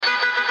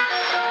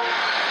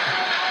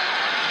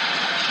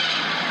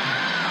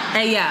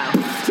Hey,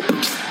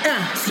 yo.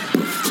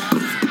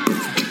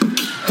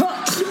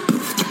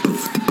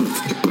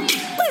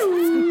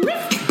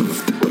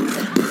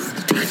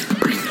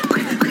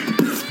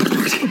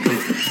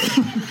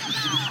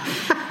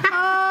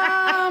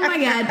 Oh, my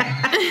God.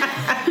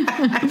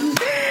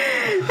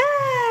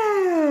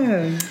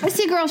 It's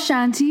your girl,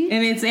 Shanti.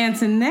 And it's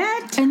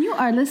Antoinette. And you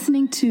are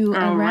listening to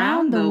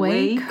Around the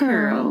Way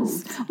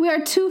Curls. We are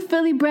two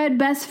Philly-bred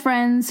best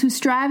friends who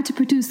strive to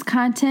produce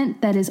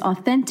content that is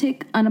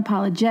authentic,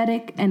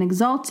 unapologetic, and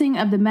exalting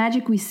of the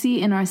magic we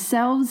see in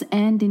ourselves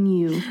and in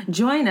you.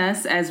 Join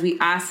us as we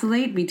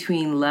oscillate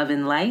between love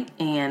and light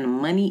and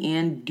money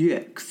and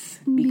dicks.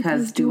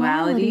 Because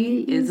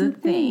duality is a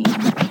thing.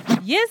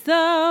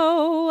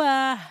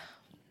 Yizzo.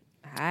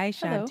 Hi,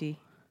 Shanti.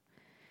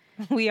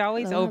 Hello. We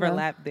always Hello.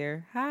 overlap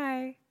there.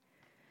 Hi.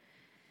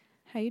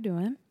 How you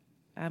doing?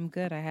 I'm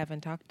good. I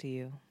haven't talked to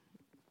you.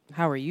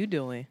 How are you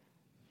doing?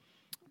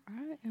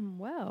 I am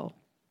well.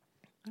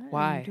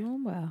 Why? I'm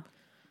doing well.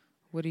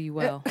 What are you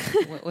well?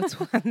 What's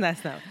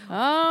that's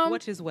not.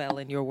 What is well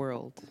in your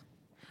world?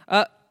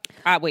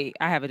 Wait.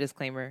 I have a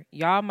disclaimer.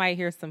 Y'all might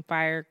hear some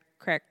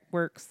firecrackers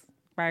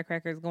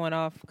going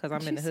off because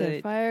I'm in the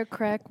hood.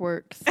 Firecrack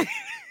works.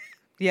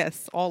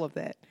 Yes, all of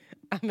that.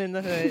 I'm in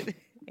the hood,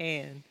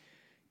 and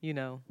you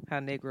know how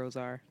Negroes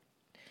are.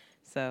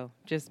 So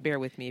just bear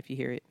with me if you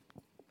hear it.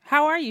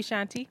 How are you,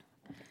 Shanti?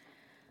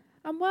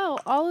 I'm well.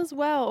 All is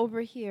well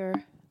over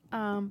here.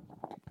 I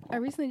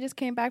recently just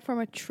came back from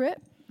a trip,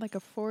 like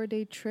a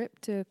 4-day trip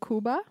to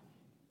Cuba.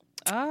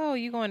 Oh,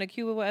 you going to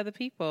Cuba with other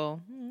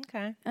people?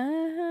 Okay.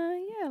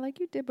 Yeah, like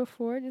you did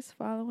before, just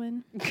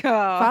following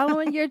Oh.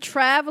 your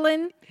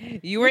traveling.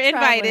 You were Your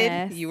traveling invited.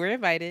 ass. You were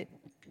invited.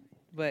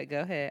 But go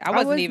ahead. I I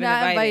wasn't was even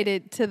not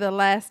invited. to the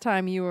last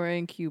time you were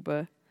in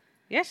Cuba.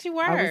 Yes, you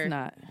were. I was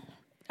not.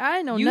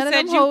 I know You none of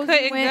said them you hoes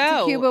couldn't went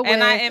go, to Cuba with,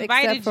 and I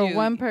invited except for you.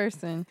 one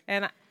person.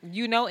 And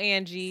you know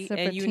Angie, Except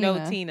and for you know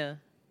Tina. Tina.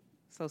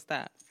 So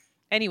stop.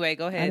 Anyway,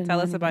 go ahead. didn't Tell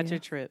know us about anybody your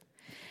else. trip.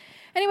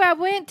 Anyway, I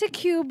went to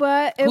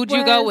Cuba. Who'd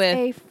you go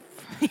with?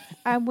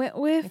 I went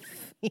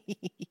with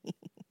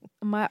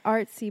my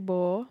artsy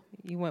boy.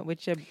 You went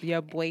with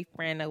your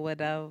boyfriend or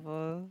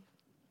whatever.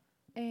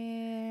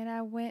 And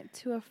I went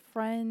to a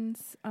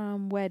friend's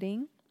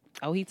wedding.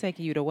 Oh, he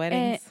taking you to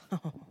weddings?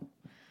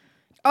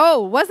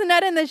 Oh, wasn't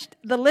that in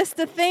the list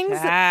of things?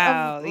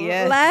 Wow,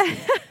 yes.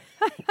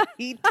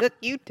 He took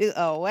you to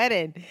a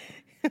wedding.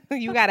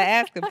 You got to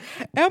ask him,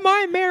 am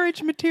I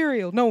marriage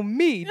material? No,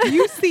 me. Do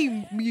you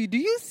see me? Do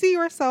you see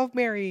yourself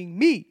marrying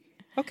me?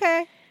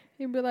 Okay.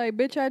 He'd be like,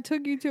 bitch, I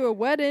took you to a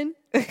wedding.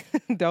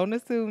 Don't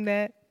assume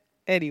that.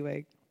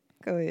 Anyway,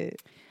 go ahead.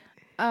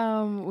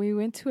 We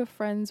went to a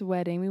friend's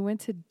wedding. We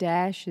went to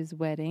Dash's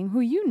wedding, who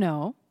you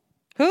know.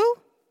 Who?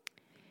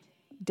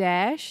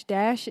 Dash.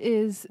 Dash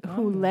is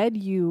who led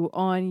you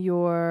on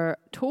your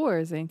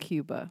tours in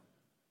Cuba.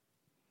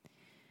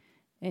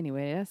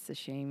 Anyway, that's a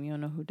shame. You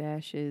don't know who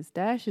Dash is.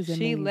 Dash is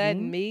amazing. She led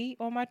me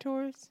on my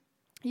tours?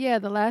 Yeah,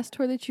 the last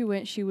tour that you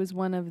went, she was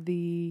one of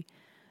the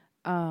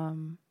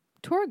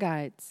tour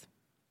guides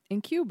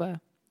in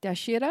Cuba.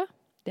 Dashira?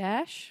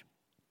 Dash?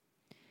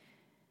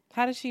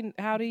 How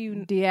do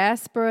you...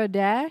 Diaspora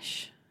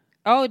Dash?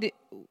 Oh,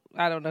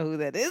 I don't know who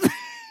that is.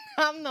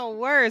 I'm the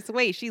worst.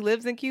 Wait, she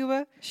lives in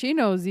Cuba? She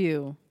knows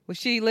you. Well,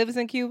 she lives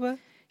in Cuba?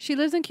 She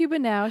lives in Cuba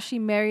now. She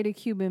married a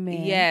Cuban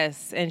man.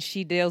 Yes, and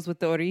she deals with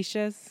the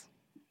Orishas?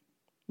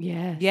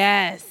 Yes.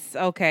 Yes.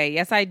 Okay.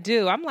 Yes, I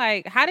do. I'm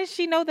like, how did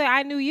she know that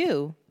I knew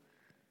you?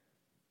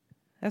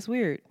 That's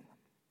weird.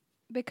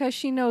 Because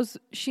she knows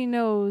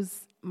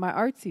my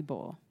artsy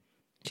boy.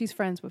 She's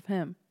friends with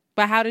him.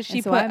 But how did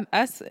she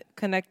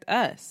connect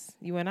us,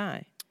 you and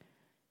I?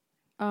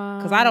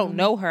 Because I Um, don't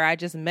know her. I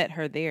just met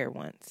her there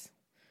once.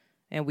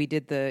 And we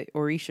did the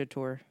Orisha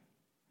tour.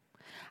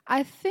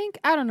 I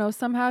don't know,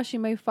 somehow she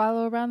may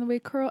follow Around the Way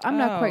Curl. I'm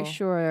not quite Oh.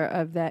 sure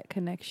of that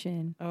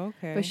connection.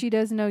 Okay. But she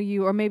does know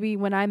you. Or maybe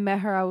when I met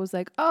her, I was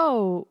like,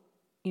 oh,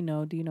 do you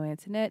know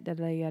Antoinette? Da,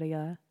 da, yada,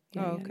 yada.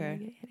 Oh, okay.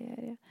 Yada,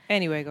 yada, yada.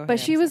 Anyway, go ahead. But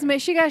she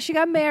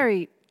got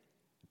married.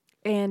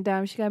 And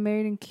she got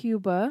married in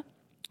Cuba.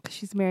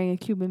 She's marrying a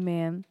Cuban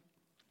man.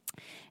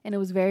 And it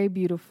was very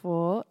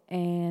beautiful.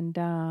 And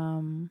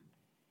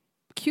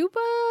Cuba,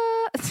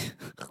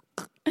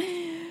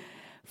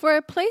 for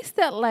a place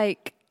that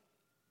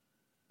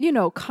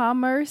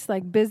commerce,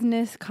 like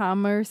business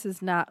commerce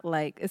is not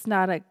like, it's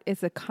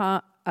a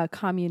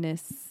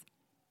communist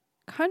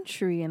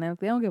country, and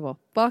they don't give a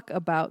fuck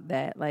about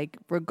that. Like,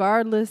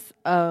 regardless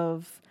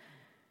of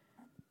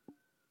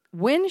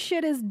when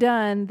shit is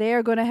done,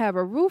 they're going to have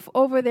a roof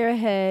over their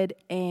head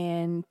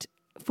and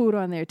food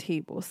on their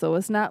table. So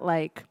it's not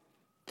like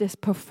this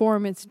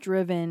performance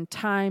driven,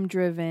 time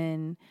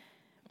driven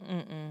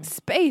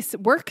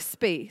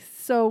workspace.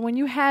 So when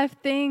you have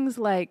things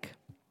like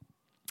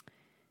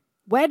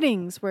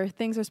weddings where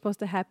things are supposed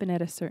to happen at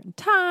a certain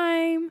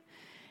time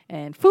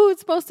and food's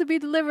supposed to be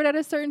delivered at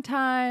a certain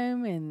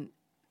time, and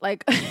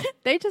like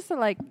they just are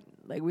like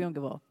we don't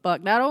give a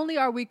fuck. Not only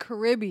are we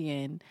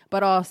Caribbean,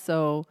 but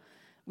also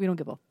we don't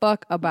give a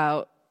fuck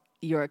about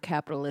your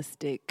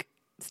capitalistic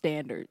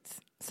standards.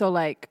 So,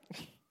 like,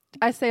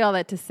 I say all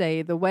that to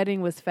say the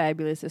wedding was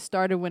fabulous. It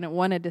started when it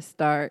wanted to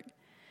start.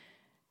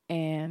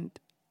 And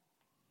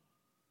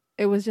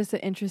it was just an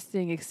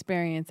interesting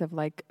experience of,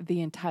 like,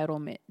 the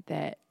entitlement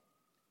that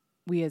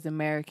we as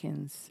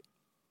Americans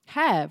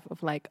have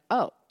of, like,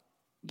 oh,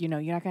 you know,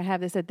 you're not going to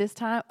have this at this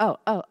time. Oh.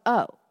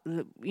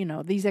 You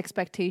know, these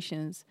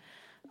expectations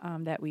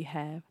that we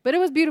have. But it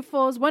was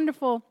beautiful. It was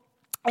wonderful.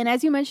 And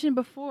as you mentioned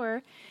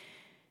before,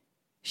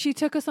 she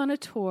took us on a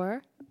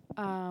tour.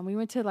 We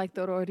went to, like,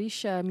 the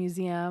Orisha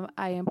Museum.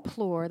 I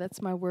implore,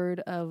 that's my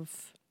word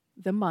of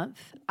the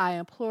month, I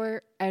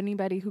implore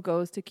anybody who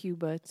goes to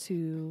Cuba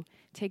to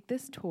take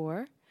this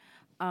tour.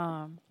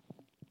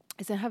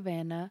 It's in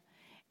Havana.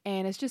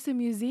 And it's just a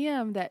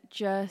museum that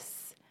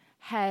just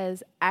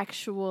has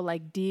actual,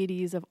 like,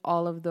 deities of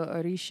all of the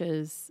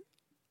Orishas,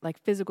 like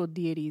physical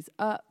deities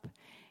up.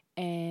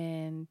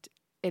 And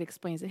it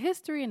explains the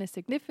history and the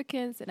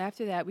significance. And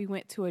after that, we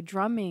went to a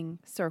drumming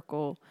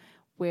circle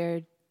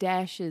where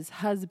Dash's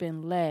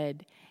husband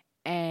led,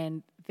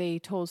 and they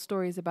told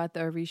stories about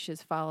the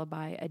Orishas, followed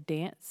by a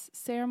dance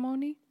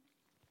ceremony.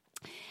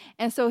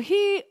 And so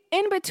he,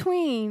 in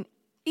between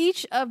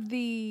each of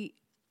the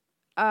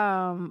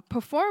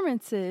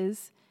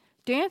performances,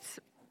 dance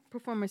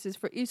performances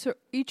for each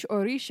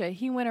Orisha,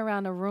 he went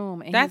around the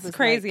room. And that's he was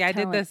crazy. Like, I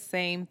did the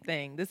same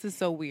thing. This is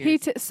so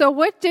weird. So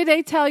what did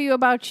they tell you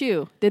about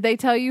you? Did they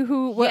tell you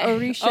what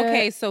Orisha?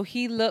 Okay, so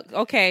he looked.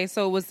 Okay,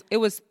 so it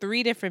was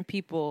 3 different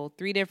people,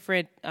 3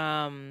 different.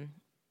 Is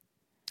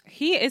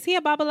he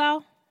a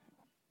Babalao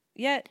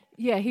yet?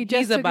 Yeah, he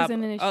just took his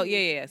initiation. Oh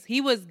yes,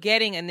 he was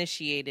getting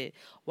initiated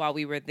while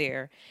we were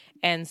there,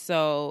 and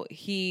so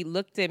he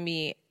looked at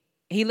me.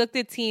 He looked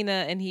at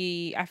Tina, and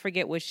I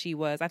forget what she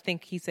was. I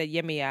think he said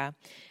Yemiya.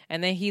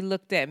 And then he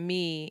looked at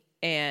me,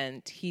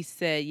 and he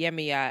said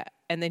Yemiya.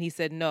 And then he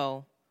said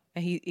no.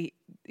 And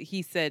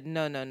he said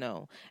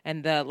no.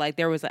 And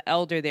there was an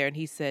elder there, and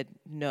he said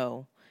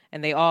no.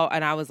 And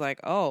I was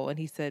like, oh. And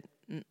he said,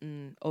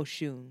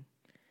 Oshun.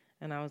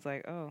 And I was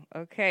like, oh,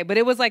 okay. But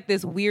it was like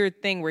this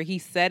weird thing where he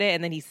said it,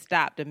 and then he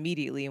stopped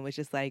immediately and was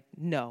just like,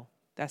 no,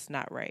 that's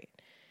not right.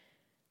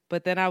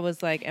 But then I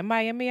was like, am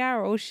I Yemiya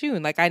or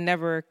Oshun? Like, I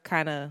never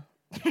kind of...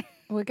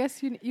 Well, I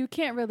guess you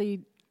can't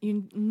really...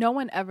 no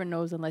one ever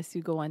knows unless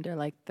you go under,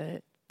 like,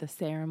 the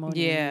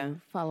ceremony. Yeah. And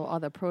you follow all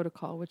the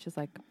protocol, which is,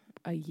 like,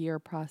 a year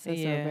process,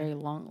 or a very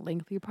long,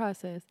 lengthy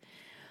process.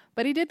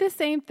 But he did the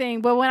same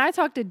thing. But when I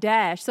talked to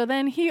Dash, so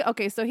then he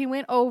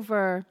went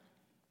over...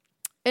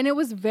 And it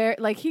was very...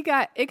 Like,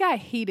 it got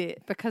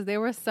heated because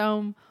there were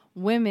some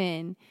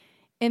women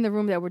in the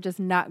room that were just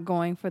not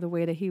going for the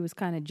way that he was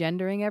kind of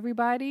gendering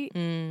everybody.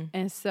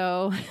 And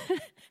so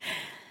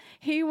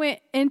he went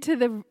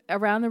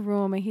around the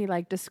room, and he,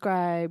 like,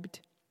 described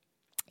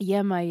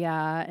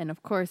Yemaya. And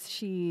of course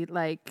she,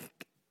 like,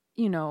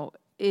 you know,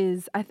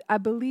 is, I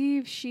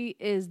believe she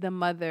is the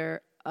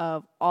mother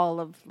of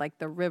all of, like,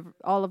 the river,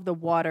 all of the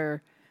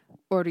water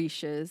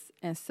Orishas.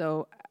 And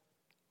so,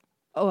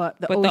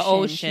 the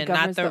ocean,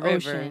 not the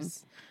rivers. Ocean.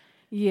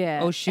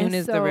 Yeah. Oshun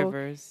is the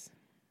rivers.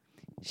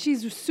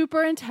 She's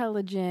super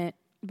intelligent,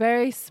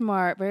 very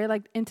smart, very,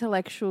 like,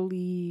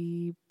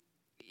 intellectually,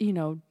 you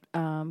know,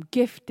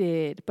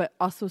 gifted, but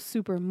also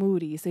super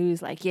moody. So he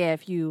was like, yeah,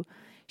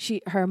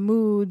 her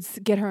moods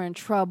get her in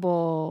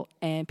trouble,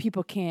 and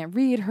people can't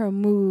read her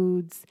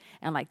moods,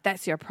 and, like,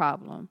 that's your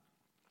problem.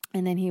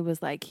 And then he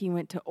was like, he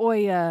went to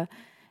Oya,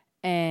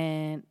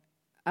 and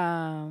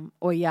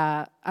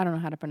Oya, I don't know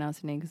how to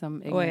pronounce her name because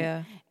I'm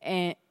ignorant.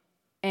 Oya.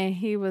 And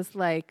he was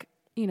like,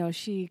 you know,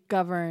 she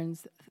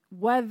governs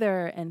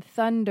weather and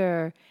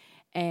thunder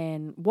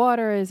and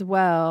water as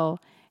well,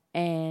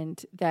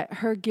 and that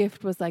her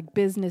gift was, like,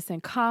 business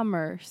and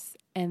commerce,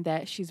 and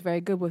that she's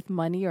very good with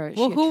money, or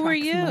she who were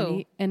attracts you?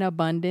 Money in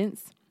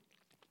abundance.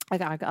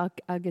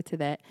 I'll get to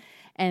that.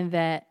 And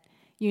that,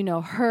 you know,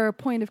 her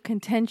point of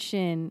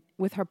contention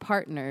with her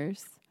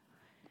partners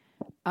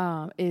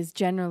is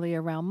generally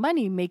around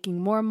money, making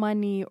more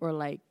money, or,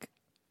 like,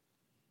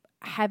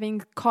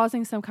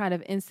 causing some kind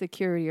of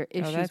insecurity or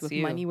issues with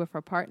money with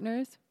her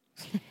partners.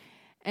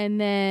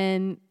 And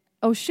then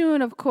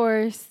Oshun, of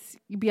course,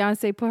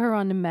 Beyonce put her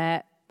on the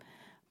map,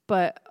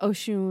 but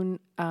Oshun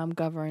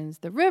governs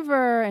the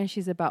river, and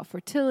she's about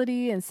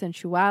fertility and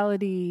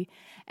sensuality,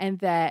 and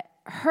that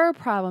her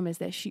problem is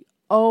that she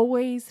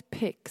always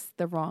picks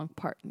the wrong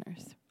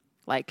partners.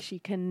 Like, she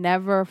can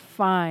never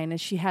find,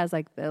 and she has,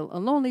 like, a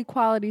lonely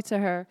quality to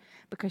her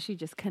because she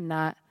just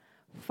cannot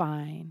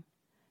find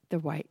the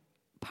right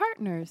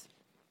partners.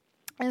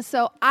 And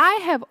so I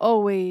have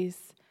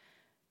always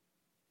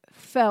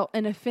felt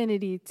an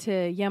affinity to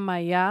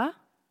Yemaya.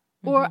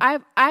 Or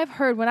I've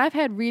heard, when I've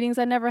had readings,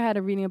 I never had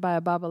a reading by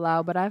a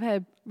Babalao, but I've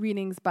had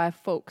readings by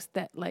folks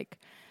that, like,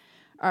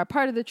 are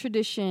part of the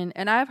tradition,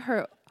 and I've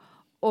heard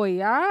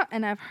Oya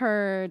and I've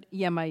heard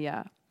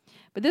Yemaya.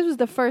 But this was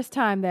the first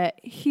time that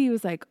he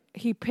was like,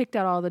 he picked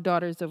out all the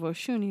daughters of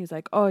Oshun. He was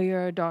like, oh,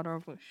 you're a daughter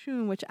of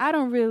Oshun, which I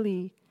don't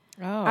really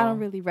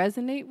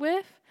resonate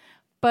with.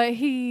 But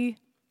he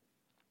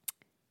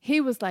he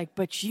was like,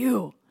 but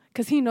you,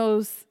 because he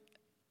knows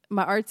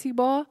my artsy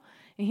ball,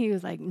 and he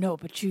was like, no,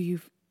 but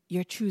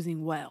you're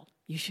choosing well.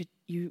 You should,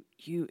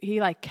 he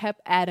like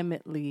kept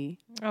adamantly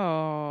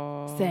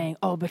saying,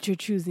 oh, but you're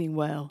choosing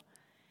well.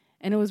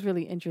 And it was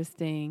really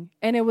interesting.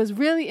 And it was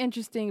really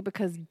interesting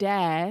because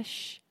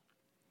Dash,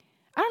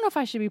 I don't know if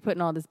I should be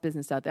putting all this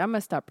business out there. I'm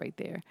gonna stop right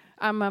there.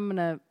 I'm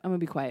gonna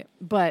be quiet.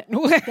 But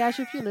Dash,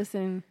 if you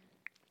listen,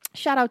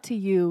 shout out to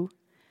you.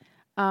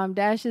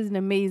 Dash is an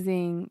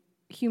amazing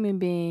human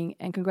being,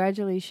 and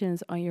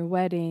congratulations on your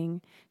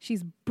wedding.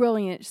 She's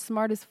brilliant,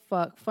 smart as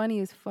fuck, funny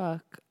as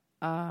fuck.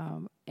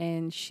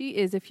 And she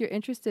is, if you're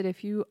interested,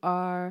 if you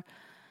are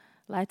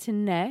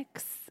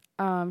Latinx,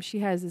 she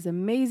has this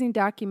amazing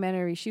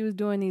documentary. She was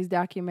doing these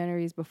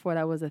documentaries before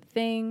that was a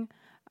thing.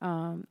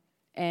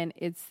 And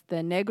it's The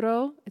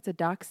Negro. It's a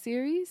doc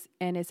series,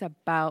 and it's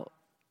about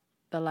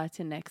the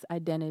Latinx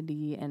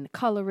identity and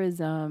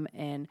colorism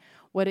and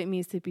what it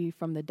means to be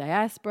from the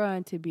diaspora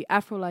and to be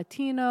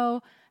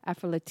Afro-Latino,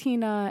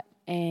 Afro-Latina.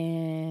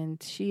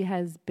 And she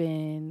has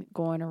been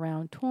going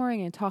around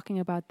touring and talking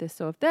about this.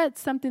 So if that's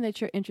something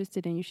that you're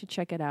interested in, you should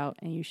check it out,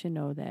 and you should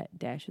know that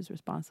Dash is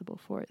responsible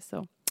for it.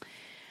 So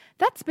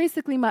that's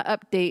basically my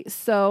update.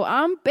 So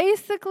I'm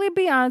basically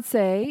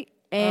Beyonce.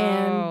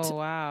 And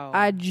wow.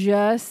 I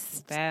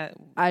just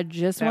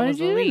wanted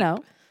you to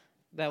know.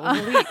 That was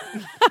a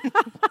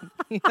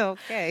leap.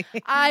 Okay.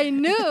 I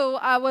knew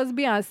I was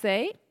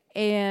Beyonce,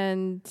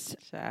 and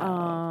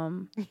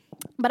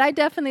but I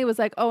definitely was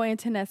like, oh,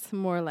 Antoinette's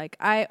more like,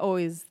 I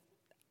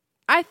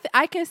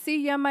can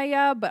see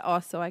Yamaya, but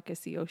also I could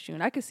see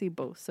Oshun. I could see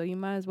both, so you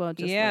might as well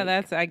just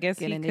I guess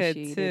he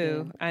could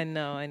too. I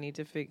know. I need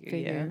to figure.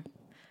 Yeah,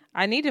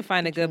 I need to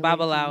find a good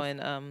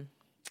Babalao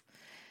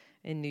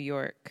in New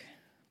York.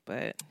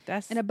 But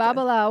and a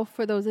Babalao,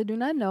 for those that do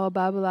not know, a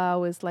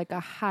Babalao is like a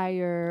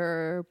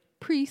higher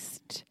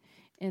priest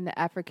in the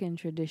African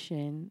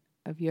tradition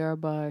of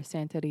Yoruba or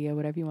Santeria,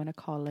 whatever you want to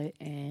call it.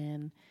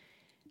 And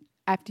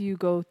after you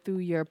go through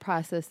your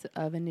process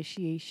of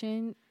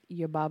initiation,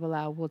 your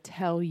Babalao will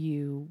tell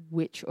you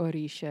which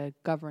Orisha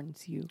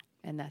governs you.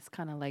 And that's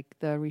kind of like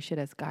the Orisha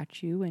that's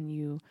got you,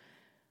 and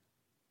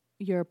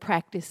your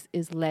practice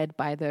is led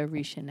by the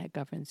Orisha that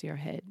governs your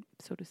head,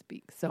 so to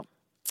speak. So.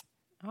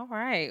 All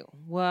right.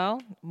 Well,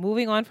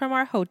 moving on from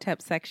our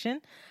Hotep section.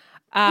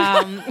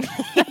 It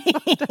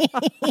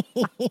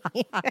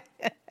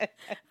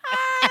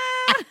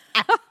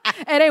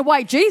ain't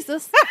white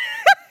Jesus.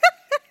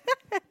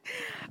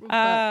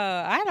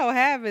 I don't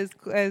have as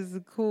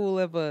cool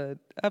of a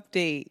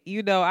update.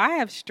 I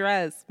have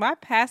stress. My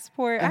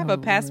passport, I have a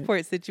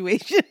passport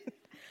situation.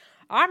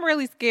 I'm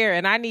really scared,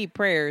 and I need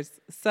prayers.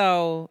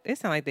 So it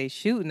sounds like they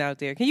shooting out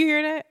there. Can you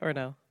hear that or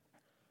no?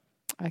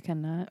 I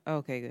cannot.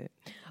 Okay, good.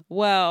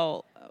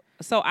 Well,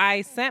 so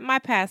I sent my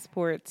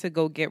passport to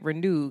go get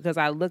renewed because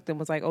I looked and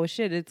was like, oh,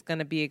 shit, it's going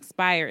to be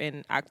expired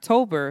in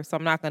October, so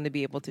I'm not going to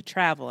be able to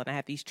travel, and I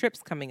have these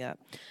trips coming up.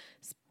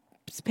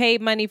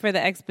 Paid money for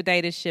the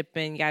expedited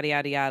shipping, yada,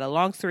 yada, yada.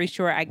 Long story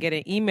short, I get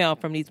an email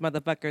from these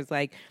motherfuckers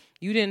like,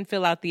 you didn't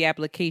fill out the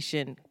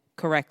application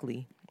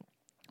correctly.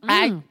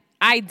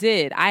 I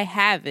did. I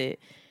have it.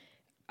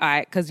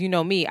 Because you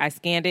know me, I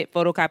scanned it,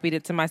 photocopied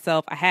it to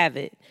myself. I have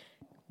it.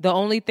 The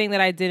only thing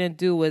that I didn't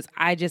do was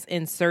I just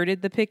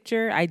inserted the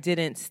picture. I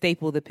didn't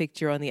staple the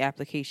picture on the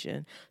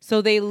application.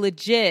 So they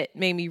legit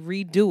made me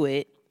redo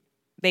it.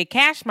 They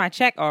cashed my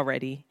check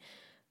already.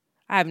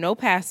 I have no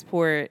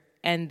passport.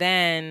 And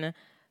then,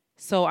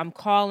 so I'm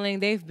calling.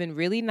 They've been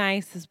really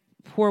nice. This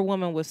poor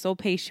woman was so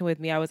patient with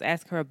me. I was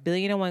asking her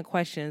 1,000,001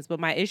 questions. But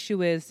my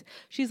issue is,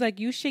 she's like,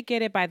 you should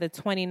get it by the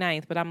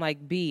 29th. But I'm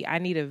like, B, I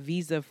need a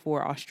visa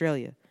for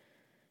Australia.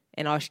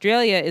 And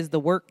Australia is the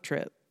work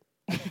trip.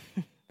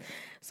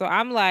 So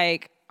I'm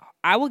like,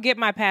 I will get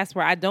my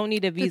passport. I don't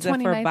need a visa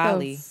for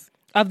Bali.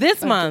 Of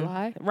this month.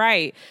 July?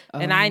 Right.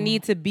 And I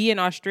need to be in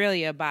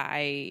Australia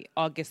by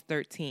August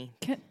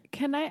 13th.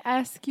 Can I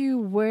ask you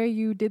where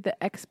you did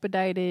the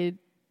expedited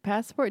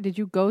passport? Did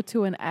you go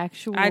to an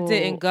actual... I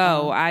didn't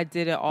go. I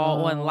did it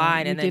all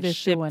online and then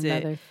shipped through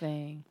another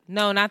thing.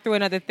 No, not through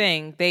another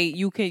thing.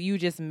 You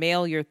just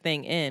mail your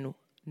thing in.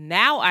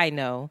 Now I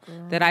know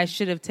that I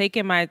should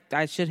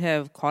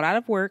have called out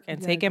of work and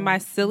taken my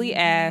silly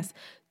ass,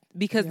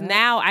 because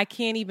now I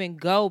can't even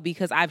go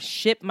because I've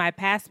shipped my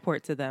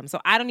passport to them. So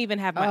I don't even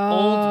have my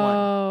old one.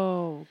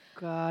 Oh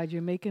God,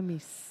 you're making me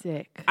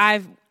sick.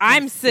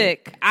 I'm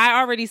sick. I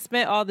already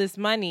spent all this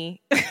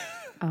money.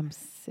 I'm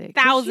sick.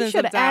 Thousands you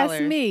should of dollars.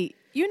 Ask me.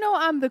 You know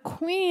I'm the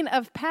queen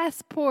of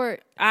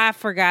passport. I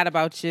forgot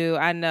about you.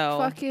 I know.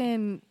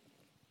 Fucking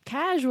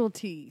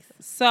casualties.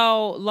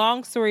 So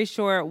long story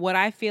short, what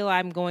I feel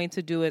I'm going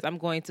to do is I'm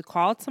going to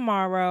call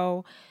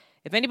tomorrow.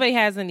 If anybody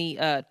has any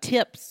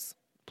tips,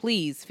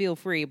 please feel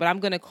free. But I'm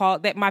going to call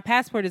that. My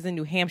passport is in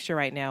New Hampshire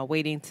right now,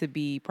 waiting to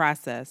be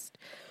processed.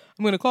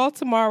 I'm going to call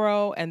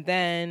tomorrow, and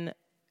then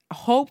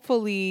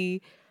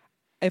hopefully,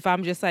 if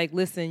I'm just like,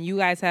 listen, you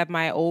guys have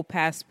my old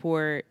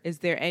passport. Is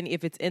there any?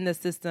 If it's in the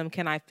system,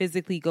 can I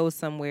physically go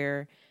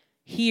somewhere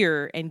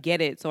here and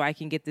get it so I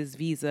can get this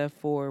visa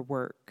for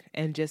work,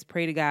 and just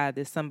pray to God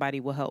that somebody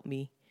will help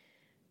me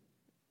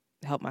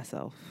help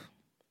myself.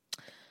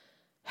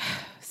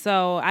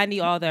 So I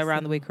need all the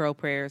around the way curl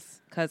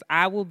prayers, because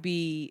I will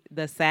be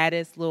the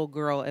saddest little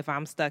girl if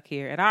I'm stuck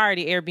here. And I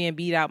already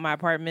Airbnb'd out my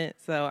apartment,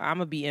 so I'm going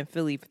to be in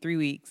Philly for 3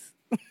 weeks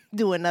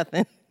doing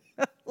nothing.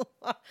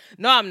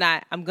 No, I'm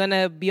not. I'm going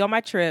to be on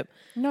my trip.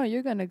 No,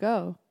 you're going to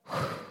go.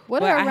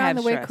 What are around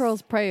the way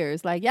curls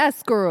prayers? Like,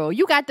 yes, girl.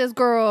 You got this,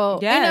 girl.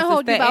 Yes, ain't no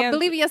hold you about.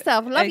 Believe in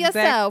yourself. Love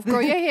yourself.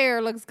 Girl, your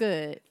hair looks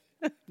good.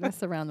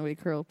 That's around the way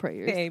curl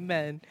prayers.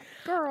 Amen.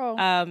 Girl.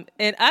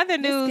 In other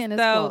news,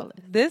 though,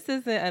 this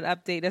isn't an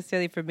update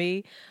necessarily for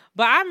me,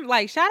 but I'm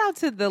like, shout out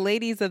to the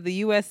ladies of the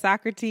U.S.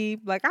 soccer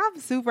team. Like, I'm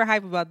super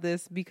hype about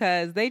this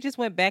because they just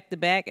went back to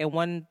back and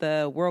won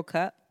the World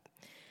Cup.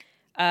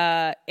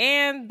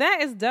 And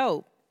that is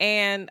dope.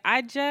 And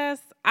I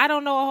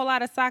don't know a whole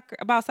lot of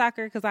about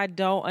soccer because I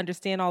don't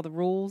understand all the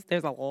rules.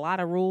 There's a lot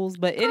of rules,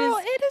 but it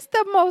is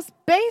the most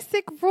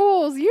basic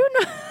rules. You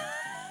know.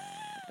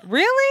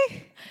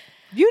 Really?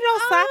 You know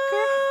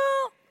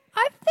soccer?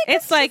 I think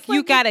it's like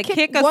you gotta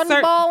kick a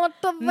certain ball into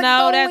the No,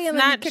 goalie that's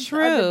not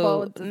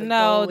true.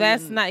 No,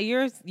 that's not.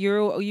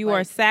 You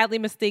are sadly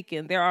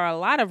mistaken. There are a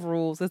lot of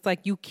rules. It's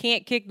like you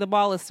can't kick the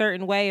ball a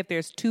certain way if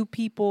there's two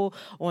people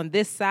on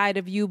this side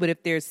of you, but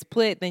if they're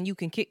split, then you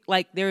can kick.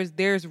 Like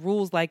there's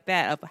rules like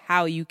that of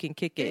how you can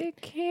kick it.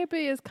 It can't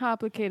be as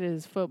complicated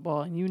as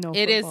football, and you know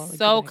it is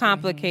so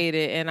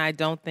complicated, and I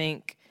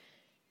think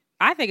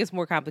it's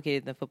more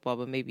complicated than football,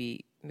 but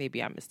maybe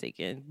I'm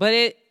mistaken.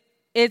 But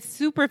it's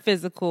super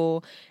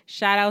physical.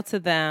 Shout out to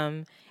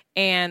them.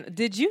 And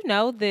did you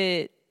know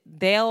that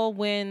they'll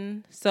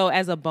win? So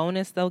as a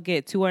bonus, they'll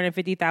get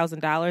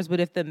 $250,000. But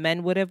if the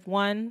men would have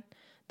won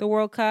the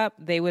World Cup,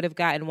 they would have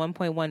gotten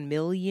 $1.1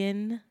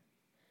 million.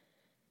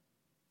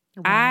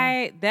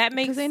 Wow. That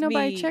makes because ain't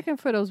nobody checking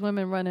for those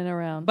women running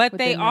around. But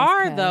they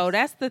are though.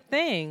 That's the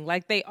thing.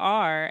 Like they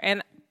are.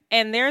 And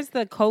there's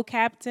the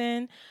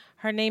co-captain.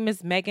 Her name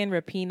is Megan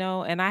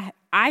Rapinoe, and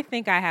I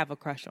think I have a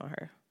crush on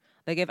her.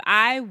 Like, if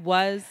I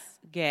was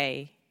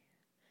gay,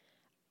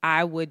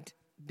 I would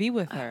be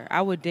with her.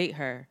 I would date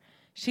her.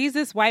 She's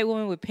this white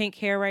woman with pink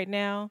hair right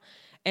now,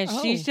 and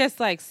she's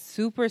just, like,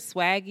 super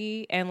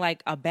swaggy and,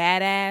 like, a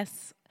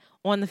badass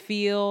on the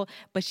field,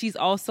 but she's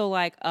also,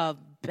 like, a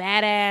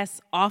badass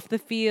off the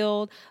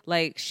field.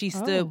 Like, she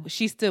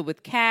stood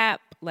with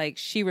Cap. Like,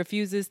 she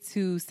refuses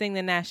to sing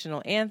the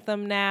national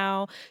anthem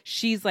now.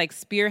 She's, like,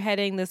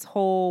 spearheading this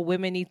whole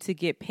women need to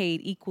get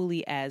paid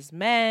equally as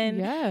men.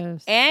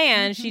 Yes.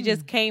 And she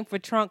just came for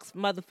Trump's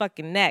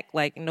motherfucking neck.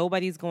 Like,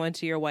 nobody's going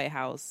to your White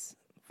House.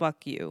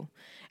 Fuck you.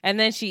 And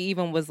then she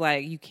even was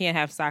like, you can't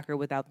have soccer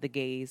without the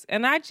gays.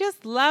 And I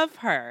just love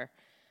her.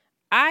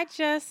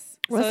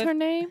 What's her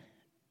name?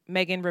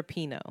 Megan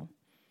Rapinoe.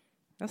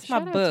 That's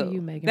Shout my boo. Out to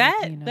you, Megan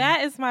Rapinoe.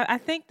 That is I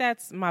think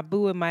that's my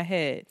boo in my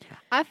head.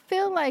 I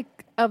feel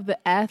like of the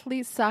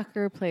athletes,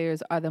 soccer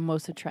players are the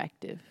most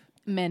attractive,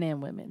 men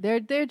and women.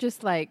 They're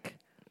just like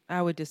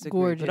I would disagree,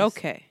 gorgeous. But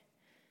okay.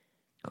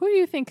 Who do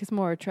you think is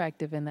more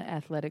attractive in the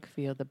athletic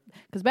field?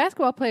 Because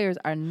basketball players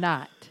are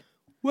not.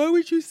 Why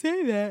would you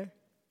say that?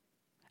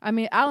 I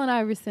mean, Allen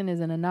Iverson is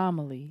an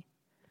anomaly.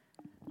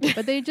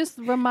 But they just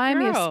remind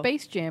me of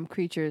Space Jam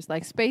creatures.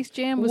 Like Space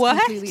Jam was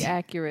completely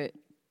accurate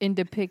in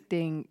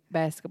depicting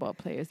basketball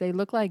players. They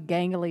look like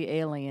gangly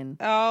aliens.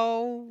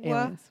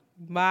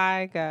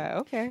 My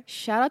God. Okay.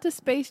 Shout out to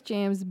Space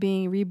Jam's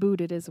being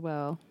rebooted as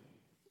well.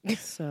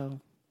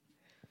 So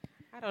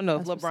I don't know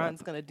if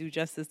LeBron's going to do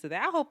justice to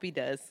that. I hope he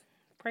does.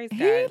 Praise God.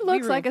 He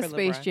looks like a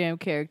Space Jam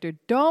character.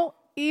 Don't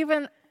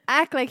even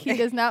act like he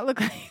does not look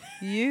like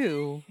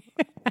You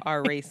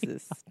are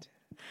racist.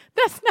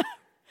 That's not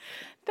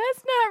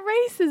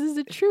racist. It's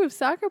the truth.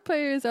 Soccer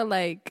players are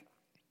like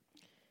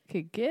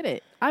could get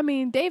it. I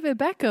mean, David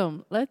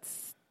Beckham.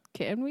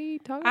 Can we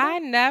talk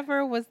about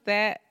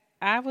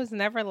I was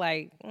never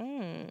like,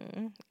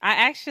 I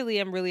actually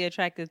am really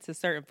attracted to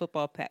certain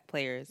football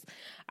players.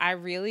 I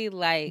really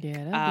like,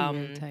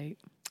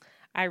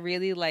 I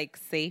really like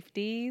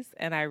safeties,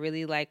 and I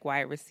really like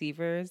wide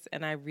receivers,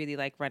 and I really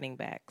like running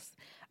backs.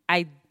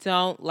 I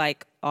don't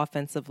like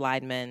offensive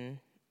linemen,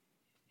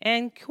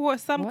 and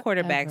some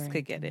quarterbacks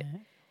could get it.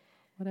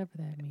 Whatever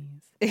that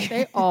means.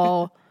 They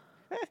all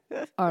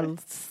are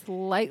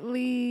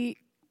slightly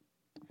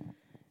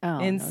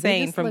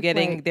insane from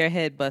getting their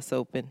head bust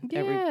open.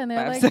 Yeah, and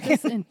they're like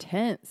just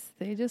intense.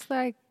 They just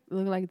like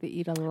look like they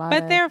eat a lot.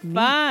 But they're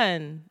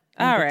fun.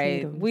 All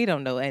right, we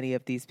don't know any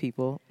of these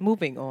people.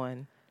 Moving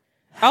on.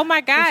 Oh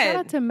my God! Shout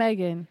out to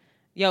Megan.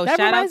 Yo, that shout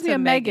out reminds me to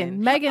of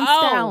Megan. Megan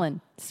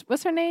Stallion.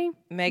 What's her name?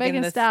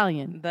 Megan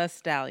Stallion. The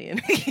Stallion.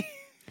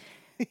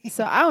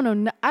 So I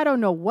don't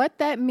know what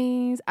that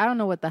means. I don't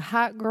know what the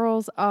hot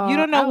girls are. You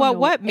don't know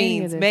what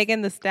means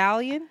Megan the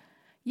Stallion?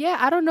 Yeah,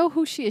 I don't know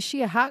who she is. Is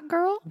she a hot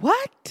girl?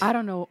 What? I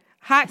don't know.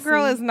 Hot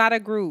girl is not a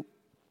group.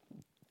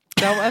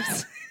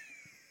 Don't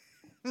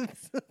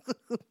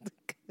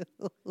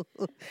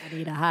I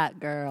need a hot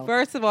girl.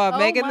 First of all,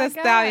 Megan Thee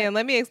Stallion,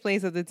 let me explain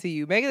something to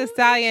you. Megan Thee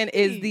Stallion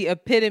is the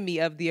epitome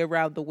of the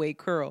around the way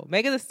curl.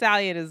 Megan Thee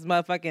Stallion is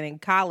motherfucking in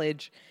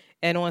college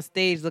and on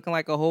stage looking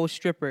like a whole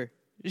stripper.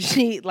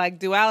 She, like,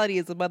 duality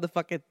is a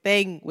motherfucking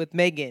thing with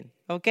Megan,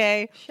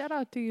 okay? Shout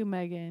out to you,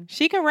 Megan.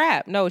 She can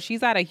rap. No,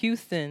 she's out of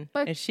Houston,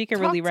 and she can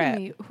really rap.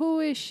 Me. Who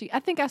is she? I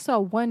think I saw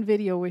one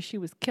video where she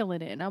was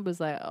killing it, and I was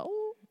like,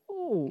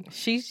 oh.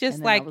 She's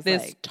just like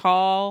this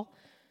tall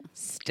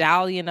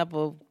stallion of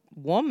a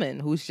woman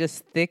who's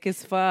just thick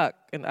as fuck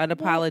and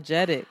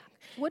unapologetic,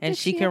 and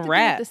she can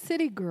rap. The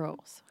city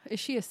girls. Is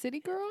she a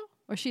city girl?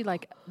 Or she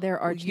like their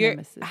arch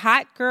nemesis?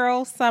 Hot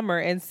Girl Summer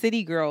and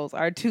City Girls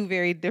are two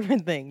very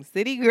different things.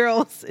 City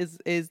Girls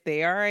is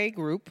they are a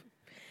group,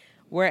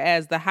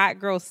 whereas the Hot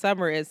Girl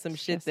Summer is some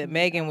shit that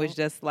Megan was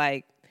just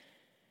like,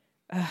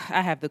 I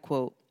have the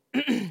quote.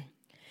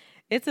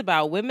 It's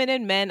about women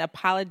and men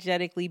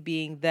apologetically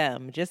being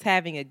them, just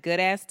having a good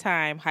ass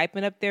time,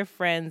 hyping up their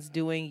friends,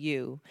 doing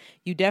you.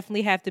 You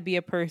definitely have to be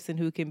a person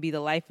who can be the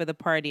life of the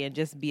party and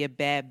just be a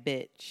bad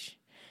bitch.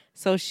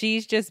 So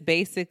she's just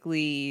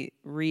basically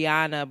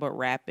Rihanna, but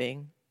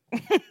rapping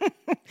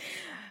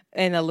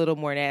and a little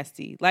more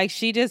nasty. Like,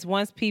 she just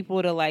wants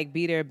people to, like,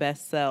 be their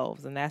best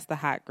selves. And that's the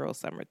Hot Girl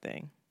Summer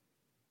thing.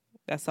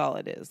 That's all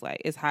it is.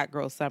 Like, it's Hot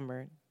Girl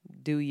Summer.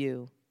 Do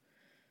you.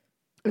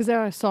 Is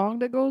there a song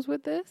that goes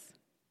with this?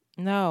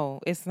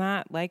 No, it's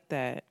not like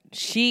that.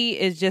 She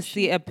is just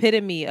the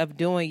epitome of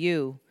doing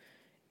you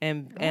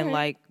and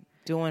like,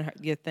 doing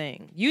your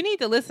thing. You need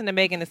to listen to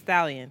Megan Thee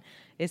Stallion.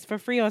 It's for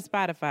free on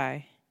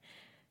Spotify.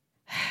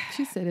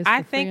 She said it's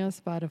free on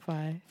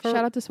Spotify. Shout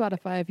out to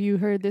Spotify. If you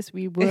heard this,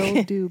 we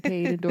will do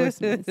paid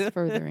endorsements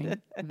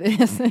furthering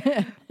this.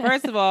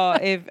 First of all,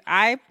 if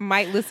I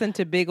might listen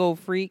to Big Old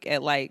Freak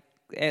at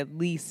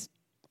least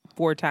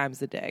 4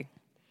 times a day.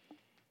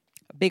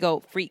 Big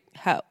old freak,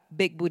 huh?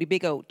 Big booty,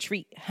 big old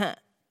treat, huh?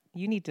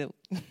 You need to,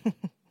 you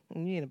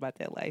ain't about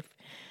that life.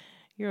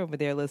 You're over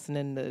there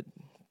listening to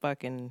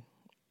fucking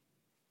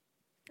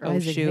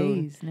Isaac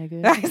Hayes,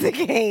 nigga. Isaac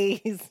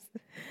Hayes.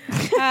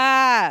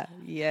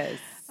 Yes.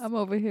 I'm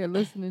over here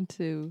listening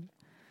to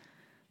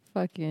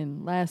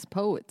fucking Last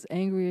Poets,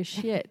 angry as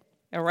shit.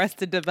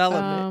 Arrested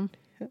Development.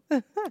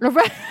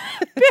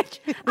 Bitch,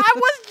 I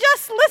was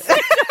just listening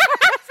to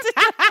Arrested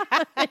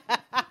Development.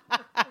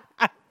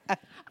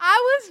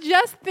 I was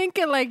just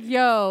thinking, like,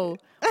 yo,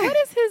 what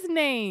is his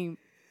name?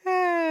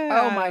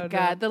 Oh my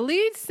God. The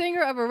lead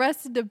singer of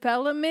Arrested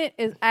Development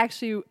is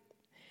actually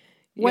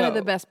one of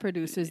the best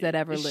producers that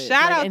ever lived.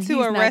 Shout out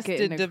to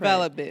Arrested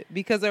Development,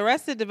 because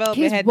Arrested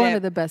Development had one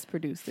of the best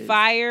producers.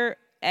 Fire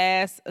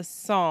ass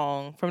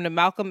song from the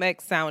Malcolm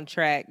X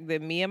soundtrack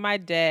that me and my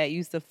dad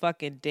used to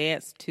fucking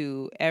dance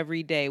to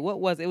every day. What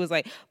was it? It was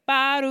like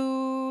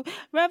Badu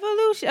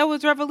Revolution. It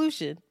was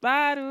Revolution.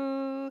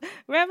 Badu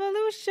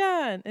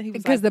Revolution. And he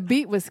was because the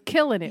beat was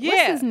killing it. Yeah.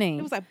 What's his name?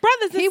 It was like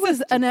brothers and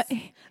sisters.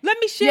 Let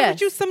me share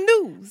with you some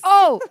news.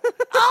 Oh,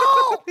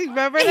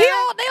 remember that? They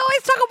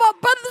always talk about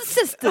brothers and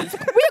sisters.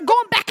 We're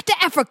going back to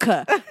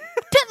Africa.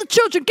 Tell the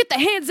children get their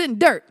hands in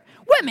dirt.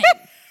 Women,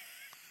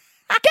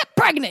 get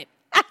pregnant.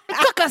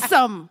 Cook us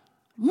some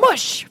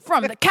mush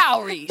from the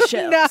cowrie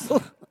shells.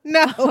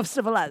 No. Of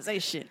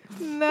civilization.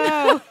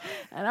 No.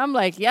 And I'm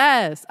like,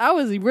 yes. I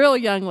was real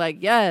young, like,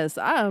 yes,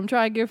 I'm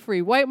trying to get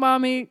free. White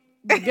mommy,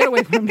 get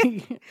away from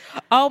me.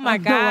 Oh my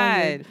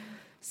God.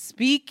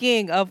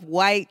 Speaking of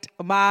white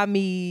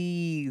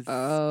mommies.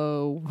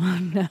 Oh,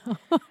 no.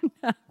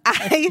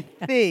 I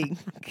think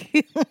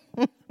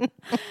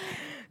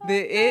that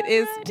it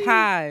is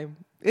time.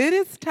 It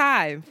is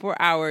time for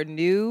our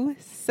new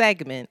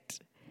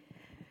segment.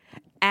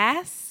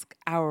 Ask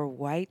our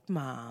white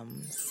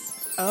moms.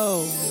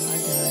 Oh my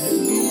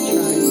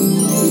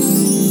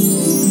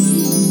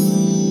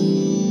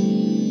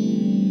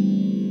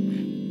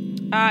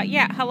God.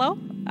 Yeah, hello?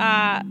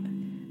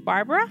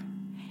 Barbara?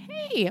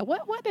 Hey,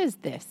 what is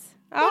this?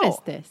 Oh, what is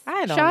this?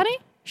 I don't know.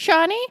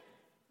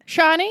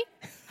 Shawnee?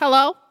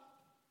 Hello?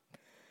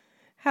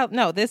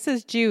 No, this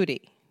is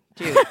Judy.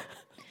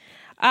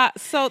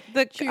 So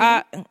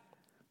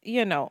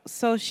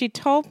she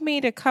told me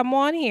to come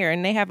on here,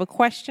 and they have a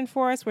question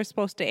for us we're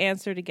supposed to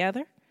answer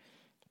together.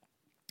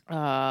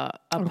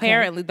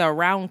 Apparently, the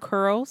round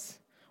curls.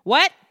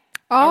 What?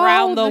 Oh,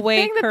 around the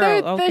way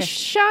curls. Okay. The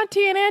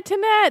Shanti and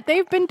Antoinette,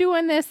 they've been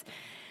doing this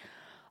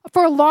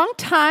for a long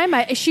time.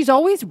 She's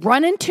always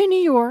running to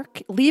New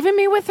York, leaving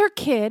me with her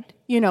kid,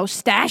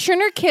 stashing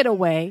her kid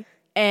away.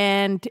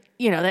 And,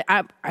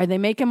 are they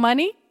making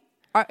money?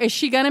 Is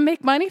she going to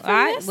make money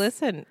from this?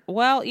 Listen,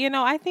 well,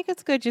 I think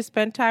it's good you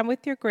spend time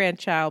with your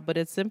grandchild, but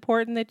it's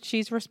important that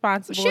she's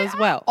responsible as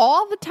well.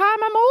 All the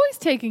time, I'm always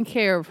taking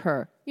care of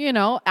her.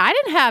 I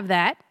didn't have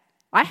that.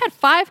 I had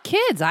 5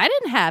 kids. I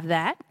didn't have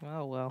that.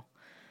 Oh, well,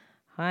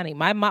 honey,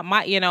 my mom,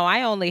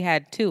 I only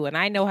had 2, and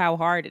I know how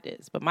hard it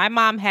is. But my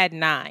mom had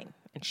 9,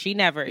 and she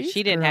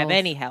didn't have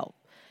any help.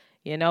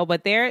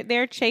 But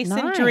they're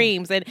chasing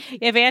dreams. And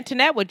if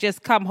Antoinette would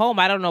just come home,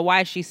 I don't know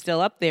why she's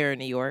still up there in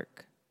New York.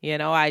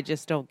 I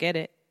just don't get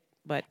it.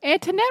 But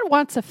Antoinette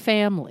wants a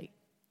family.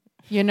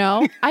 You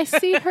know, I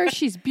see her.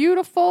 She's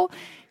beautiful.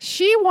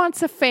 She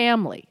wants a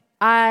family.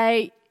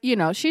 But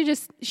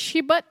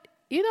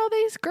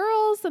these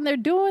girls, and they're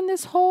doing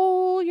this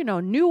whole,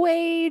 new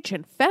age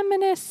and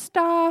feminist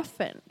stuff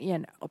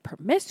and,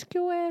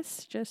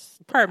 promiscuous,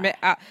 just.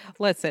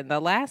 Listen, the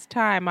last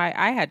time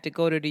I had to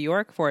go to New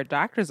York for a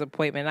doctor's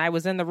appointment, I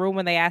was in the room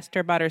when they asked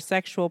her about her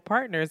sexual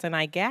partners, and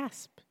I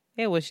gasped.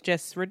 It was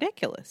just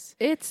ridiculous.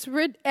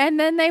 And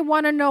then they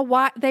want to know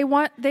why they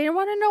want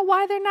to know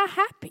why they're not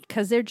happy,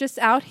 because they're just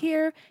out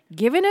here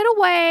giving it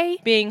away,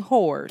 being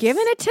whores,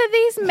 giving it to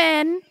these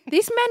men.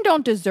 These men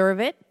don't deserve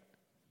it.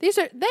 They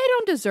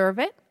don't deserve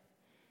it.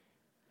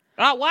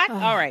 Oh, what? Oh,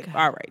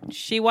 all right.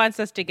 She wants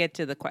us to get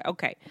to the question.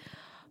 Okay.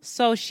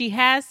 So she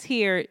has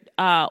here,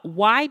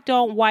 why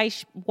don't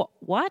white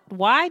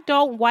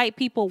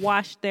people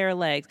wash their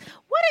legs?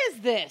 What is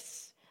this?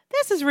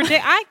 This is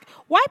ridiculous.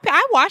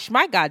 I wash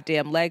my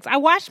goddamn legs. I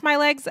wash my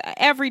legs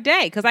every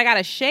day because I got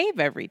to shave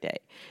every day.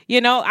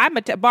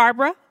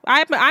 Barbara,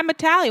 I'm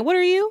Italian. What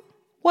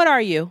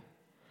are you?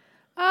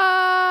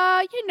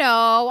 I'm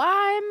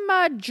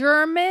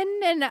German,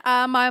 and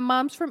my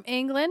mom's from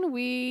England.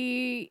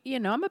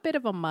 I'm a bit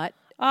of a mutt.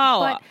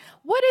 Oh. But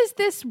what is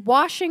this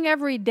washing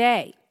every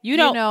day? You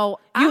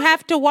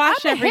have to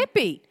wash I'm a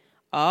hippie.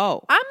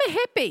 Oh. I'm a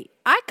hippie.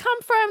 I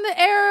come from the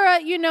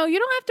era, you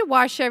don't have to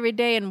wash every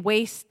day and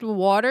waste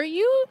water.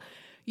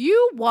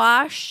 You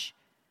wash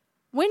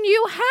when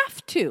you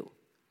have to.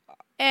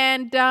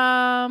 And,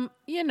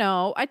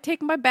 I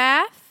take my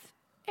bath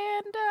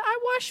and I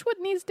wash what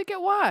needs to get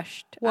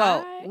washed.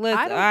 Well,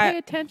 I don't pay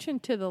attention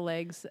to the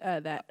legs,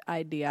 that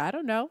idea. I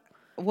don't know.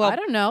 I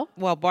don't know.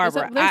 Well,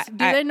 Barbara, do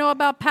they know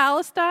about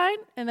Palestine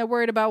and they're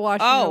worried about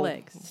washing their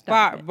legs?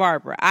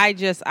 Barbara, I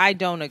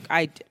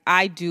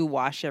do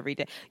wash every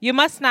day. You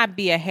must not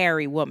be a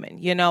hairy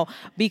woman,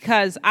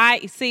 because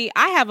I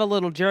have a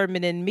little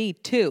German in me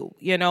too.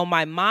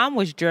 My mom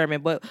was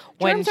German, but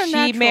when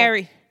she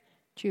married,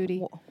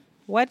 Judy,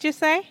 what'd you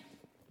say?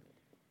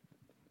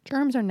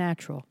 Germs are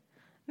natural.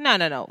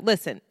 No.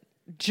 Listen.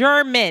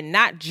 German,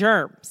 not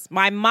germs.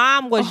 My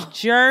mom was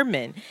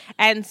German.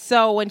 And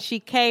so when she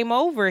came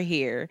over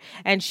here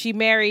and she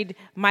married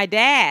my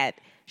dad,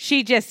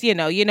 she just, you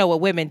know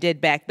what women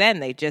did back then.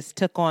 They just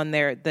took on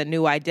the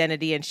new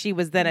identity, and she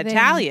was then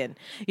Italian,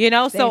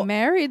 so they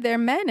married their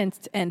men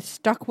and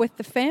stuck with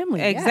the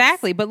family.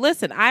 Exactly. Yes. But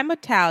listen, I'm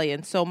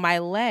Italian, so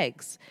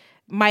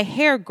my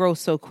hair grows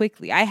so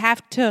quickly. I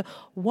have to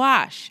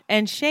wash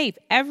and shave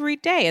every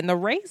day, and the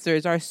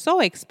razors are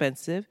so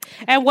expensive.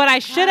 And what I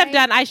should have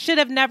done, I should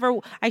have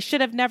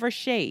never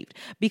shaved,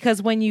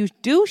 because when you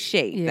do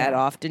shave that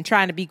often,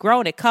 trying to be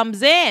grown, it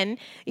comes in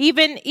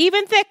even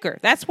thicker.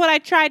 That's what I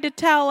tried to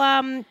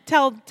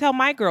tell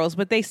my girls,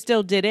 but they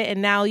still did it,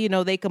 and now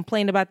they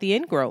complain about the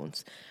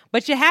ingrowns.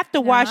 But you have to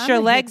wash your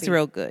legs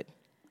real good.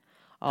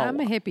 Oh.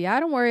 I'm a hippie. I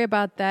don't worry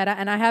about that.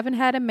 And I haven't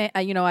had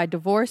I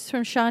divorced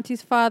from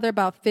Shanti's father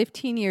about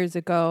 15 years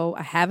ago.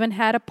 I haven't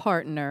had a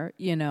partner.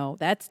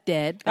 That's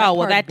dead.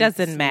 That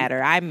doesn't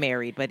matter. I'm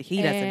married, but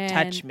he doesn't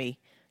touch me.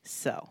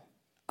 So.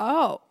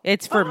 Oh.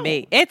 It's for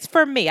me. It's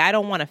for me. I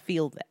don't want to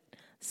feel that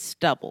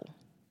stubble.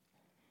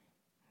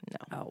 No.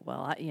 Oh,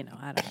 well, I don't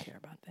care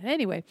about that.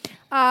 Anyway,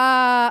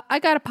 I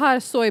got a pot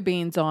of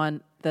soybeans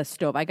on the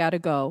stove. I got to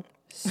go.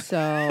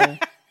 So...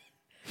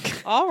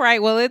 All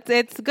right. Well,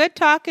 it's good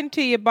talking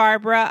to you,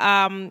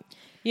 Barbara.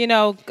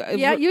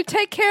 Yeah, you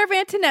take care of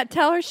Antoinette.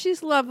 Tell her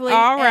she's lovely.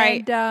 All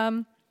right.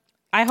 And,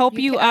 I hope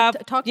you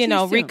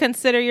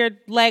reconsider your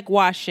leg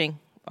washing.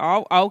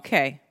 Oh,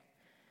 okay.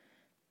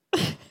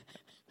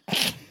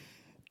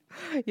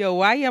 Yo,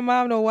 why your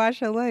mom don't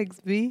wash her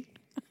legs, B?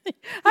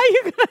 How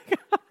you gonna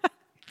go?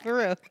 For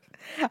real.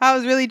 I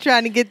was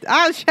trying to get to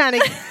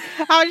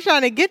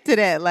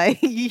that.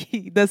 Like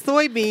the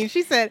soybeans.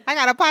 She said, I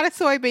got a pot of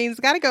soybeans.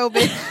 Gotta go,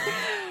 bitch.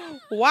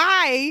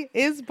 Why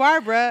is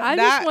Barbara I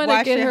not just want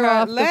to get her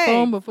off leg? the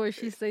phone before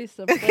she says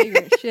some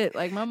flagrant shit.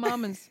 Like, my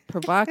mom is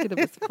provocative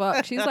as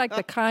fuck. She's like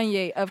the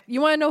Kanye of...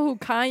 You want to know who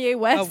Kanye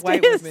West of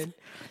white is? Women.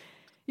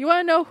 You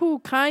want to know who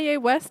Kanye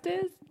West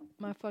is?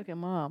 My fucking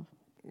mom.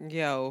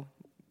 Yo,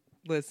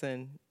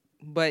 listen...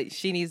 But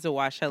she needs to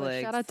wash her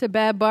legs. Shout out to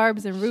Bad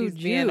Barbs and Rude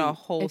She's being a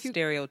whole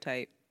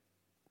stereotype.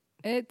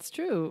 It's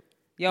true.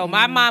 Yo,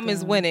 my mom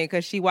is winning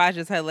because she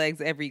washes her legs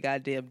every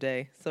goddamn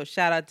day. So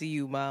shout out to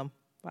you, Mom.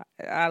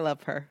 I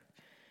love her.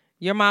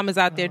 Your mom is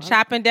out there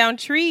chopping down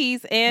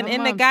trees and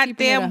in the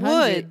goddamn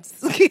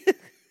woods.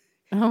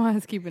 My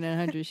mom's keeping it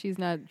 100. She's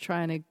not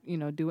trying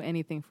to, do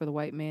anything for the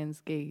white man's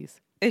gaze.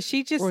 Is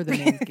she just... Or the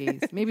man's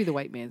gaze. Maybe the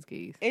white man's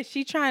gaze. Is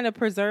she trying to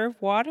preserve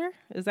water?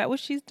 Is that what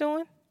she's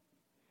doing?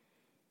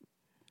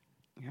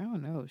 I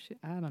don't know.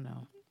 I don't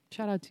know.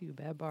 Shout out to you,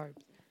 Bad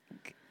Barbs.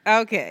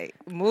 Okay,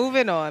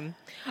 moving on.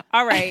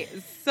 All right,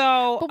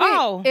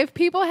 so... if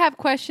people have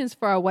questions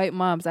for our white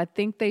moms, I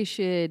think they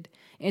should,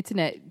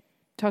 Internet,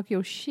 talk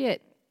your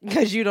shit.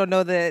 Because you don't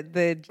know the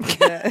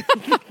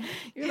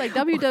You're like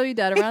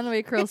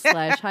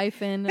www.aroundthewaycurls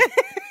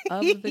 /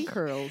 of the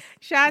curls.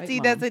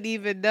 Shanti doesn't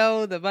even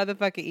know the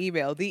motherfucking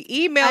email.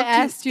 The email I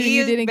asked you,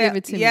 you didn't give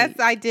it to me. Yes,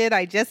 I did.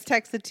 I just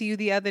texted to you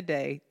the other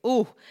day.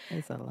 Ooh.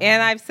 It's a lot.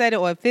 And I've said it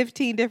on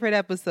 15 different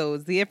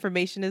episodes. The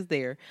information is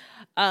there.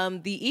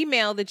 The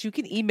email that you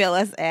can email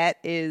us at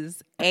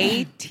is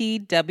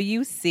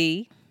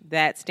ATWC.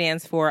 That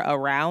stands for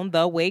Around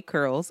the Way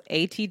Curls.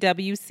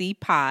 ATWC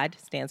pod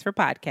stands for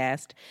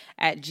podcast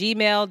at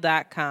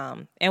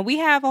gmail.com. And we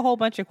have a whole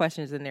bunch of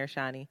questions in there,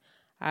 Shani.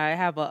 I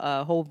have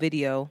a whole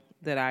video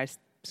that I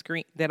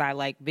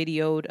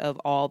videoed of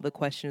all the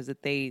questions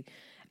that they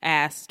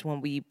asked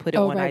when we put it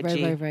on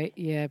IG. Right.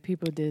 Yeah,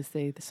 people did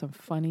say some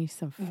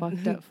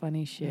fucked up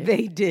funny shit.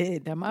 They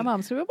did. Now, my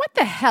mom said, "What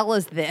the hell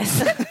is this?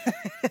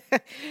 Who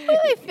do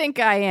they think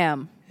I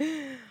am?"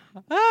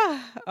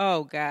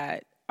 Oh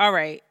God! All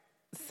right.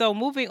 So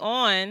moving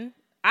on,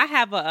 I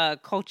have a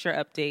culture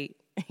update.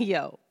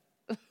 Yo,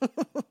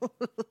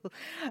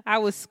 I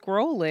was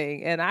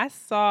scrolling and I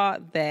saw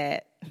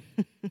that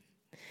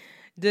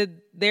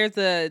there's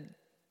a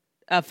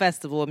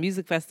festival, a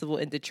music festival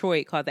in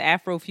Detroit called the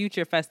Afro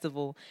Future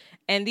Festival.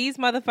 And these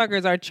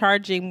motherfuckers are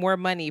charging more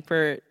money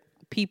for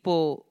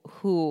people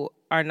who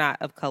are not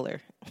of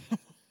color.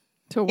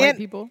 To white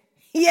people?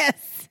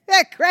 Yes.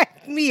 That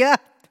cracked me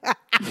up.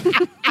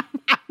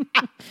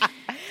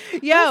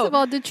 Yo. First of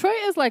all, Detroit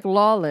is like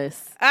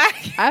lawless. I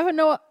don't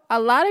know. A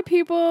lot of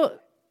people...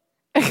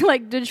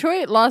 like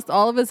Detroit lost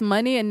all of its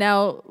money, and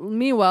now,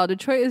 meanwhile,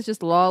 Detroit is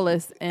just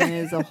lawless and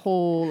is a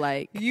whole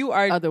like you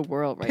are other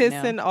world right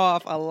pissing now.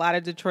 off a lot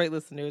of Detroit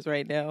listeners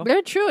right now.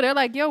 They're true. They're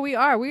like, yo, we're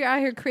out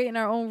here creating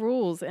our own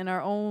rules and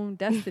our own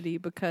destiny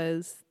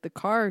because the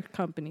car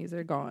companies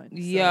are gone. So.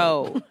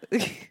 Yo,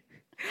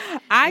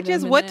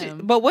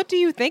 what do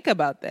you think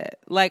about that?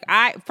 Like,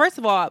 first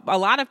of all, a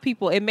lot of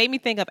people. It made me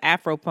think of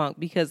Afropunk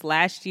because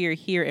last year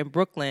here in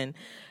Brooklyn,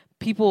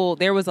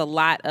 there was a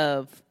lot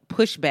of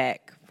pushback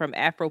from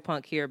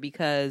Afropunk here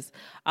because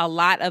a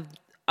lot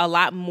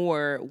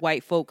more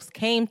white folks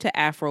came to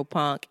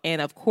Afropunk,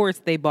 and of course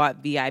they bought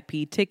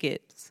VIP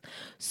tickets.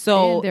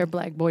 So and their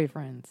black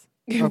boyfriends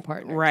or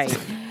partners, right?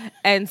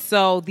 And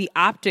so the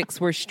optics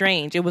were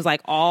strange. It was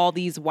like all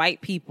these white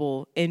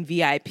people in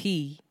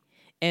VIP,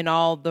 and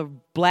all the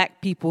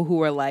black people who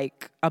were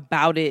like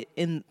about it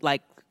and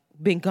like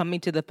been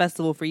coming to the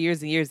festival for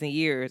years and years and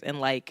years,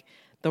 and like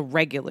the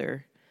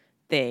regular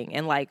thing.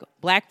 And like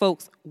black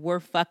folks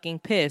were fucking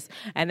pissed.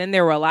 And then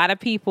there were a lot of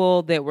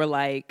people that were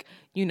like,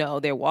 you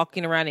know, they're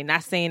walking around and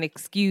not saying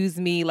excuse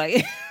me,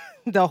 like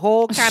the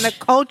whole kind of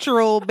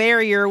cultural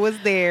barrier was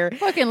there.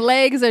 Fucking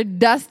legs are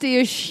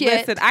dusty as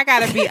shit. Listen, I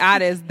gotta be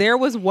honest, there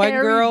was one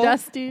girl,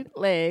 dusty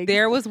legs.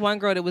 There was one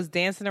girl that was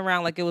dancing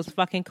around like it was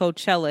fucking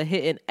Coachella,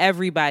 hitting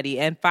everybody.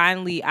 And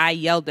finally I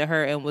yelled at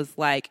her and was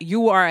like,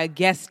 you are a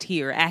guest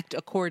here, act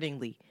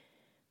accordingly,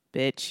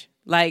 bitch.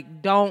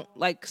 Like, don't,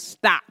 like,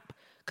 stop.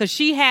 Because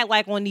she had,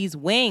 like, on these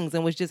wings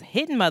and was just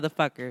hitting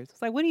motherfuckers.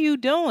 It's like, what are you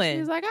doing?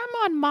 She's like, I'm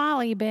on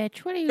Molly, bitch.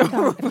 What are you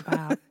talking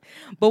about?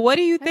 But what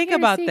do you think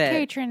about that?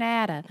 Kate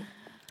Trinata.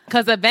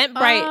 Because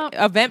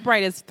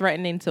Eventbrite is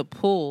threatening to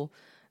pull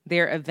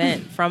their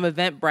event from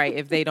Eventbrite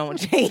if they don't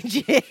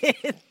change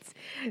it.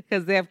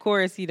 Because, of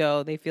course, you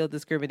know, they feel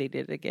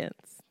discriminated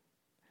against.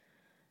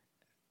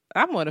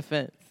 I'm on the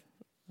fence.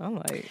 I'm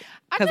like,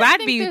 because I'd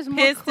be pissed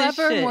more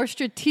clever, as shit. More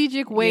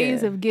strategic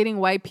ways of getting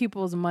white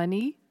people's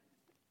money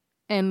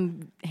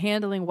and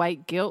handling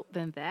white guilt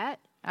than that.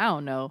 I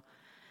don't know.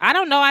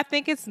 I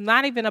think it's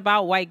not even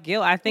about white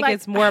guilt. I think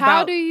it's more about...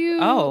 How do you...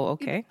 Oh,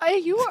 okay.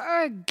 You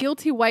are a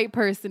guilty white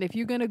person if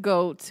you're going to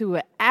go to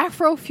an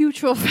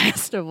Afro-Futural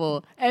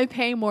festival and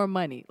pay more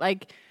money.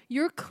 Like,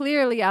 you're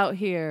clearly out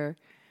here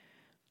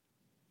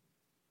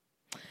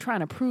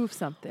trying to prove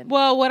something.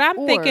 Well, what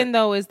I'm thinking,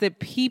 though, is that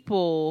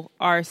people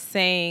are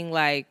saying,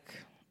 like...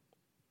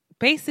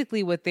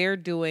 Basically, what they're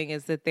doing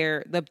is that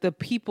they're the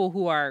people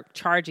who are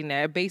charging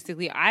that.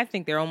 Basically, I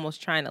think they're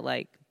almost trying to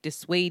like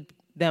dissuade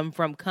them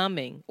from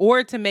coming,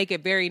 or to make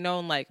it very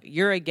known, like,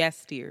 you're a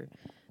guest here.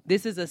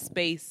 This is a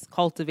space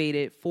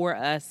cultivated for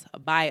us,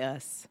 by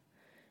us.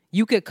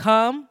 You could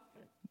come,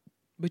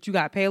 but you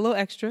got to pay a little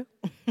extra,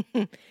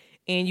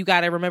 and you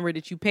got to remember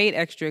that you paid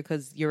extra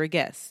because you're a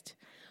guest,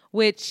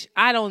 which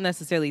I don't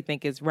necessarily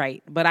think is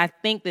right, but I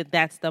think that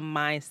that's the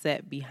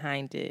mindset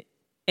behind it.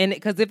 And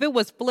because if it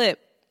was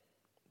flipped,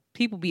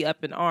 people be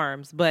up in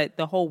arms, but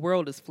the whole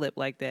world is flipped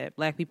like that.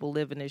 Black people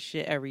live in this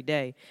shit every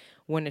day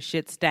when the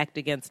shit's stacked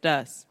against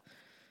us.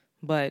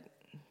 But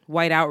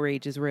white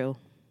outrage is real.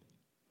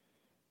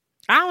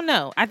 I don't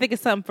know. I think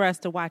it's something for us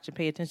to watch and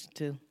pay attention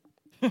to.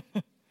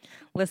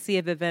 Let's see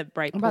if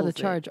Eventbrite I'm about to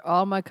charge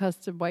all my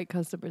white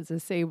customers a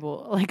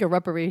sable, like a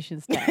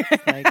reparations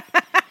tax. like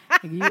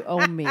you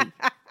owe me.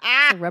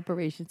 It's a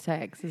reparations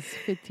tax. It's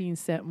 15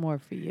 cents more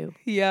for you.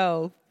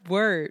 Yo,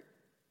 word.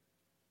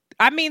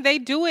 I mean, they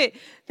do it.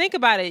 Think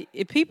about it.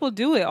 If people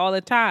do it all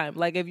the time.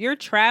 Like, if you're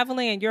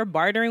traveling and you're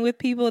bartering with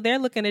people, they're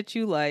looking at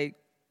you like,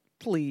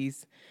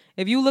 please.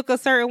 If you look a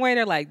certain way,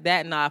 they're like,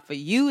 that not for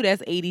you.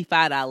 That's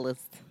 $85.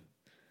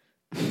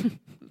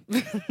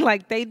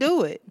 Like, they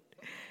do it.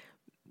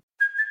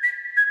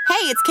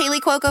 Hey, it's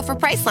Kaylee Cuoco for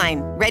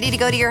Priceline. Ready to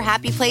go to your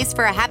happy place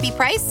for a happy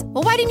price?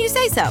 Well, why didn't you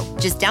say so?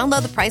 Just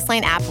download the Priceline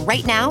app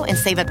right now and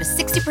save up to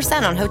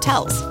 60% on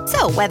hotels.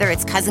 So whether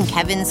it's Cousin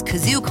Kevin's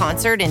Kazoo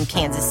Concert in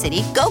Kansas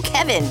City, go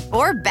Kevin,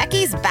 or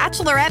Becky's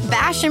Bachelorette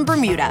Bash in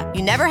Bermuda,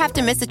 you never have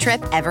to miss a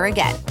trip ever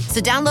again.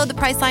 So download the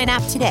Priceline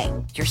app today.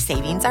 Your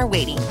savings are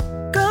waiting.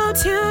 Go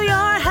to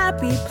your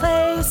happy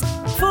place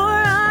for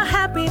a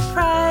happy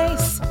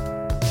price.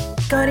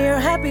 Go to your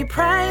happy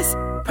price,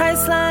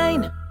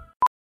 Priceline.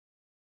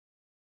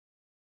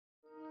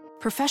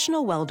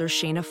 Professional welder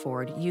Shayna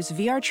Ford used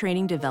VR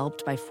training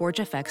developed by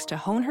ForgeFX to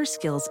hone her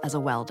skills as a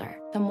welder.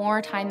 The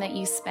more time that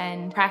you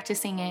spend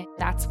practicing it,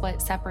 that's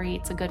what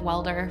separates a good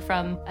welder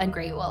from a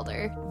great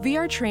welder.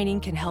 VR training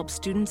can help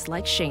students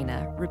like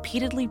Shayna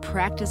repeatedly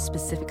practice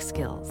specific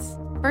skills.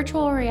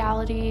 Virtual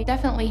reality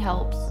definitely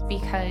helps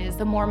because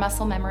the more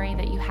muscle memory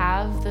that you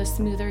have, the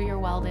smoother your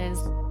weld is.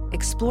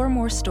 Explore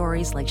more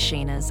stories like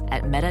Shayna's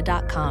at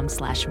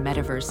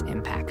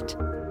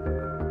meta.com/metaverseimpact.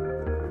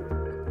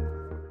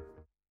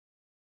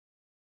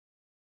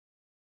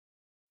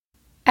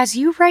 As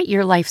you write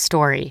your life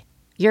story,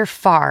 you're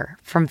far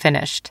from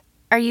finished.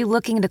 Are you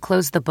looking to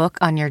close the book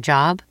on your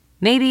job?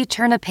 Maybe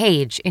turn a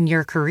page in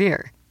your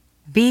career?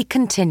 Be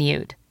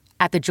continued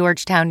at the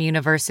Georgetown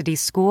University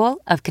School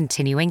of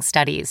Continuing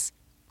Studies.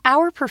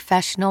 Our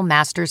professional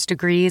master's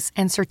degrees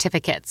and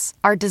certificates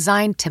are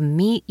designed to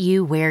meet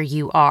you where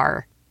you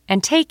are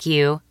and take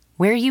you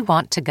where you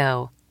want to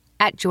go.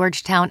 At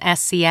Georgetown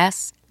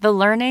SCS, the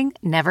learning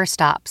never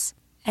stops,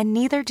 and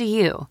neither do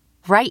you.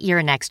 Write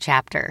your next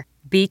chapter.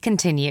 Be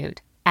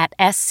continued at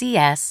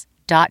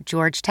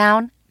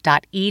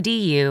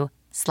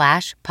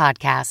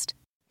scs.georgetown.edu/podcast.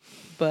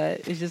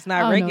 But it's just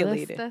not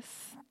regulated.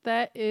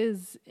 That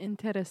is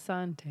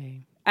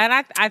interessante. And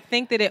I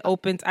think that it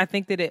opens, I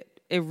think that it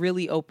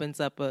really opens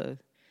up I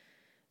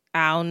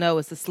don't know,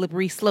 it's a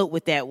slippery slope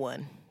with that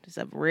one. It's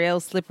a real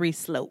slippery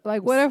slope.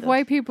 Like, what if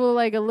white people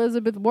like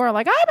Elizabeth Warren,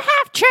 like, I'm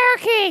half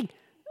Cherokee?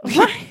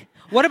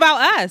 What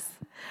about us?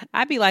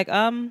 I'd be like,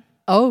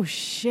 oh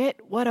shit,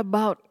 what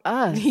about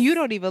us? You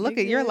don't even look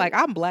at, you're like,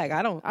 I'm black.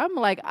 I'm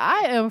like,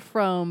 I am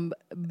from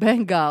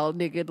Bengal,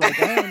 nigga. Like,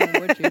 I don't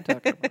know what you're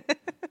talking about.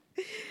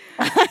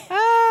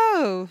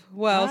 Oh,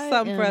 well,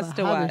 something for us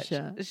to watch.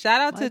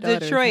 Shout out to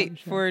Detroit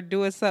for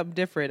doing something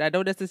different. I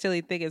don't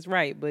necessarily think it's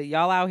right, but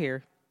y'all out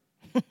here.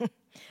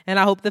 And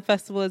I hope the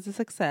festival is a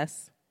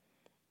success.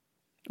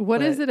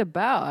 What is it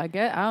about? I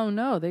don't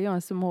know. They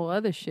on some whole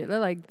other shit. They're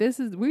like,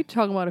 we're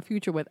talking about a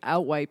future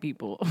without white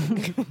people.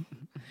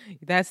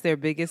 That's their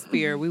biggest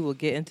fear. We will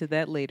get into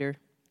that later.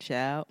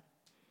 Ciao.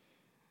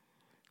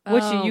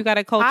 What you got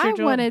a culture joint?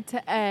 I wanted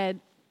to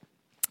add,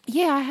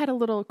 I had a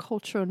little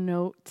cultural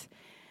note.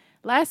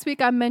 Last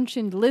week I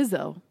mentioned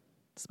Lizzo.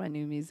 It's my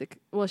new music.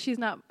 Well, she's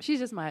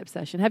just my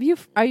obsession. Do you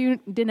know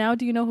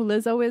who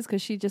Lizzo is?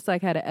 Because she just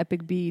like had an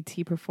epic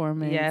BET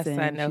performance. Yes,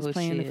 and I know she's who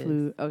playing she the is.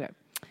 flute. Okay.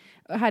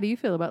 How do you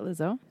feel about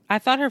Lizzo? I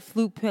thought her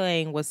flute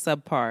playing was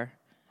subpar,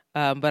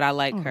 but I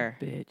like her.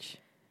 Bitch.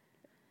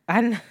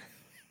 I know.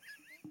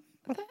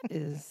 That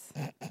is.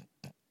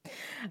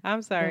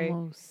 I'm sorry.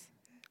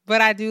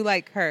 But I do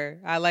like her.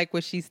 I like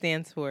what she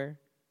stands for.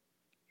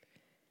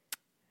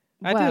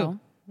 I do.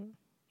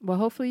 Well,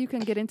 hopefully you can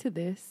get into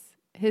this.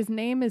 His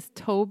name is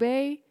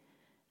Tobe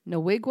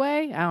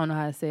Nwigwe. I don't know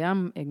how to say it.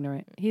 I'm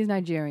ignorant. He's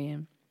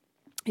Nigerian.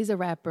 He's a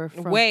rapper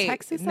from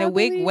Texas,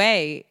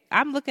 Nwigwe.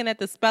 I'm looking at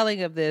the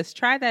spelling of this.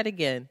 Try that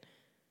again.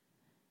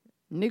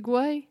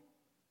 Nigwe?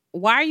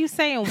 Why are you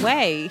saying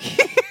way?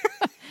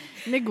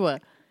 Nigwa.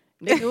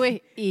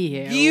 Nigwe.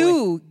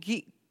 You.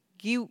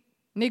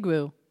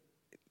 Nigwu.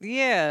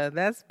 Yeah,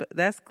 that's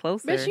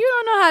closer. But you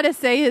don't know how to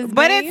say his name.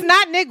 But it's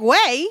not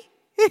Nigwe.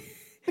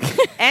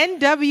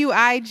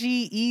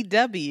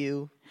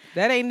 Nwigew.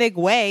 That ain't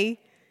Nigwe.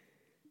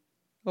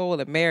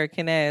 Old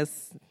American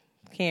ass,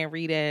 can't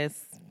read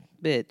ass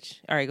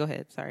bitch. All right, go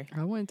ahead. Sorry.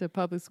 I went to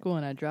public school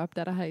and I dropped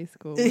out of high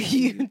school.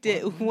 You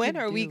did. When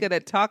are we going to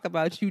talk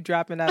about you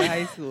dropping out of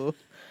high school?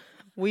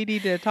 We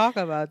need to talk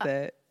about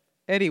that.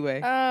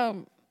 Anyway.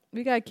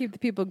 We got to keep the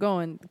people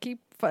going.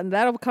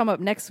 That'll come up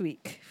next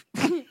week.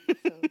 So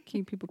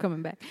keep people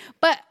coming back.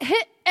 But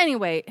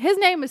anyway, his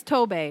name is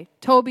Tobe.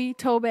 Tobe.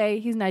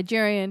 He's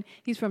Nigerian.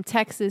 He's from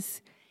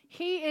Texas.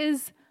 He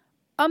is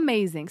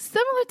amazing.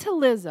 Similar to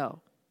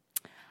Lizzo.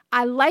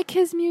 I like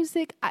his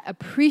music. I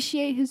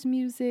appreciate his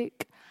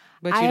music.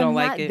 But you don't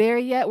like it? I'm not there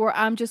yet where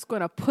I'm just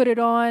going to put it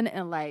on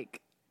and like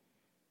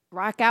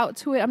rock out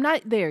to it. I'm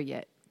not there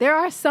yet. There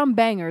are some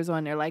bangers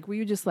on there like where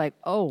you're just like,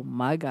 oh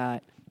my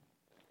God.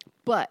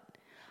 But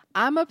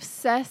I'm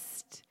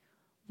obsessed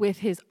with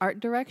his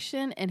art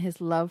direction and his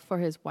love for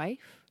his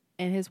wife.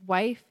 And his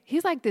wife,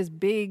 he's like this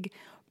big,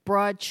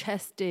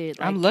 broad-chested.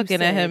 Like I'm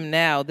looking at him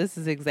now. This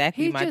is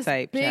exactly my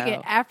type. He's just big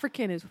and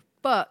African as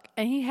fuck.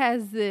 And he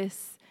has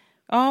this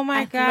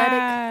athletic,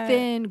 God,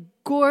 thin,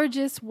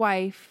 gorgeous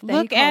wife. That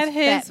Look he calls at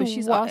his fat, but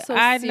she's also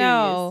I serious.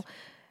 know.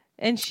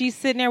 And she's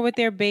sitting there with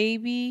their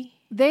baby.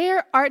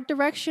 Their art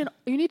direction,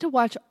 you need to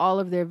watch all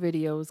of their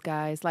videos,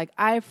 guys. Like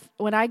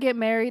when I get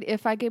married,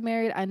 if I get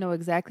married, I know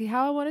exactly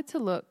how I want it to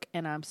look,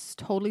 and I'm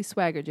totally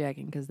swagger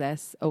jacking because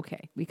that's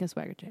okay. We can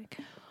swagger jack.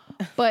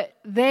 But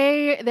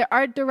their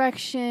art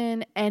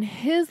direction and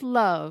his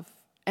love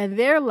and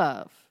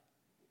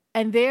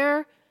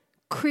their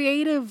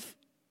creative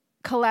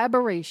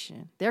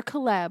collaboration, their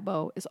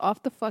collabo is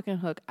off the fucking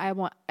hook. I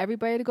want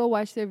everybody to go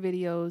watch their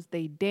videos.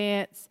 They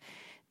dance.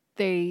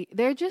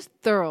 They're just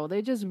thorough.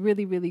 They're just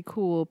really, really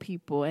cool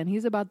people. And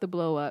he's about to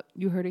blow up.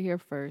 You heard it here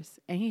first.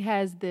 And he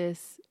has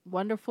this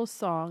wonderful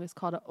song. It's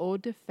called An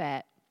Ode to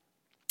Fat.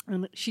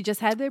 And she just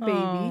had their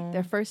baby,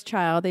 their first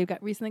child. They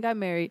recently got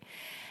married.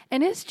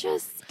 And it's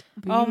just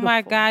beautiful. Oh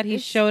my God. He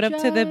showed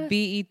up to the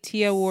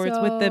BET Awards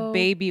with the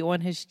baby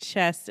on his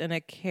chest in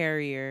a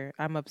carrier.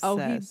 I'm obsessed. Oh,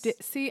 he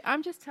did. See,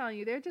 I'm just telling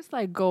you, they're just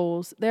like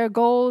goals. They're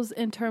goals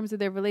in terms of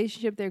their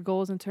relationship. They're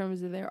goals in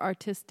terms of their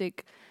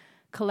artistic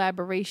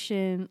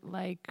collaboration.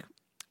 Like,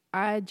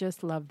 I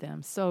just love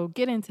them. So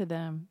get into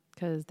them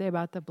because they're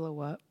about to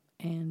blow up.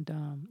 And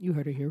you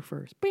heard it here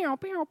first. Pew,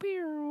 pew,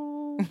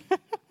 pew.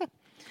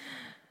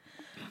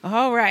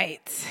 All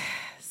right.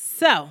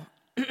 So,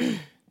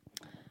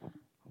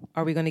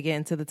 are we going to get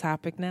into the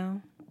topic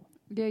now?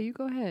 Yeah, you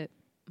go ahead,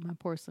 my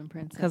porcelain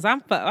princess. Because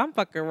I'm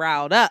fucking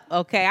riled up,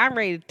 okay? I'm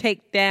ready to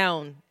take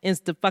down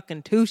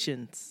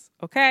insta-fucking-tutions,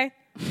 okay?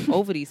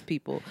 Over these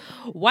people.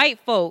 White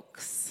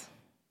folks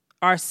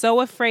are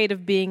so afraid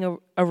of being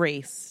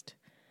erased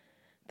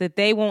that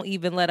they won't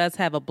even let us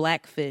have a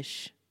black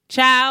fish.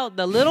 Child,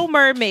 the Little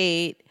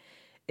Mermaid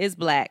is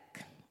black.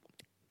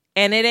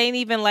 And it ain't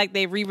even like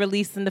they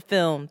re-releasing the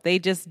film. They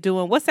just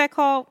doing, what's that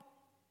called?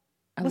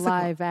 A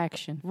live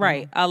action.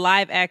 Right, a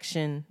live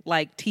action,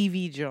 like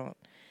TV joint.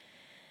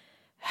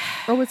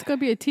 Oh, it's going to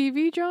be a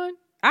TV joint?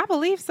 I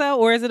believe so.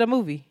 Or is it a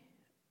movie?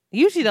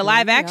 Usually the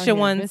live action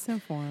ones.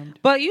 Misinformed.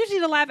 But usually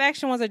the live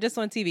action ones are just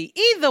on TV.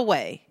 Either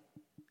way,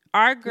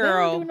 our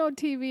girl. They don't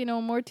do no TV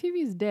no more.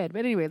 TV's dead.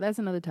 But anyway, that's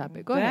another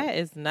topic. Go ahead. That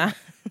is not.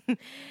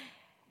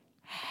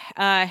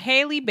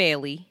 Haley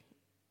Bailey.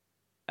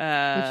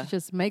 Which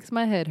just makes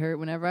my head hurt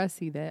whenever I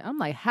see that. I'm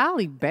like,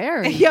 Halle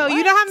Berry. Yo, what?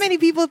 You know how many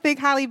people think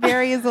Halle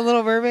Berry is the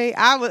Little Mermaid?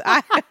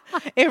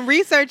 In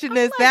researching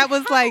this, that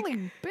was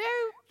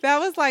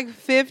like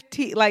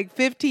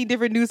 15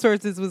 different news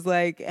sources was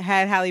like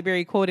had Halle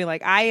Berry quoting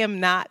like, I am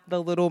not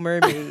the Little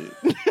Mermaid.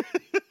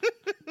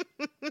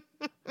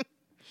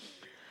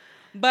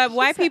 But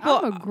white people,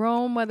 I'm a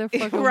grown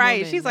motherfucker.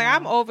 Right. She's like,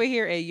 I'm over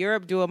here in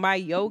Europe doing my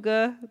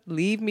yoga.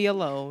 Leave me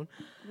alone.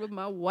 With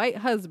my white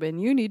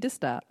husband. You need to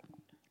stop.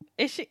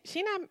 Is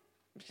she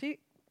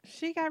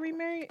got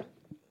remarried?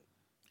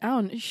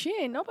 She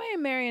ain't nobody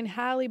marrying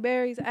Halle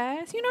Berry's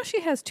ass. You know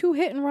she has 2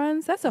 hit and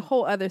runs. That's a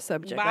whole other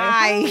subject.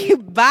 Bye.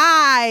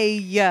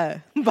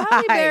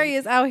 Halle Berry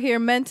is out here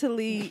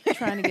mentally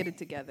trying to get it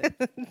together.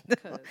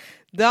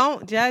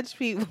 Don't judge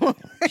people.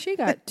 She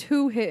got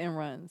 2 hit and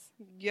runs.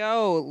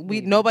 Yo,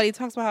 nobody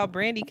talks about how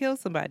Brandy killed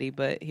somebody,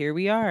 but here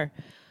we are.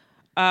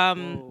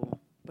 But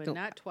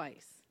not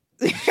twice.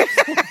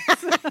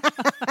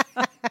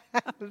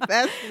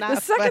 That's not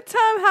the second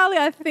time, Halle,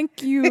 I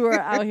think you were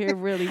out here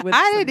really with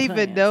I didn't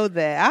even know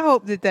that. I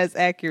hope that that's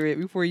accurate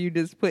before you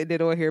just putting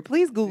it on here.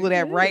 Please Google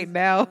that right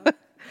now. All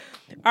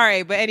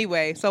right, but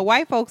anyway, so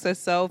white folks are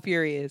so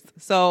furious.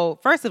 So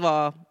first of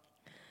all,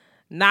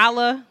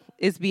 Nala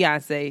is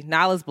Beyonce.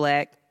 Nala's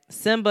black.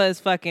 Simba is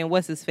fucking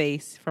what's his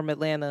face from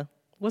Atlanta.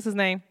 What's his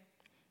name?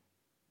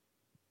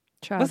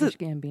 Childish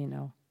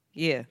Gambino.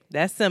 Yeah,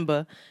 that's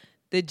Simba.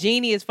 The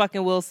genie is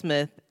fucking Will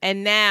Smith.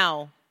 And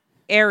now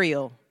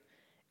Ariel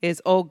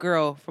is old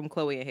girl from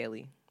Chloe and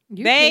Haley.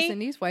 You pissing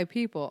these white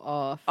people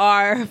off.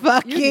 Are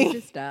fucking you need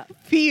to stop.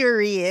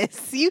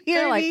 Furious. You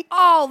hear They're me? Like,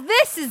 oh,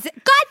 this is...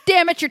 God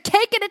damn it, you're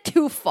taking it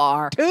too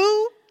far.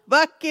 Too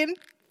fucking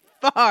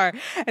far.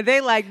 And they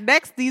like,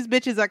 next, these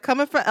bitches are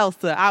coming for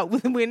Elsa.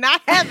 We're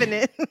not having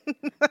it.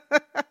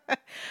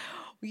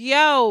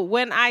 Yo,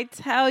 when I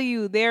tell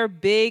you they're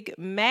big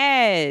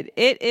mad,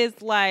 it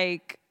is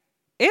like...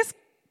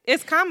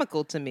 It's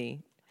comical to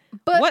me.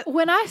 But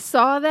when I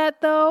saw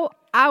that, though,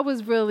 I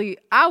was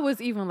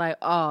even like,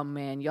 oh,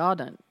 man, y'all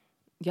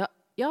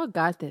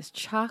got this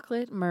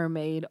chocolate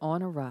mermaid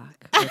on a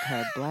rock with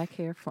her black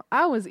hair.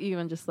 I was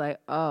even just like,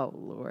 oh,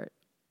 Lord.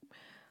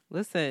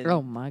 Listen.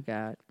 Oh, my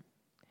God.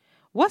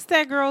 What's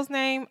that girl's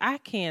name? I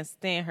can't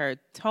stand her.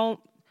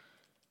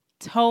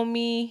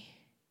 Tommy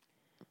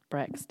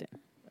Braxton.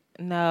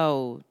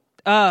 No.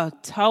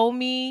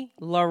 Tommy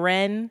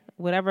Lauren,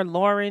 whatever,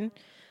 Lauren.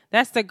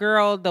 That's the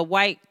girl, the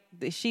white,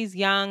 she's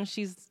young.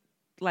 She's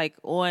like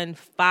on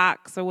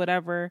Fox or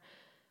whatever.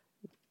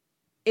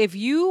 If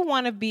you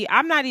want to be,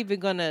 I'm not even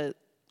going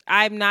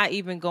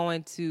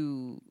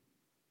to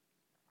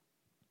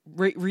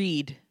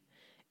read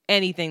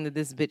anything that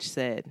this bitch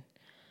said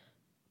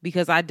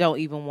because I don't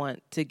even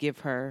want to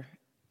give her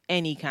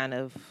any kind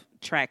of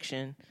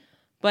traction.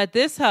 But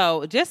this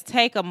hoe, just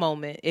take a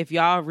moment if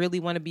y'all really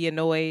want to be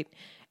annoyed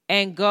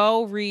and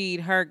go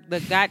read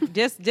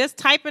just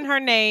type in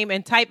her name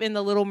and type in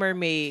The Little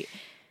Mermaid.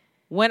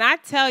 When I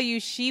tell you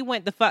she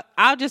went the fuck,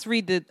 I'll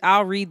read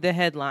the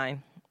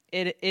headline.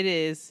 It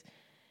is,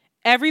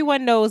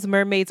 everyone knows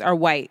mermaids are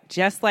white,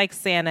 just like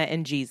Santa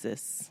and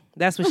Jesus.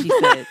 That's what she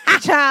said.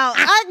 Child,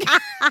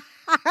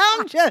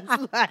 I'm just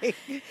like,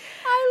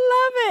 I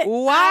love it.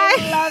 Why?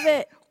 I love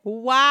it.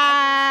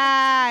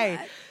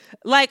 Why?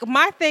 Like,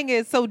 my thing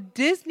is, so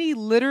Disney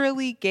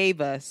literally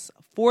gave us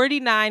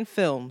 49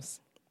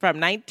 films from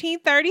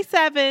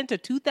 1937 to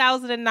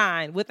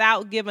 2009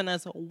 without giving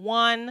us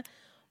one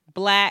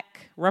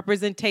black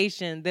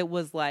representation that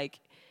was like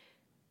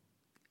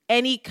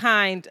any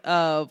kind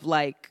of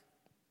like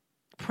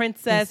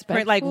princess,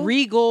 like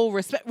regal,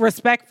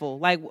 respectful.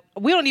 Like,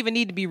 we don't even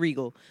need to be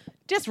regal.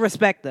 Just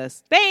respect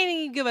us. They ain't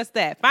even give us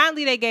that.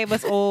 Finally, they gave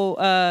us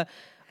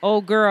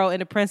old girl in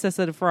The Princess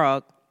of the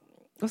Frog.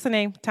 What's her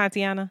name?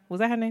 Tatiana? Was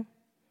that her name?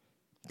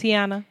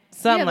 Tiana?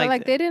 Something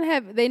like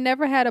that. They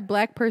never had a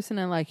black person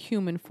in like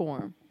human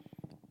form.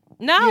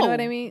 No. You know what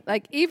I mean?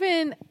 Like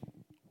even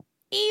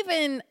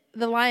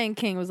the Lion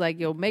King was like,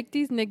 yo, make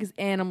these niggas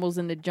animals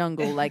in the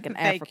jungle like in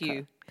Thank Africa.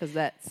 you. Because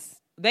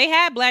they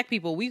had black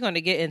people. We're going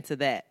to get into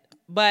that.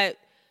 But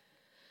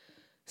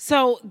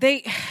so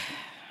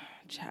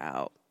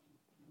child,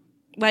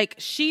 like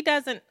she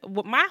doesn't,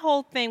 my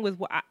whole thing with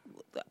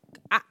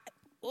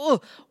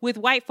with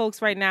white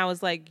folks right now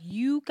is like,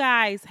 you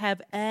guys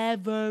have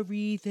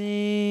everything.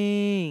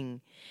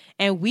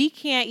 And we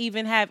can't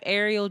even have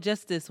Ariel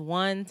just this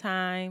one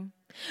time.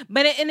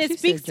 But it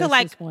speaks to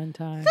like one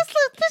time. This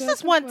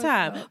is one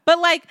time. But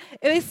like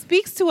it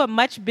speaks to a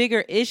much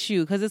bigger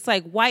issue because it's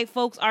like white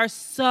folks are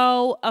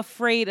so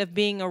afraid of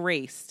being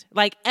erased.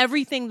 Like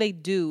everything they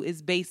do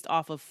is based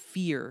off of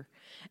fear.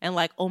 And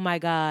like, oh my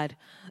God,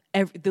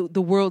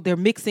 the world, they're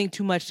mixing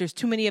too much. There's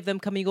too many of them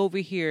coming over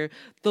here.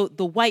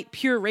 The white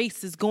pure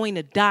race is going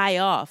to die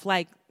off.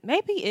 Like,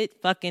 maybe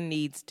it fucking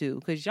needs to,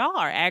 because y'all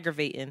are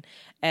aggravating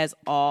as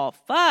all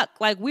fuck.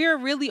 Like, we're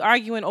really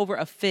arguing over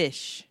a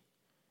fish.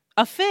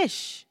 A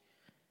fish.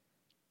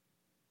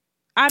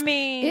 I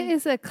mean, it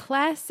is a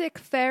classic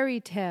fairy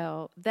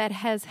tale that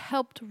has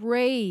helped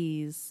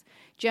raise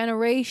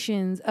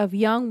generations of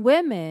young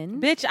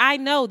women. Bitch, I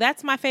know.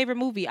 That's my favorite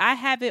movie. I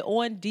have it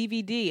on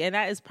DVD, and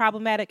that is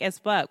problematic as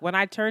fuck. When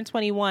I turned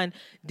 21,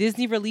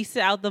 Disney released it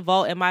out the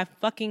vault, and my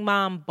fucking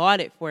mom bought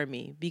it for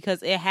me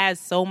because it has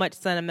so much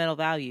sentimental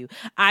value.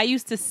 I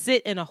used to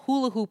sit in a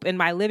hula hoop in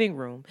my living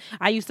room.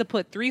 I used to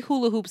put 3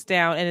 hula hoops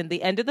down, and at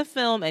the end of the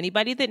film,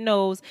 anybody that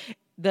knows,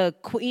 the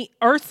Queen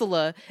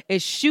Ursula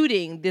is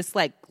shooting this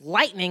like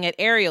lightning at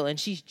Ariel, and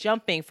she's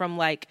jumping from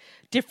like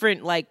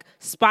different like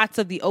spots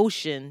of the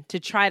ocean to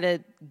try to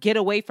get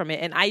away from it.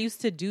 And I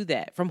used to do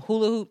that from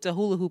hula hoop to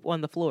hula hoop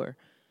on the floor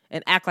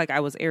and act like I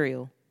was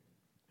Ariel.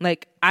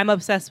 Like, I'm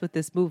obsessed with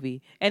this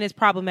movie, and it's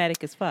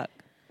problematic as fuck.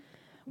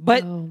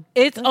 But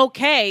it's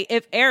okay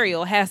if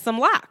Ariel has some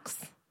locks.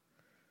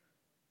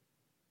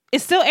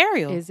 It's still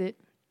Ariel. Is it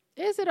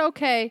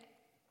okay?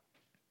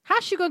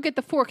 How's she gonna get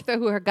the fork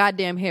through her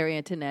goddamn Harry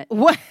Antoinette?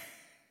 What?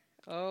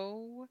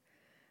 Oh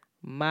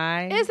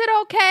my! Is it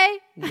okay?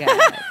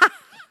 God.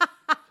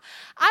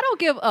 I don't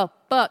give a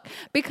fuck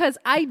because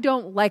I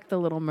don't like The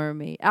Little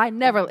Mermaid. I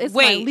never. It's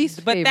my least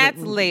favorite. But that's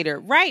movie. later.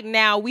 Right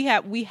now, we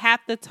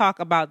have to talk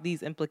about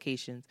these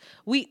implications.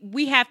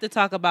 We have to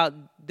talk about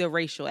the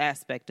racial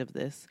aspect of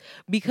this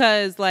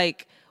because,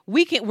 like,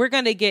 we're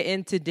gonna get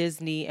into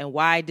Disney and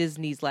why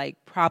Disney's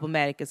like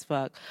problematic as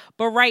fuck.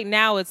 But right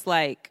now, it's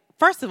like.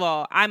 First of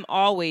all, I'm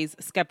always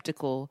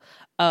skeptical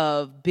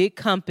of big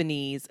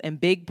companies and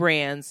big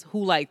brands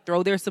who like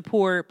throw their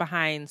support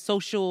behind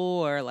social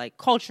or like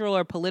cultural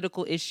or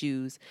political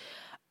issues.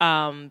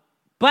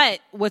 But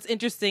what's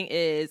interesting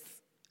is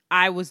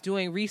I was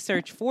doing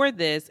research for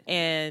this,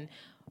 and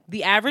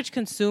the average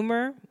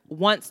consumer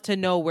wants to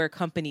know where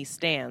companies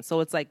stand. So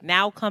it's like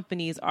now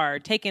companies are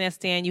taking a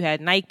stand. You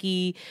had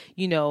Nike,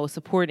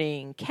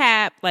 supporting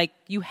Cap. Like,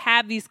 you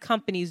have these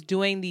companies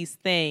doing these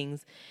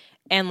things,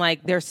 and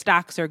like their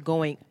stocks are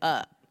going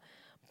up.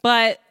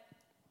 But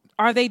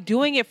are they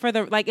doing it for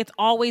it's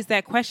always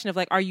that question of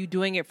like, are you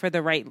doing it for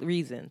the right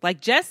reason? Like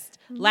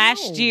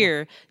last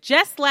year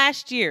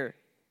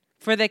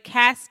for the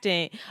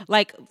casting,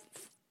 like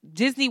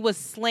Disney was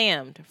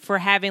slammed for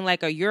having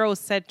like a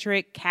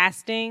Eurocentric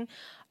casting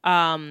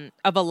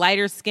of a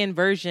lighter skinned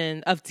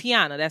version of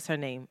Tiana, that's her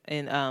name,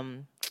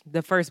 in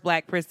the first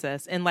Black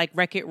princess, and like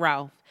Wreck-It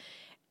Ralph.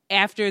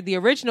 After the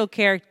original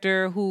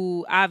character,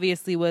 who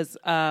obviously was,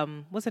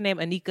 what's her name?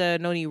 Anika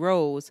Noni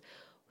Rose.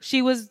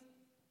 She was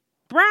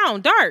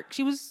brown, dark.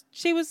 She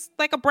was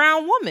like a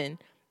brown woman.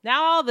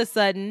 Now all of a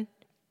sudden,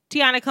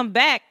 Tiana come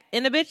back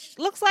and the bitch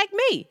looks like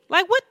me.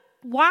 Like, what?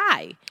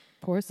 Why?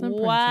 Poor son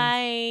princess.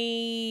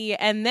 Why?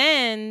 And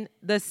then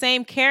the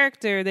same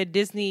character that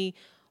Disney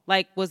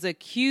like was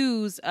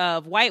accused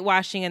of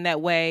whitewashing in that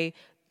way,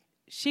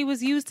 she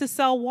was used to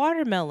sell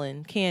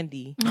watermelon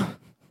candy.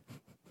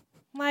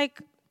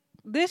 Like,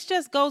 this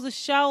just goes to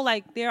show,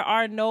 like, there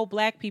are no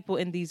Black people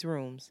in these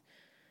rooms.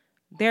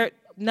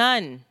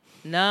 None.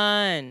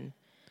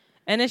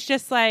 And it's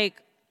just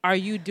like, are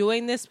you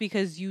doing this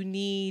because you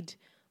need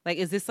Like,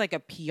 is this like a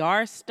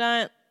PR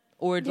stunt?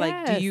 Or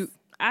like, do you...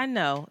 I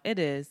know, it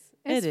is.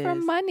 It's for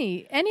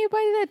money.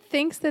 Anybody that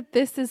thinks that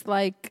this is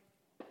like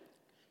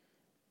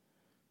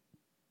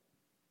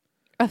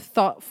a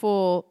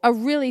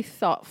really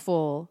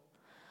thoughtful,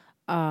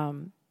 what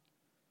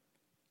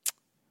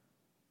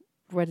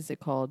is it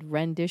called?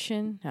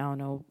 Rendition? I don't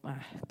know.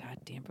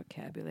 Goddamn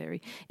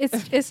vocabulary.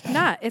 It's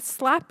not. It's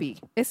sloppy.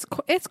 It's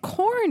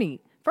corny.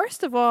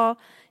 First of all,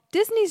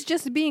 Disney's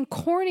just being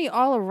corny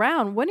all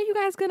around. When are you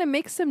guys going to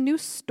make some new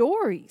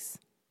stories?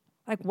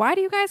 Like, why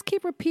do you guys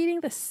keep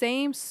repeating the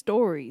same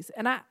stories?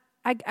 And I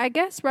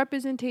guess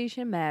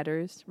representation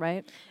matters,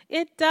 right?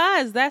 It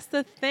does. That's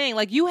the thing.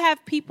 Like, you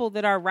have people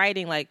that are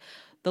writing, like,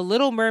 The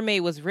Little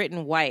Mermaid was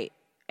written white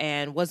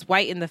and was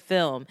white in the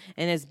film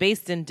and is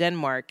based in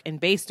Denmark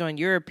and based on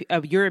a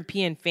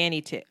European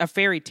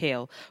fairy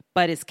tale,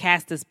 but is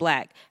cast as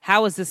black.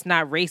 How is this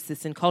not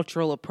racist and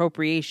cultural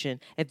appropriation?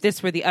 If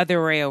this were the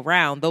other way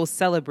around, those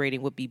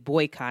celebrating would be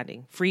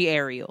boycotting. Free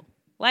Ariel.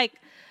 Like...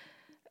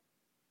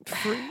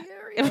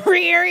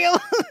 Free Ariel.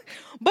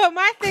 But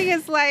my thing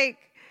is, like,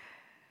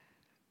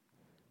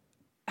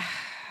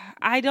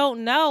 I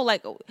don't know.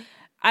 Like,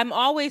 I'm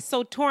always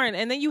so torn.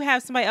 And then you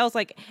have somebody else,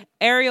 like,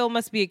 Ariel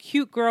must be a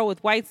cute girl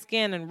with white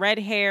skin and red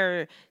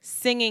hair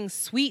singing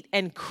sweet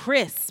and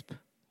crisp.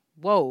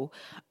 Whoa.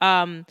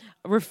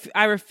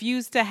 I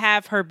refuse to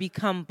have her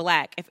become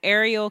black. If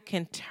Ariel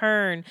can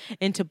turn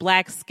into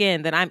black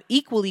skin, then I'm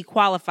equally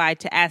qualified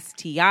to ask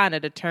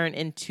Tiana to turn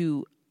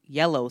into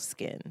yellow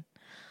skin.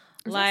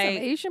 Is like some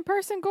Asian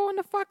person going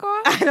the fuck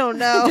off? I don't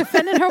know.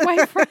 Defending her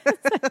white friends.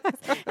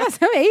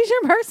 Some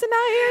Asian person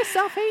out here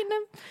self-hating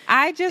them.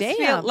 I just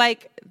feel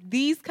like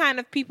these kind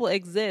of people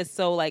exist.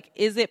 So, like,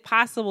 is it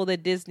possible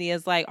that Disney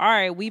is like, all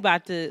right, we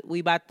about to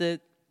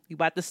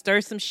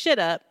stir some shit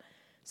up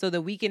so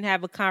that we can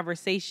have a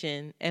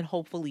conversation and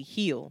hopefully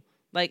heal?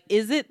 Like,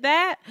 is it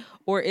that?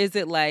 Or is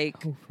it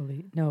like...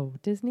 Hopefully. No,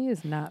 Disney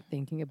is not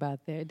thinking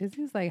about that.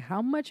 Disney's like,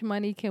 how much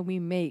money can we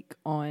make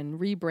on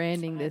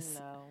rebranding this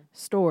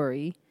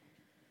story?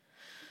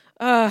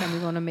 And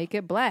we're going to make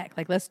it black.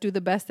 Like, let's do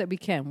the best that we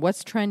can.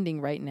 What's trending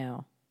right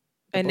now?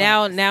 And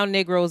now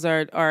Negroes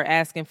are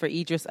asking for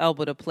Idris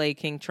Elba to play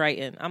King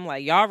Triton. I'm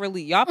like, y'all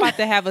about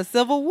to have a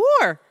civil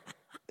war.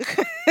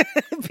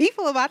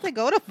 People about to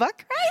go the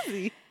fuck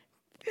crazy.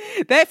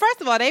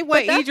 First of all, they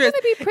want Idris.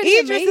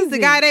 Idris is the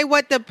guy they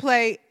want to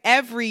play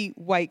every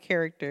white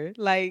character.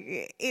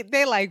 Like,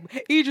 they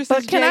like Idris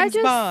is James Bond. Can I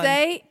just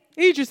say,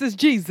 Idris is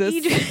Jesus.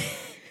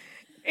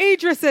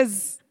 Idris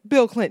is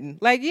Bill Clinton.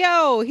 Like,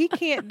 yo, he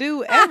can't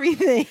do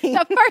everything.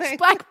 The first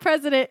black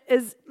president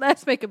is,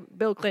 let's make it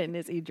Bill Clinton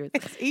is Idris.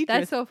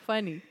 That's so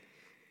funny.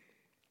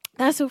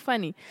 That's so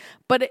funny.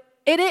 But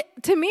it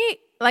to me,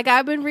 like,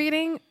 I've been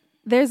reading,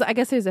 I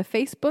guess there's a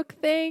Facebook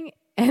thing,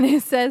 and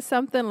it says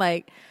something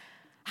like,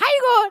 how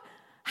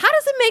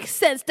does it make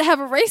sense to have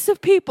a race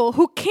of people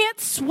who can't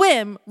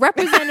swim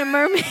represent a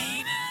mermaid?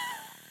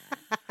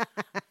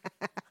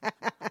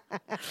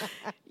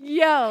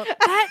 Yo,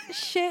 that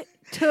shit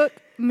took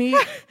me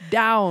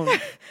down.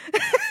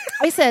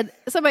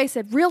 Somebody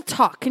said, real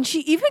talk, can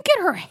she even get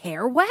her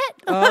hair wet?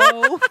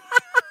 Oh.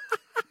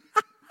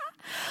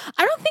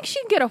 I don't think she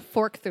can get a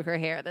fork through her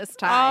hair this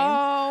time.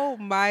 Oh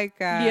my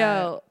God.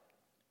 Yo,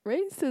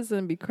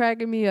 racism be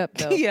cracking me up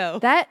though. Yo.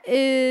 That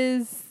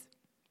is...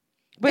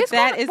 But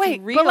that is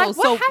real. But like,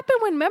 what happened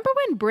remember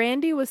when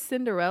Brandy was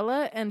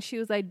Cinderella and she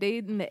was like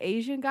dating the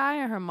Asian guy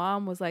and her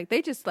mom was like,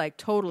 they just like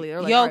totally.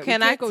 They're like, yo, right,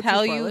 can I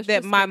tell you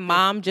that my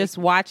mom just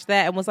watched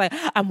that and was like,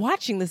 I'm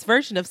watching this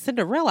version of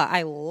Cinderella.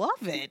 I love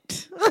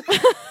it.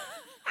 It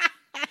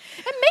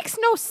makes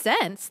no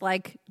sense.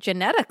 Like,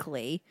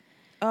 genetically,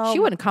 she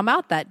wouldn't come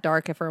out that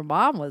dark if her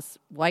mom was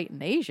white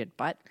and Asian,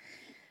 but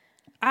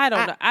I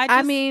don't know.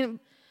 I mean...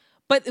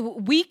 But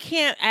we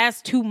can't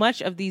ask too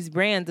much of these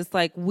brands. It's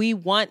like, we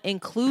want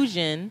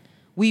inclusion.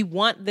 We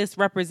want this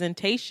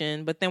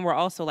representation. But then we're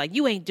also like,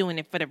 you ain't doing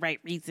it for the right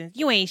reasons.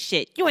 You ain't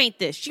shit. You ain't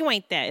this. You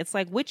ain't that. It's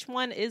like, which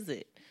one is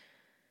it?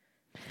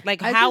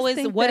 Like,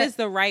 what is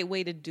the right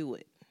way to do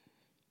it?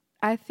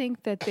 I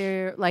think that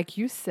they're, like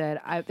you said,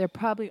 there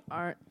probably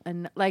aren't,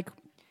 like,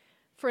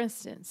 for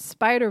instance,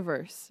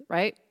 Spider-Verse,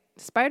 right?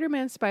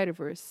 Spider-Man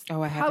Spider-Verse.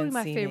 Oh, I haven't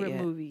seen it yet. Probably my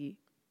favorite movie.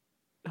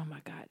 Oh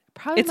my God.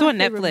 Probably it's on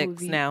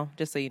Netflix now,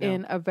 just so you know.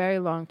 In a very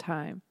long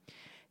time.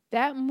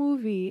 That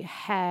movie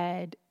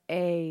had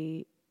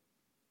he's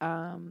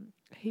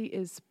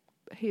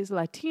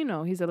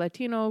Latino. He's a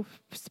Latino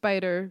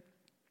spider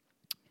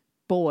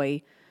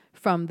boy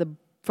from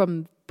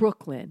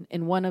Brooklyn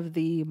in one of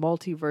the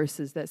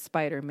multiverses that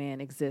Spider-Man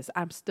exists.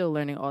 I'm still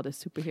learning all the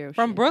superhero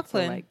from shit,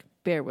 Brooklyn. so, like,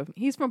 bear with me.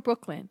 He's from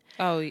Brooklyn.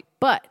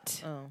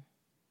 But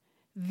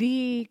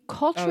the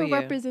cultural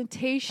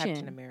representation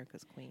Captain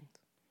America's Queen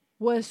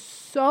was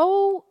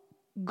so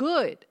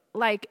good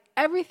like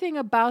everything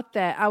about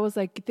that, I was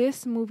like,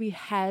 this movie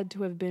had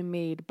to have been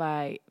made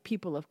by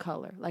people of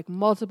color, like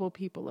multiple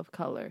people of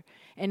color.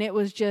 And it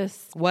was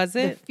just... Was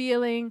it? The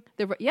feeling...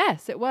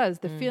 Yes, it was.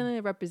 The feeling,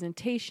 the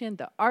representation,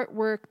 the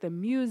artwork, the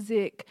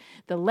music,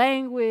 the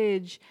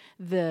language,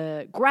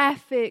 the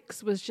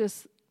graphics was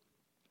just...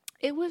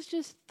 It was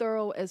just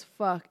thorough as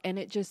fuck. And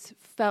it just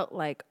felt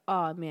like,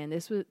 oh man,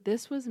 this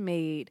was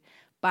made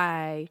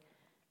by...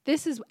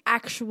 This is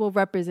actual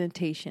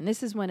representation.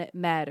 This is when it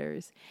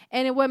matters.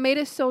 And what made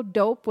it so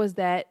dope was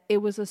that it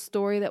was a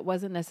story that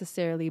wasn't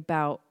necessarily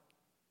about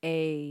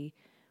a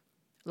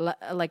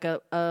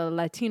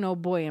Latino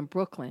boy in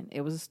Brooklyn.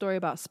 It was a story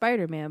about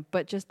Spider-Man,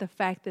 but just the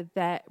fact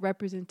that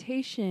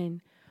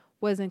representation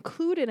was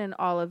included in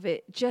all of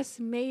it just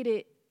made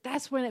it,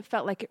 that's when it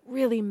felt like it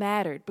really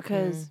mattered.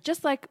 Because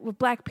just like with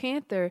Black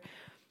Panther,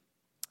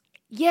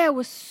 yeah, it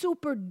was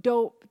super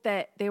dope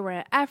that they were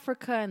in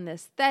Africa and the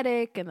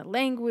aesthetic and the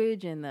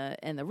language and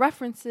the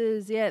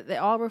references. Yeah, they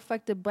all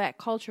reflected Black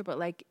culture, but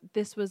like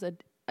this was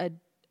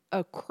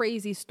a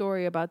crazy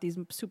story about these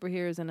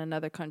superheroes in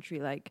another country,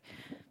 like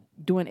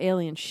doing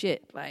alien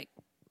shit. Like,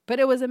 but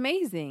it was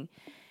amazing.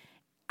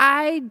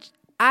 I'm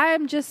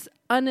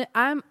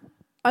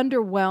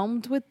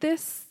underwhelmed with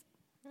this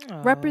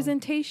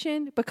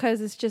representation because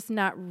it's just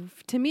not,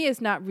 to me,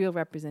 it's not real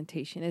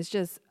representation. It's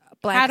just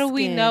black How do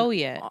we skin know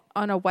yet?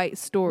 On a white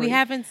story. We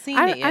haven't seen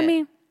it yet. I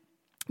mean,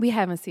 we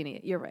haven't seen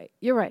it yet.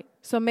 You're right.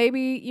 So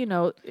maybe,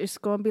 it's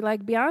going to be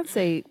like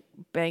Beyonce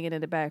banging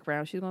in the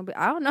background. She's going to be,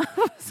 I don't know.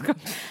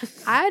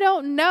 I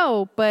don't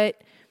know,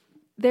 but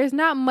there's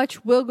not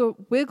much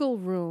wiggle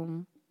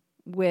room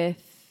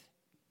with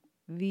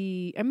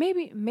and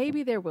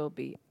maybe there will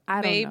be.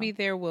 I don't know. Maybe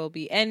there will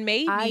be. And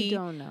maybe, I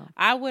don't know.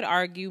 I would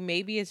argue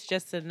maybe it's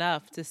just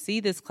enough to see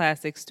this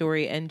classic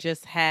story and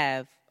just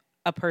have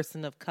a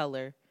person of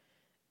color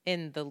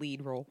in the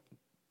lead role.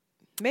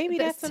 Maybe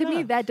that's to enough.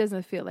 me, that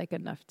doesn't feel like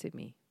enough to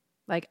me.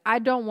 Like, I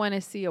don't want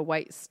to see a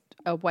white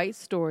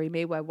story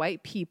made by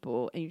white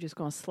people and you're just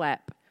going to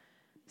slap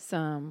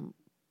some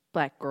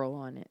black girl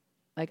on it.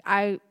 Like,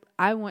 I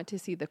want to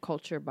see the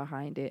culture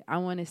behind it. I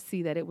want to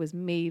see that it was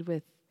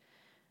made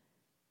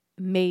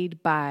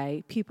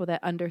by people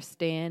that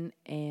understand,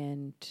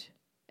 and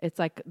it's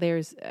like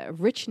there's a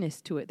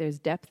richness to it. There's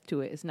depth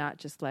to it. It's not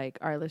just like,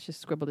 all right, let's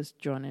just scribble this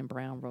Jordan and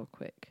Brown real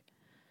quick.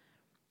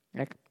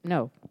 Like,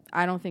 no,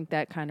 I don't think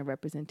that kind of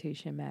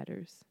representation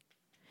matters.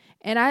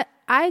 And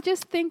I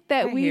just think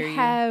that we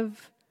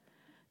have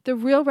the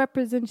real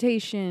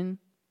representation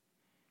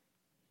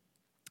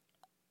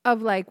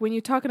of, like, when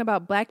you're talking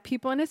about black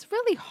people, and it's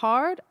really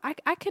hard.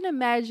 I can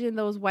imagine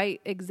those white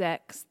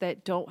execs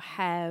that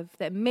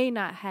may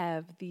not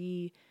have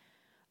the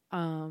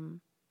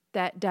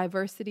that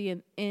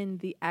diversity in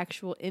the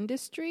actual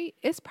industry.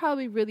 It's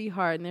probably really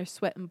hard, and they're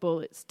sweating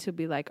bullets to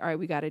be like, all right,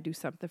 we got to do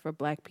something for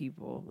black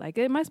people. Like,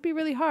 it must be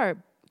really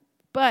hard.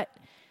 But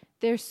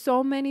there's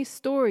so many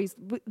stories.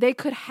 They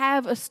could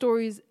have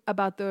stories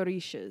about the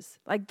Orishas.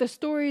 Like, the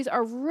stories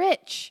are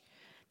rich.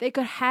 They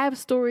could have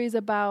stories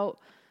about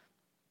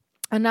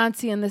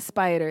Anansi and the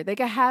Spider. They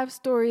could have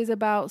stories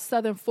about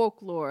Southern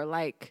folklore.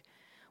 Like,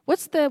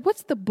 what's the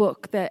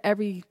book that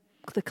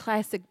the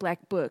classic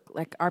black book,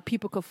 like Our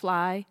People Could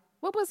Fly?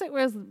 What was it?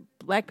 Where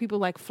black people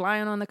like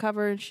flying on the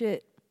cover and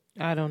shit?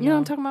 I don't know. You know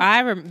what I'm talking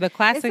about? The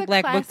classic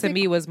black book to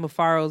me was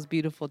Mufaro's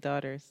Beautiful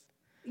Daughters.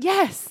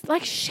 Yes,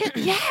 like shit.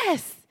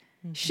 Yes,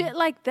 shit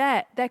like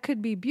that. That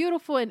could be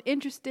beautiful and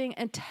interesting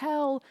and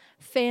tell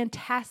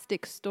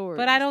fantastic stories.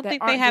 But I don't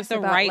think they have the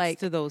rights like,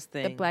 to those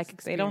things. The black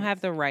experience. They don't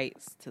have the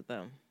rights to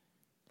them.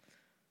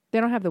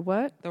 They don't have the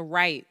what? The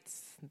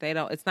rights. They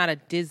don't. It's not a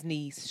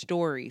Disney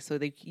story, so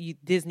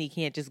Disney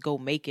can't just go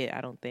make it.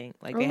 I don't think.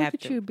 Like, they have to.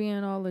 Look at you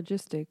being all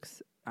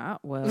logistics.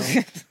 Well,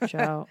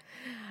 child.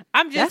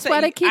 I'm just. That's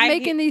why they keep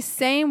making these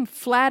same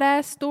flat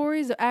ass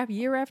stories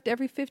year after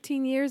every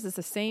 15 years. It's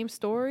the same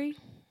story.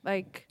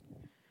 Like.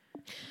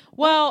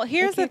 Well,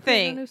 here's the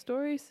thing. New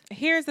stories.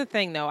 Here's the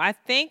thing, though. I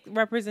think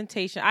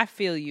representation. I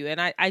feel you,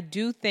 and I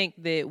do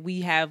think that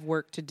we have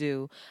work to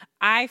do.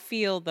 I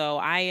feel, though,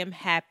 I am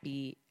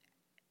happy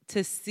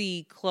to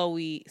see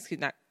Chloe,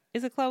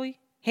 is it Chloe?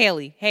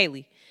 Haley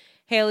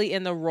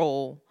in the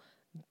role.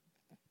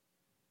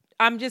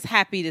 I'm just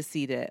happy to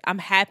see that. I'm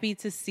happy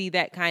to see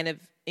that kind of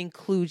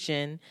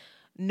inclusion.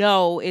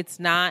 No, it's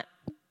not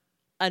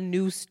a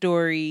new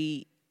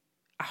story.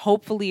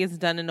 Hopefully it's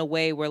done in a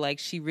way where, like,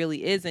 she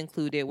really is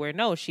included, where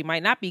no, she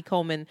might not be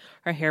combing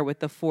her hair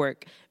with a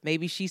fork.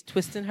 Maybe she's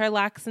twisting her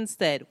locks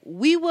instead.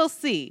 We will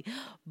see.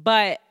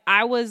 But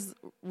I was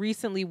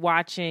recently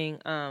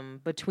watching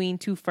Between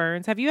Two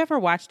Ferns. Have you ever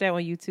watched that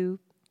on YouTube?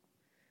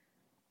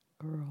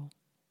 Girl.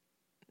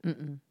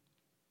 Mm-mm.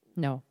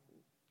 No.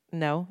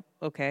 No?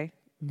 Okay.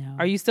 No.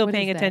 Are you still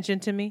paying attention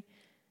to me?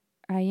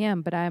 I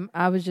am, but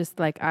I was just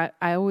like, I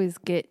always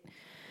get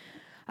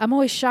I'm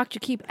always shocked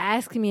you keep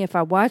asking me if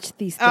I watch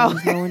these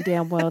things, knowing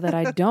damn well that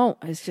I don't.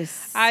 It's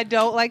just I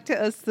don't like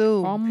to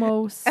assume.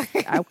 Almost.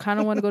 I kind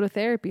of want to go to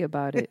therapy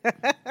about it.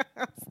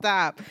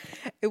 Stop.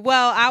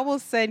 Well, I'll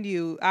send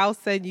you.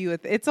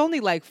 It's only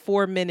like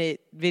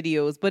 4-minute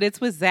videos, but it's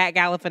with Zach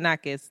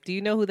Galifianakis. Do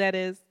you know who that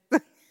is?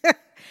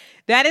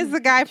 That is the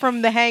guy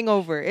from The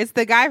Hangover. It's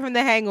the guy from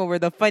The Hangover,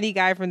 the funny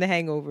guy from The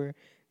Hangover,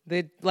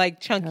 the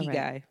like chunky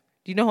guy.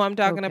 Do you know who I'm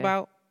talking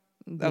about?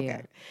 Okay.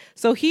 Yeah.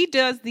 So he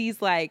does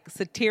these like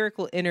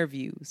satirical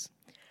interviews.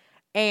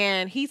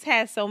 And he's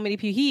had so many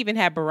people. He even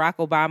had Barack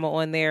Obama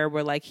on there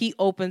where like he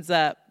opens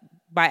up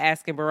by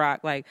asking Barack,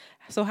 like,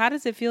 so how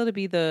does it feel to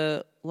be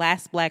the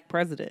last black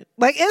president?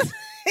 Like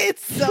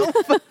it's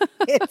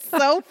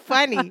so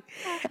funny.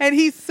 And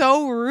he's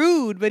so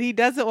rude, but he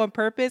does it on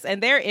purpose.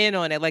 And they're in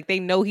on it. Like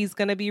they know he's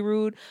going to be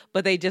rude,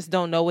 but they just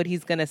don't know what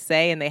he's going to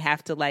say. And they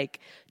have to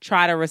like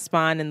try to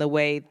respond in the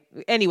way.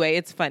 Anyway,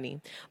 it's funny.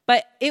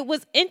 But it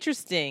was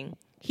interesting.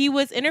 He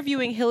was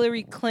interviewing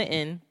Hillary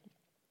Clinton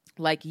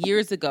like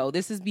years ago.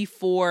 This is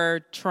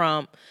before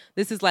Trump.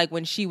 This is like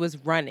when she was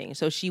running.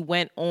 So she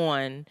went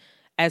on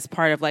as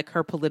part of like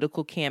her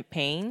political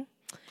campaign.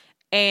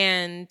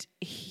 And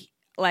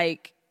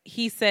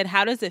he said,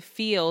 how does it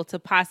feel to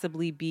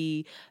possibly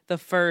be the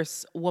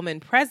first woman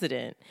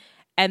president?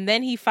 And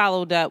then he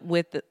followed up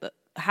with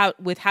how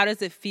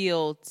does it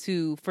feel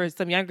for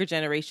some younger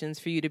generations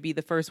for you to be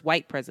the first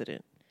white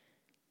president?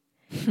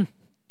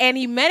 And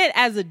he meant it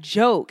as a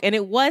joke. And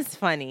it was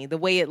funny the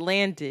way it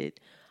landed.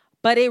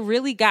 But it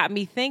really got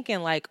me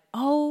thinking like,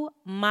 oh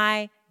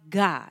my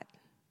God.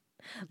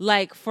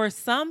 Like for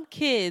some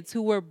kids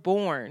who were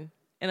born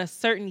in a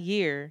certain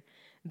year,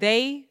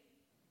 they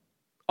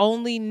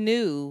only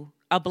knew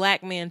a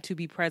black man to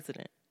be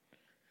president.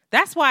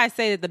 That's why I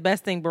say that the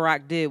best thing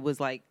Barack did was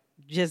like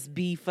just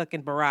be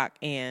fucking Barack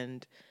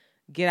and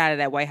get out of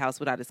that White House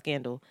without a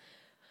scandal.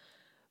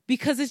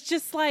 Because it's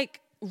just like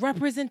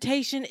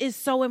representation is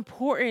so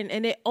important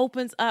and it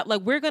opens up.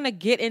 Like we're going to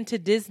get into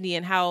Disney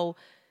and how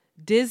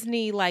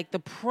Disney, like the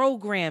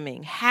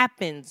programming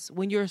happens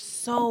when you're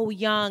so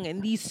young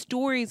and these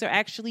stories are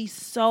actually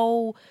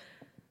so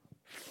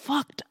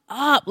fucked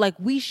up. Like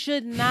we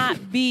should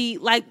not be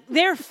like,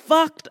 they're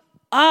fucked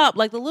up.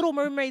 Like the Little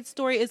Mermaid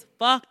story is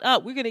fucked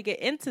up. We're going to get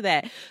into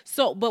that.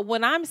 So, but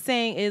what I'm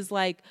saying is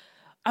like,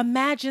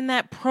 imagine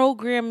that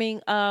programming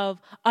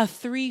of a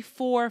 3,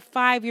 4,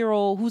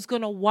 5-year-old who's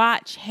going to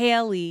watch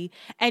Haley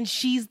and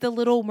she's the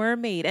Little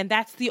Mermaid. And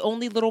that's the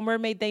only Little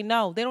Mermaid they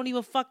know. They don't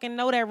even fucking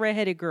know that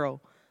redheaded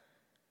girl.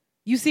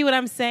 You see what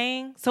I'm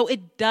saying? So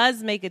it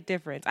does make a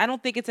difference. I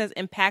don't think it's as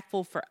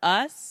impactful for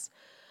us,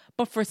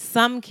 but for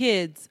some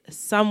kids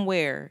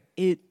somewhere,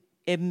 it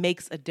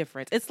makes a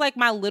difference. It's like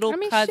my little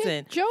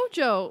cousin. Shit,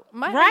 JoJo.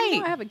 Right. You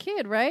know I have a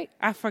kid, right?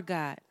 I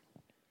forgot.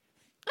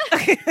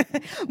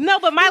 No,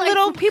 but my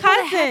little people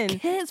cousin. That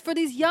have kids, for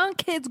these young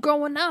kids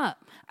growing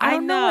up. I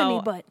don't know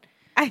any, but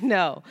I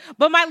know.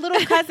 But my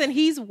little cousin,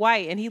 he's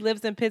white and he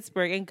lives in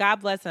Pittsburgh, and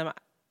God bless him.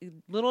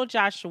 Little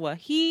Joshua,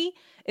 he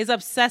is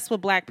obsessed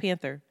with Black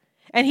Panther.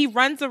 And he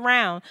runs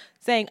around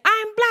saying,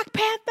 I'm Black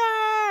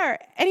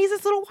Panther. And he's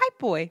this little white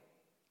boy.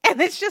 And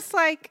it's just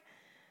like,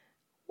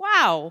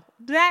 wow,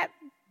 that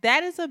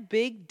is a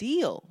big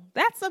deal.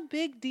 That's a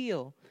big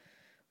deal.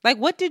 Like,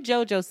 what did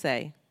JoJo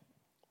say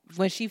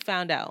when she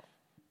found out?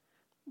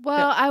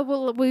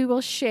 Well, we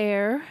will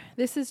share.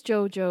 This is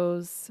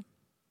JoJo's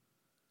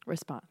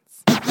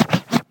response.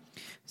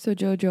 So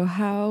JoJo,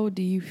 how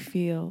do you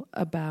feel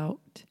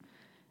about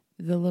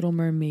the Little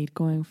Mermaid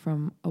going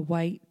from a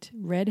white,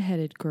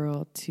 redheaded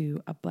girl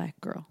to a black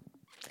girl?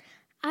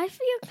 I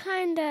feel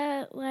kind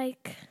of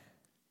like,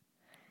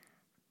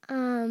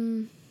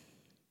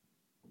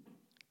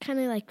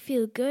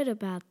 feel good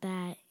about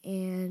that.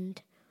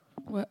 And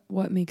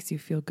what makes you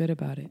feel good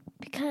about it?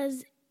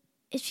 Because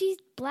if she's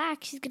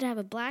black, she's going to have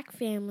a black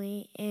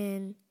family,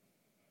 and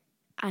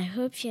I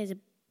hope she has a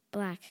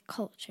black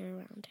culture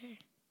around her.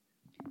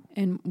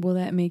 And will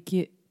that make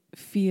it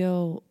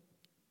feel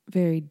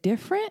very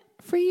different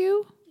for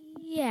you?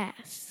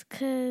 Yes,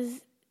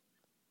 because,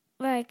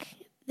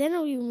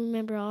 then we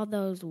remember all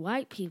those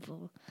white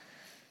people.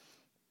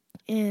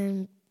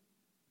 And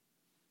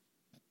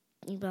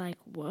you'd be like,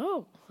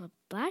 whoa, a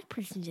black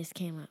person just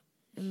came up.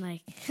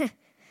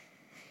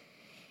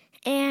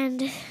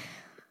 And,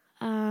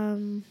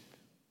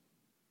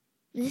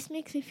 this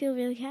makes me feel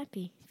really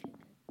happy.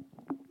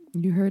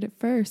 You heard it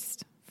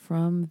first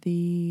from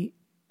the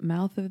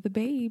mouth of the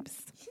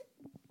babes.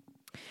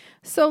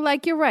 So,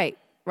 you're right?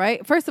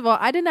 First of all,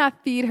 I did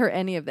not feed her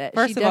any of that.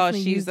 First of all,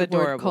 she's used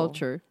adorable. The word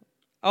culture.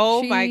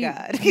 Oh, my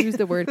God. She used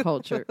the word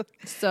culture.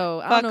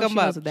 So, I don't know if she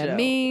knows what that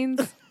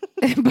means.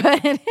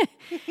 But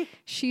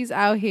she's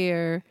out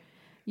here,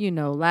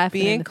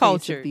 laughing being in the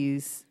cultured.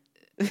 Face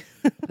of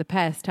the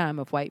pastime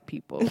of white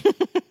people.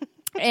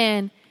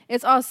 And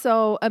it's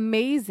also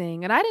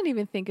amazing. And I didn't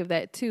even think of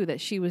that, too, that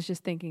she was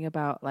just thinking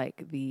about,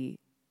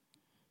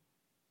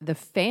 the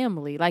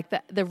family,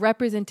 the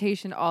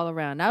representation all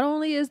around. Not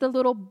only is the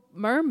Little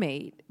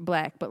Mermaid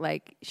black, but,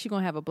 she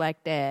going to have a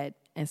black dad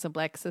and some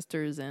black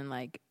sisters, and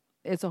like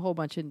it's a whole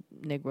bunch of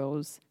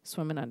Negroes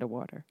swimming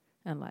underwater,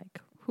 and like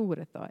who would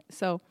have thought?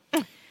 So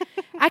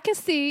I can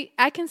see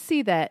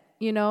that,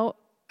 you know,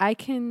 I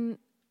can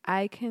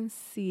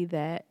see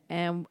that,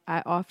 and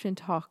I often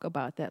talk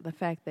about that, the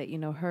fact that, you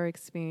know, her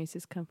experience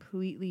is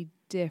completely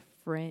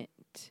different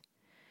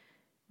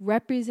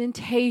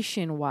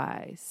representation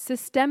wise.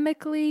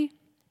 Systemically,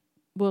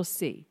 we'll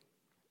see.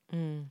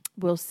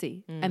 We'll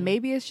see. And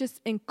maybe it's just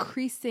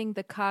increasing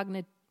the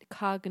cognitive.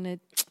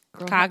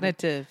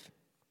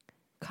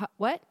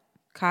 What?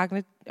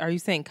 Are you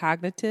saying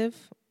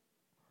cognitive?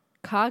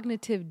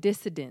 Cognitive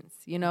dissonance,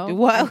 you know?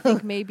 What? I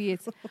think maybe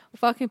it's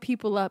fucking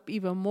people up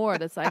even more.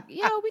 That's like,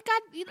 we got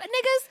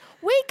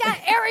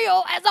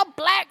Ariel as a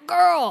black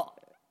girl.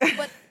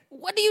 But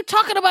what are you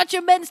talking about?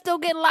 Your men still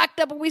getting locked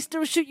up and we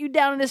still shoot you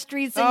down in the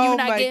streets and you're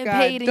not getting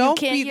paid and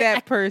don't you can't. Don't be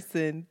that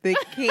person that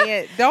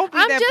can't. Don't be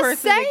that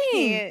person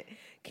that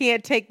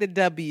can't take the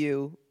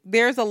W.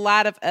 There's a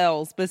lot of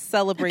L's, but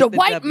celebrate the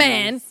white W's.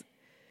 Man.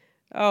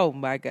 Oh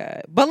my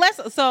God. But let's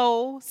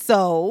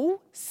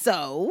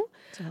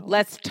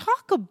let's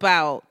talk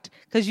about,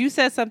 because you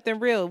said something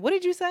real. What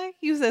did you say?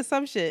 You said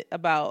some shit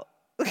about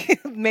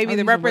maybe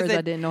the represent.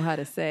 I didn't know how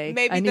to say.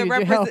 Maybe I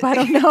the help. I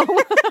don't know.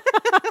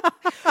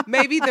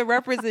 Maybe the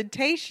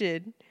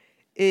representation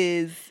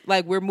is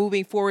like we're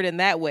moving forward in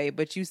that way,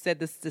 but you said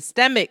the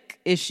systemic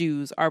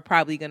issues are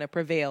probably going to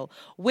prevail,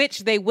 which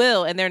they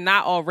will, and they're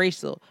not all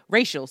racial.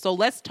 So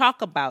let's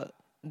talk about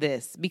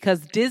this, because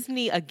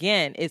Disney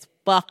again is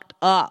fucked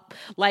up.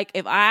 Like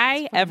if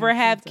I ever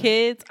have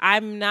kids,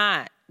 I'm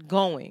not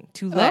going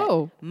to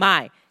let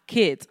my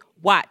kids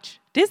watch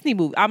Disney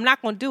movies. I'm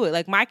not going to do it.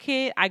 Like my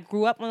kid, I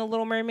grew up on The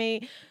Little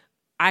Mermaid.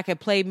 I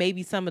could play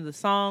maybe some of the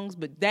songs,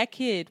 but that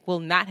kid will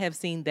not have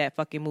seen that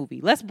fucking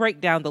movie. Let's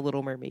break down The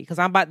Little Mermaid, because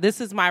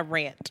this is my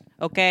rant,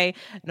 okay?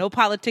 No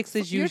politics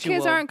as usual. Your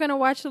kids aren't going to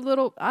watch The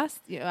Little... I'll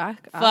see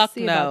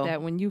about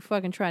that when you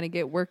fucking trying to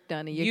get work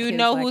done and your kids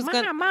know like, who's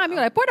gonna... Mom, you're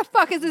like, where the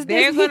fuck is this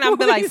They're Disney going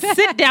to be like,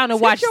 sit down and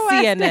watch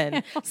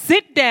CNN.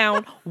 Sit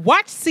down,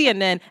 watch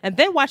CNN, and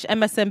then watch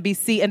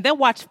MSNBC, and then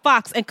watch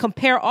Fox, and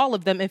compare all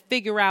of them and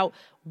figure out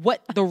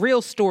what the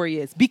real story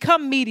is.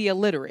 Become media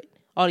literate.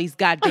 All these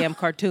goddamn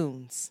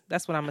cartoons.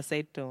 That's what I'm going to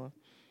say to them.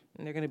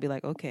 And they're going to be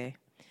like, okay.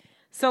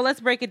 So let's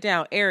break it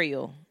down.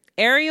 Ariel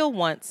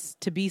wants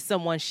to be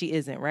someone she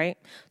isn't, right?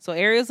 So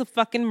Ariel's a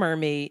fucking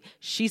mermaid.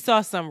 She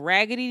saw some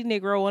raggedy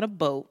Negro on a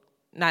boat.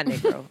 Not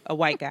Negro, a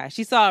white guy.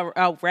 She saw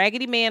a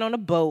raggedy man on a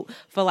boat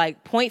for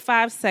like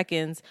 0.5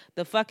 seconds.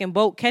 The fucking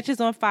boat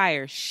catches on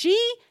fire. She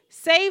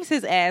saves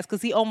his ass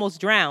because he almost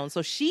drowned.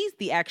 So she's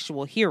the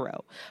actual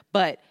hero.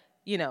 But,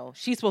 you know,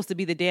 she's supposed to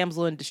be the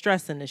damsel in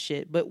distress in this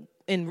shit. But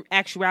in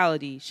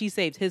actuality, she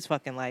saved his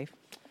fucking life.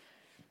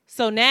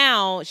 So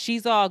now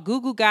she's all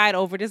Google guide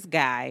over this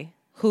guy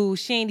who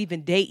she ain't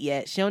even date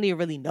yet. She don't even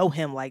really know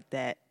him like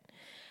that.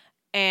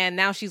 And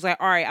now she's like,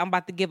 all right, I'm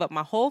about to give up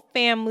my whole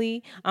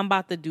family. I'm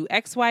about to do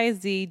X, Y,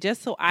 and Z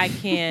just so I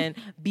can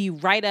be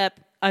right up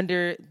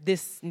under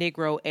this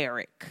Negro,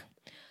 Eric.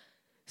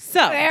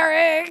 So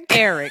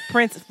Eric,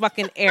 Prince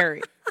fucking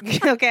Eric.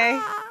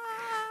 Okay?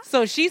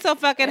 So she's so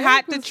fucking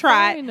hot to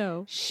try.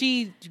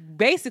 She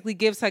basically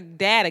gives her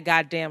dad a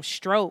goddamn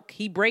stroke.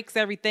 He breaks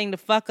everything the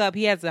fuck up.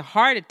 He has a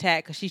heart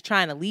attack because she's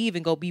trying to leave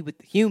and go be with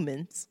the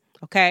humans.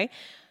 Okay?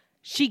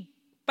 She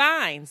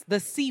finds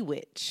the sea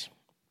witch.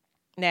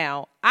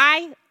 Now,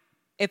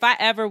 if I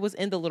ever was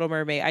in The Little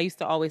Mermaid, I used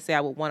to always say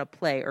I would want to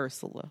play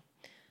Ursula.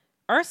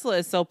 Ursula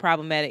is so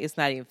problematic, it's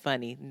not even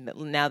funny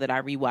now that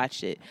I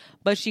rewatched it.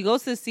 But she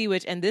goes to the sea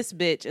witch, and this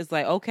bitch is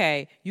like,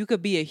 okay, you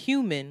could be a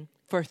human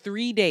for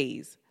 3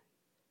 days.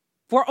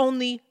 For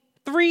only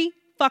 3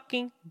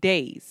 fucking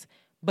days.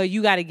 But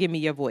you got to give me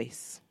your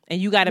voice.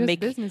 And you got to make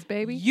business,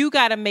 baby. You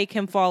got to make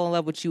him fall in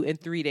love with you in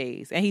 3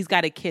 days. And he's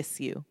got to kiss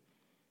you.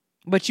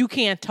 But you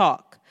can't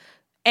talk.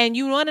 And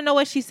you want to know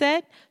what she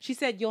said? She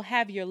said, you'll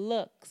have your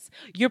looks,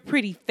 your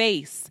pretty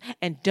face,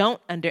 and don't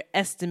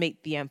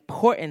underestimate the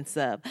importance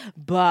of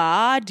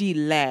body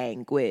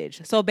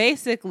language. So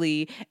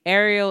basically,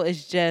 Ariel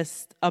is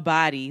just a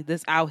body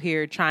that's out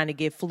here trying to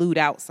get flued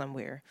out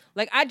somewhere.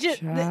 Like,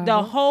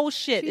 the whole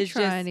shit is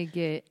trying to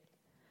get...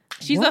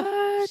 She's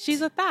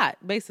a thought,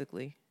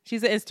 basically.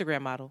 She's an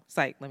Instagram model.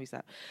 Psych, let me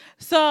stop.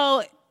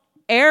 So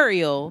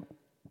Ariel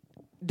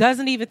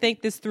doesn't even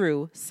think this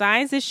through,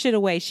 signs this shit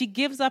away. She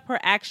gives up her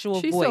actual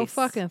voice. She's so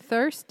fucking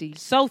thirsty.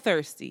 So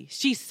thirsty.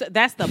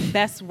 That's the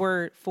best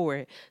word for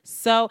it.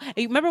 So,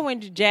 remember when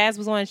Jazz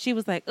was on, she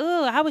was like,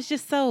 oh, I was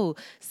just so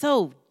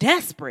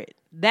desperate.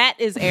 That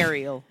is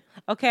Ariel.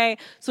 Okay?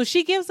 So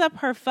she gives up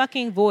her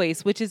fucking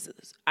voice, which is,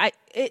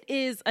 it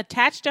is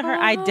attached to her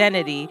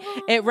identity.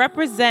 It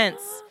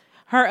represents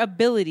her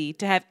ability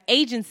to have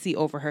agency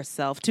over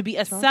herself, to be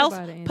a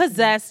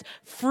self-possessed,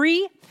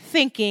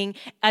 free-thinking,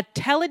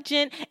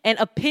 intelligent, and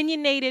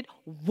opinionated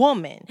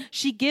woman.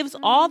 She gives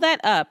all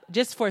that up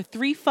just for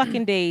 3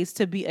 fucking days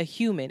to be a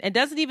human and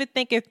doesn't even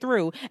think it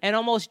through and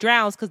almost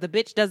drowns because the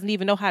bitch doesn't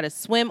even know how to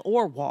swim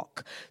or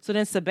walk. So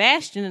then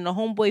Sebastian and the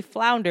homeboy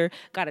Flounder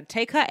got to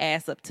take her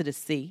ass up to the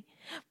sea.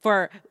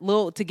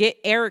 to get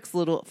Eric's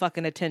little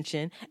fucking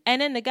attention.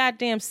 And then the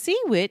goddamn sea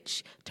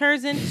witch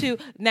turns into,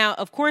 now,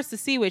 of course, the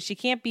sea witch, she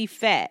can't be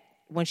fat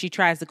when she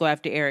tries to go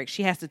after Eric.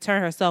 She has to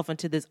turn herself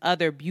into this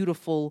other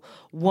beautiful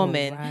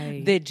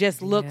woman that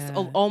just looks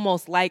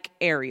almost like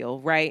Ariel,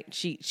 right?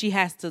 She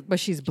has to. But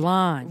she's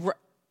blonde.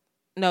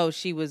 No,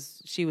 she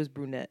was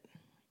brunette.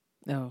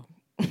 No.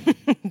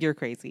 You're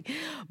crazy.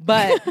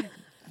 But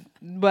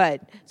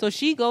so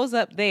she goes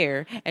up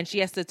there and she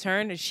has to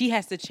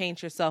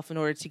change herself in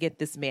order to get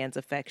this man's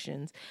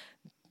affections.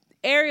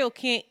 Ariel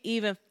can't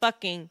even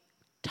fucking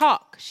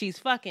talk. She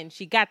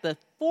got the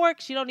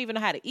fork. She don't even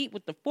know how to eat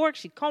with the fork.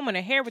 She combing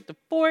her hair with the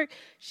fork.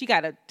 She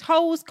got her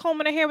toes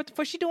combing her hair with the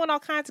fork. She doing all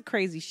kinds of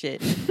crazy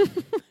shit.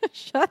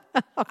 Shut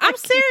up. I'm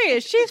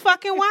serious. She's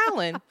fucking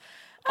wilding.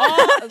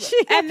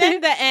 And then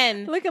the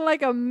end, looking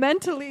like a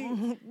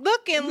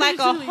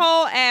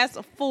whole ass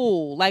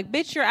fool. Like,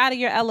 bitch, you're out of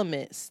your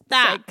element.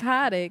 Stop.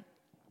 Psychotic.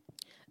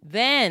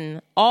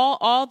 Then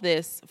all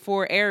this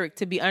for Eric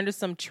to be under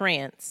some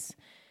trance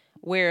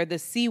where the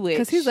sea witch,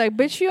 because he's like,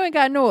 bitch, you ain't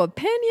got no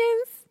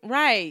opinions,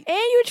 right? And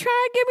you trying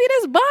to give me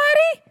this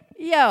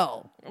body,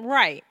 yo.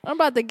 Right. I'm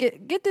about to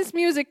get this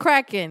music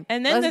cracking.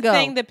 And then the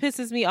thing that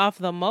pisses me off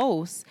the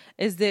most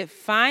is that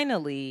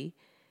finally,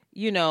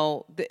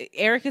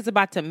 Eric is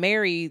about to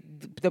marry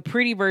the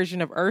pretty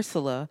version of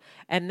Ursula,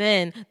 and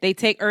then they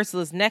take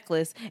Ursula's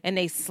necklace and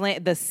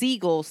the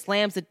seagull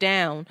slams it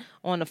down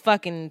on the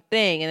fucking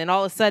thing, and then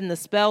all of a sudden the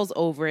spell's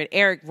over, and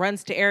Eric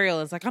runs to Ariel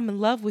and is like, I'm in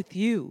love with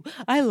you.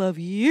 I love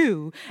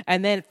you.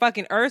 And then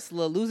fucking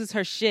Ursula loses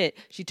her shit.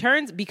 She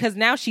turns, because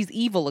now she's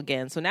evil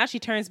again, so now she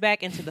turns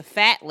back into the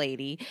fat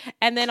lady,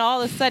 and then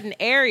all of a sudden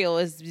Ariel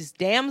is this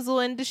damsel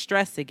in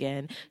distress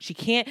again.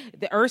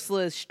 The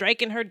Ursula is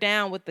striking her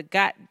down with the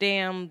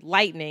goddamn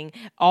lightning,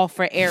 all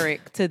for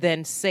Eric to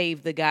then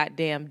save the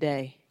goddamn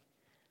day.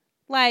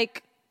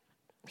 Like,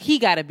 he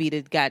gotta be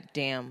the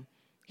goddamn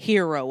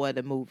hero of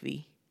the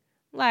movie.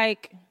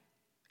 Like,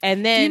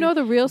 and then, do you know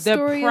the real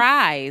story? The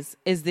prize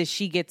is that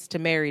she gets to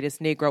marry this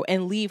Negro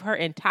and leave her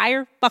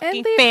entire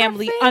fucking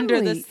family under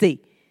the sea.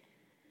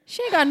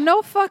 She ain't got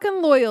no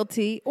fucking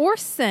loyalty or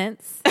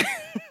sense.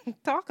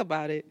 Talk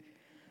about it.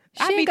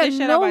 She ain't got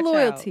no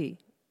loyalty.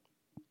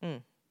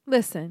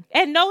 Listen.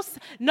 And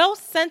no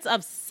sense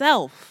of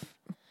self.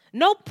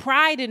 No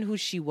pride in who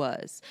she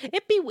was.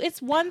 It's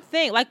one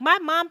thing. Like, my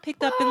mom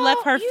picked up and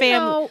left her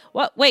family.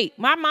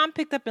 My mom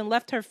picked up and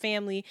left her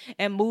family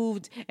and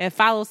moved and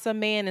followed some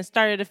man and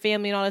started a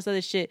family and all this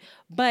other shit.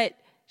 But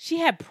she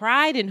had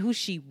pride in who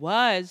she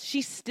was.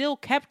 She still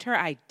kept her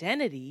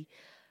identity.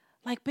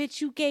 Like,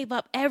 bitch, you gave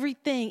up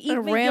everything.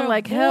 Even ran your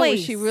like voice. hell when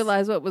she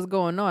realized what was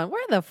going on.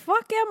 Where the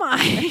fuck am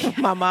I?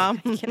 My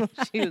mom,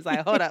 she was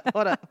like, hold up.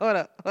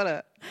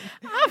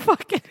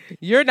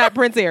 You're not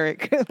Prince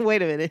Eric.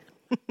 Wait a minute.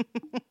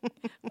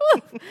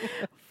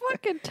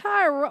 Fucking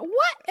Tyra.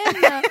 What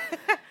in the...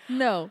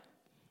 No.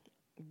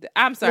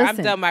 I'm sorry. Listen.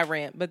 I'm done my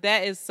rant. But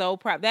that is so...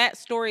 that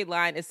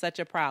storyline is such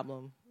a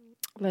problem.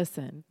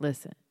 Listen.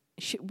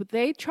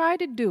 They tried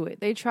to do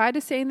it. They tried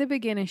to say in the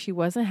beginning she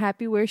wasn't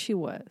happy where she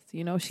was.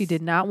 She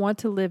did not want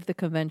to live the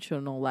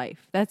conventional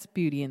life. That's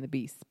Beauty and the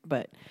Beast.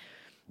 But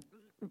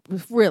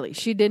really,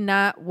 she did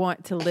not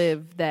want to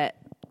live that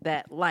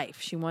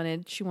life. She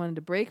wanted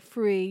to break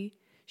free.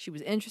 She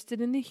was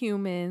interested in the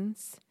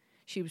humans.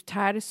 She was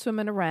tired of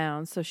swimming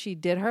around, so she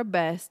did her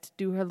best to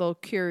do her little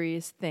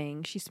curious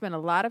thing. She spent a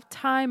lot of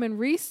time and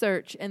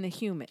research in the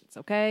humans,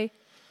 okay?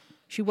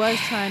 She was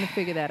trying to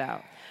figure that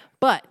out.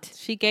 But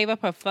she gave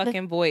up her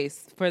fucking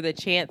voice for the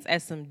chance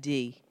at some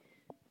D.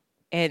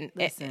 And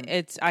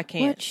it's I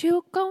can't. What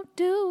you gonna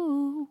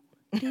do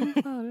for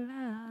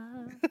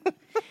love?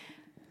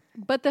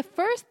 But the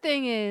first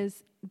thing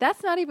is,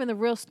 that's not even the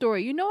real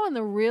story. In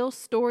the real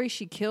story,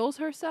 she kills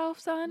herself,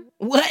 son.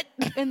 What?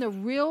 In the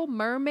real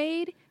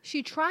mermaid,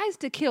 she tries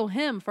to kill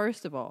him,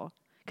 first of all.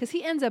 Because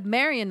he ends up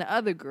marrying the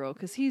other girl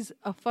because he's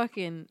a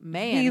fucking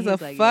man. He's a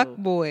like, fuck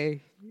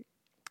boy.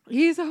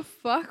 He's a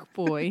fuck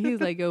boy.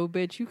 He's like, yo,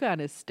 bitch, you kind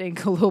of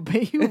stink a little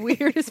bit. You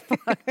weird as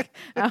fuck.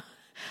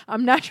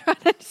 I'm not trying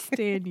to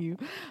understand you.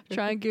 I'm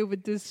trying to get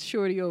with this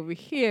shorty over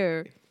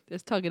here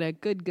that's talking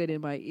that good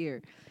in my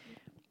ear.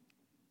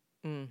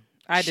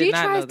 She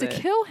tries to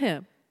kill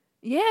him.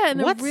 Yeah.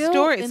 What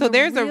story? So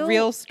there's a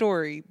real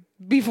story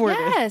before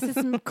this. Yes,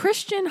 it's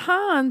Christian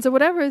Hans or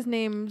whatever his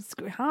name is.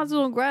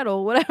 Hansel and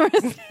Gretel, whatever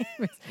his name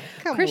is.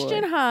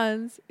 Christian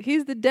Hans.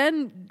 He's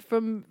the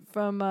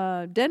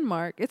from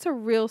Denmark. It's a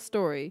real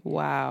story.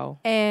 Wow.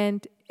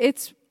 And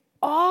it's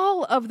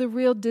all of the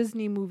real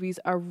Disney movies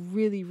are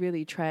really,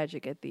 really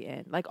tragic at the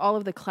end. Like all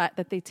of the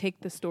that they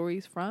take the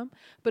stories from.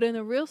 But in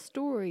the real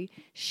story,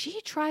 she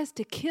tries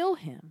to kill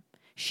him.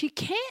 She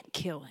can't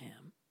kill him.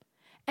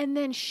 And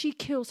then she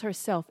kills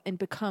herself and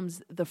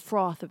becomes the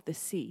froth of the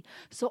sea.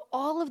 So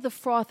all of the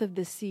froth of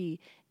the sea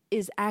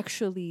is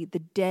actually the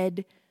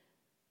dead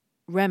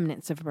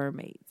remnants of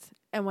mermaids.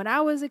 And when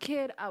I was a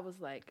kid, I was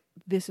like,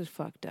 this is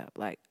fucked up.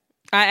 Like,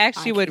 I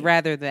actually would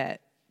rather that.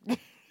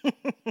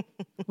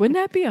 Wouldn't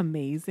that be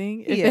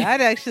amazing? Yeah,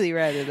 I'd actually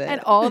rather that.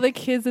 And all the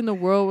kids in the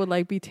world would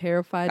like be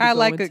terrified to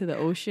go into the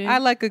ocean. I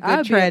like a good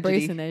I'd tragedy. be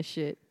embracing that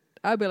shit.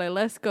 I'd be like,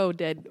 let's go,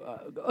 Dad.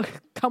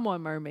 Come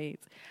on,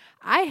 mermaids.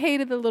 I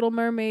hated the Little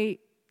Mermaid.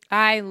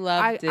 I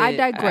loved it. I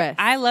digress.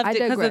 I loved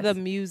it because of the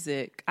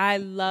music. I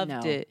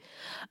loved it.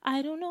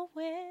 I don't know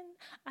when.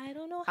 I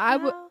don't know how.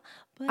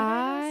 But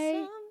I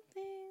know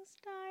something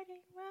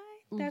starting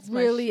right. That's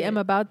really am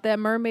about that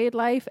mermaid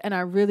life, and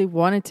I really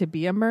wanted to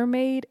be a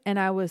mermaid, and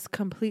I was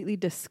completely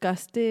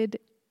disgusted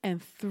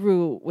and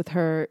through with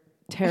her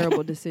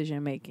terrible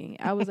decision making.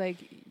 I was like,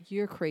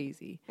 you're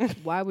crazy.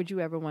 Why would you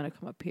ever want to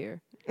come up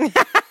here?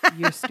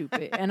 You're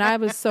stupid. And I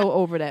was so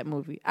over that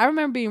movie. I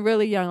remember being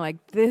really young,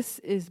 like, this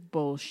is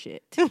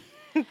bullshit.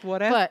 Well,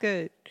 that's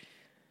good.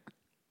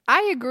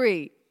 I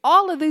agree.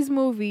 All of these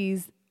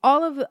movies,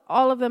 all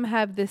of them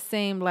have this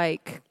same,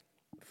 like,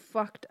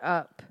 fucked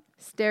up,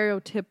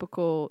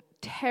 stereotypical,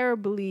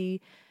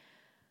 terribly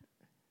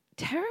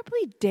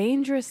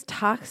dangerous,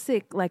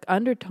 toxic, like,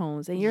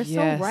 undertones. And you're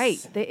so right.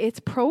 It's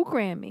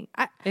programming.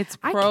 It's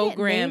programming. I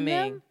can't name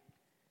them,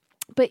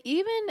 but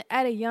even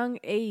at a young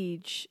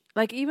age,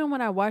 like even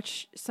when I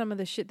watch some of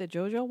the shit that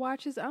JoJo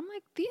watches, I'm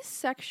like, these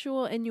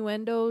sexual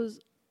innuendos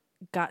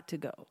got to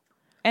go.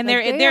 And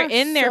like, they're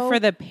in there for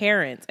the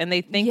parents, and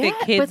they think that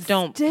kids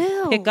don't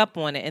pick up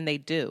on it, and they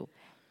do.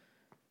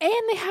 And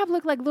they have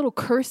like little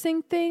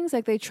cursing things,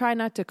 like they try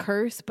not to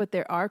curse, but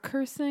they are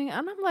cursing.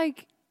 And I'm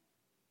like,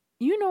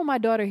 you know, my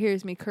daughter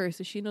hears me curse,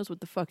 and she knows what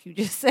the fuck you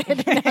just said,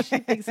 and now she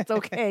thinks it's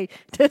okay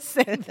to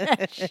say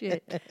that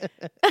shit.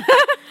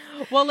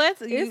 Well,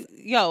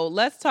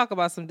 let's talk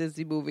about some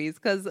Disney movies,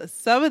 because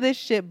some of this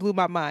shit blew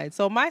my mind.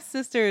 So my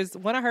sister's,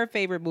 one of her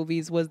favorite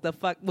movies was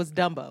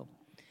Dumbo.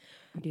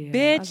 Yeah,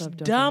 bitch,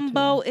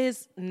 Dumbo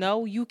is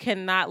no, you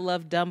cannot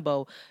love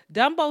Dumbo.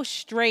 Dumbo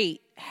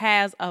straight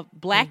has a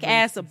black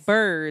ass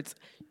birds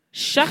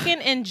shucking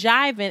and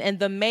jiving, and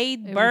the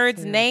maid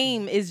bird's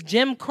name is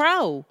Jim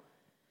Crow.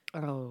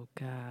 Oh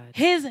God,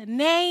 his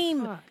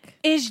name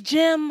is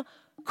Jim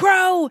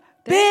Crow.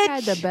 They bitch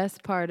had the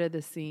best part of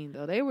the scene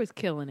though. They was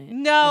killing it.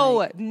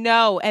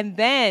 No. And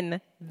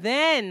then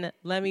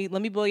let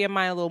me blow your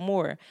mind a little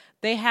more.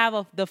 They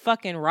have the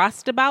fucking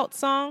Rostabout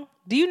song.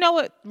 Do you know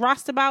what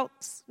Rostabout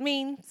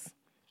means?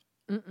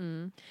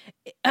 Mm-mm.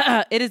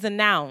 It is a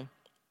noun,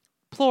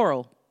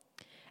 plural,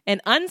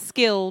 an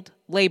unskilled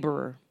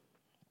laborer.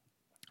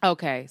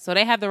 Okay, so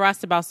they have the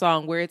Rostabout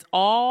song where it's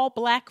all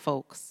black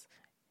folks.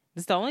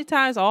 It's the only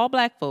time it's all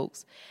black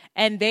folks,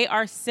 and they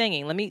are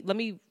singing. Let me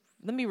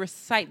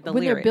recite the lyrics.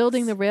 When they're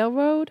building the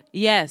railroad?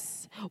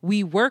 Yes.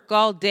 We work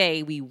all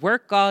day. We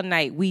work all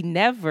night. We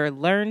never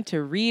learn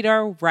to read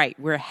or write.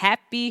 We're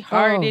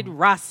happy-hearted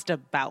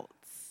Rostabouts.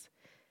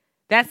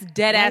 That's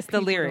dead ass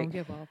the lyric. Don't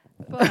give a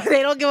fuck.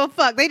 They don't give a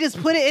fuck. They just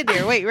put it in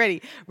there. Wait,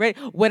 ready.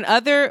 When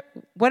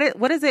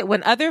what is it?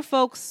 When other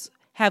folks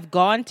have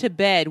gone to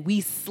bed,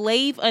 we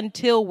slave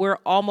until we're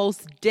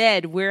almost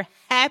dead. We're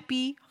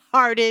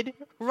happy-hearted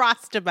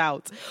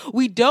Rostabouts.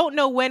 We don't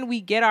know when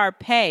we get our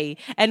pay,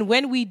 and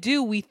when we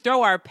do, we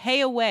throw our pay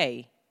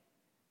away.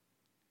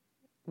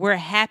 We're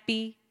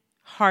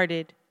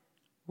happy-hearted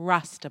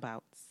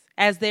Rostabouts.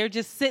 As they're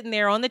just sitting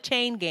there on the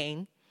chain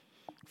gang,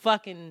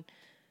 fucking...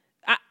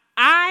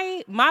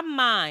 my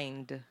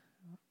mind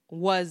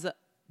was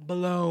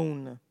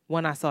blown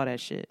when I saw that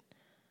shit.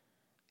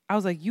 I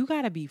was like, you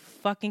gotta be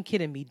fucking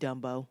kidding me,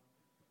 Dumbo.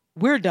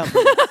 We're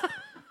Dumbo.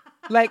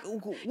 Like, you're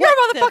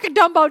a motherfucking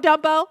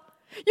Dumbo.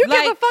 You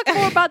give a fuck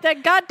more about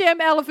that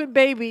goddamn elephant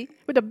baby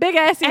with the big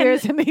ass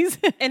ears and these.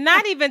 And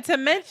not even to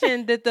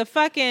mention that the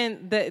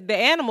fucking the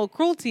animal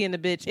cruelty in the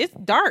bitch, it's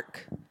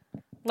dark.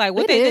 Like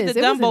what they did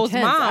to Dumbo's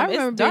mom, I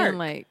remember it's dark. being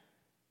like,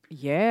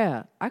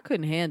 yeah, I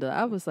couldn't handle it.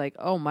 I was like,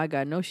 oh my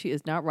God, no, she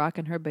is not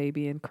rocking her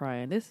baby and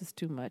crying. This is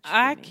too much.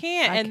 I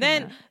can't.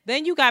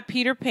 Then you got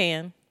Peter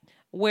Pan,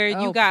 where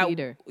you got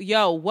Peter.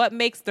 What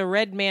makes the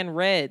red man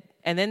red?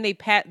 And then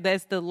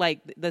that's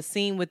the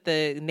scene with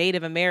the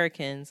Native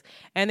Americans,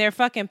 and they're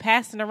fucking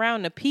passing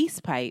around the peace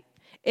pipe.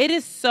 It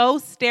is so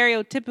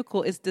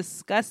stereotypical. It's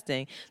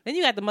disgusting. Then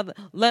you got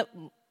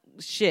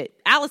the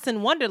Alice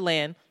in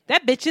Wonderland.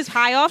 That bitch is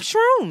high off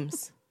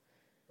shrooms.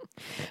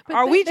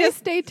 But they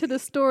stayed to the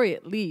story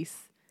at least.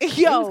 Yo,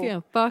 they was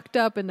getting fucked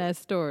up in that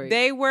story.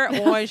 They were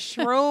on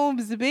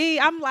shrooms, B.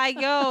 I'm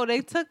like, yo,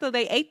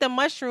 they ate the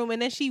mushroom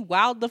and then she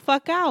wowed the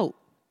fuck out.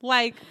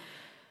 Like,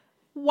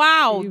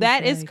 wow,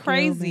 that is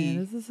crazy.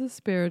 Man, this is a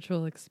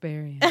spiritual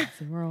experience,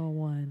 and we're all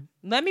one.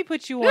 Let me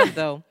put you on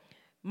though.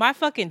 My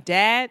fucking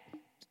dad,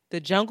 the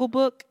Jungle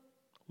Book.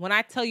 When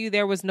I tell you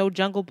there was no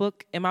Jungle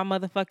Book in my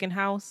motherfucking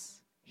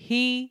house,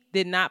 he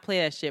did not play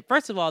that shit.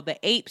 First of all, the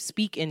apes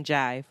speak in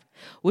jive,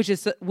 which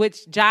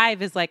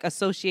jive is like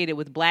associated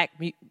with black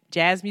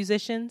jazz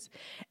musicians,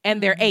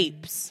 and they're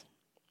apes.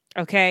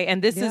 Okay,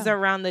 and this is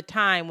around the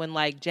time when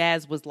like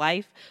jazz was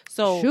life.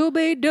 So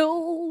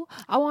Shooby-doo,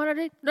 I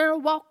wanted to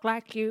walk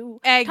like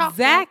you.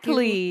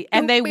 Exactly. Like you.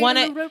 And they want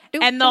to,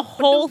 and the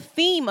whole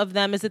theme of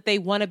them is that they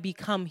want to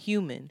become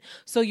human.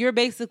 So you're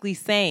basically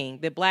saying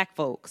that black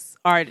folks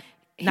are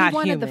not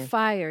wanted human. the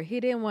fire. He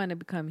didn't want to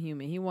become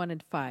human. He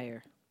wanted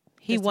fire.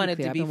 He Just wanted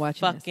be to clear, be I've been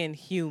watching fucking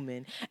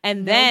human.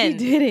 And No, then he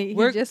didn't.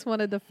 He just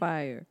wanted the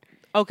fire.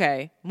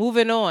 Okay,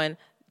 moving on.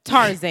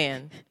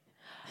 Tarzan.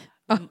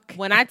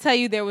 When I tell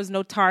you there was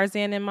no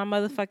Tarzan in my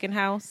motherfucking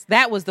house,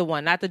 that was the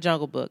one, not the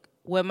Jungle Book.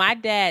 When my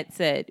dad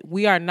said,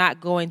 we are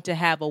not going to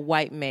have a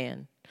white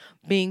man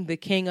being the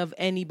king of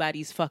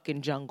anybody's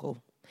fucking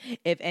jungle.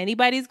 If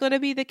anybody's going to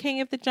be the king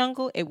of the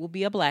jungle, it will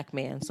be a black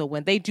man. So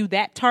when they do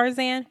that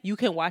Tarzan, you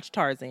can watch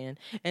Tarzan.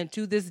 And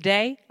to this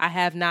day, I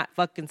have not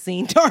fucking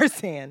seen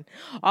Tarzan.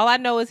 All I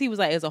know is he was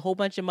like, there's a whole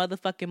bunch of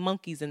motherfucking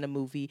monkeys in the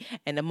movie,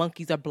 and the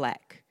monkeys are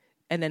black.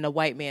 And then the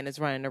white man is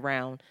running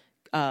around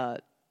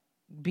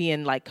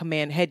being like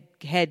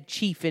head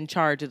chief in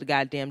charge of the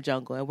goddamn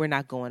jungle, and we're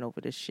not going over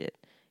this shit.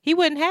 He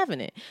wasn't having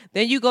it.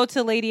 Then you go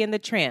to Lady and the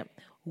Tramp.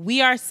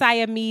 We are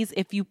Siamese,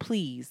 if you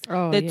please.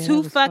 Oh, the yeah, two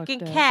that was fucking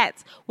fucked up.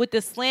 cats with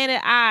the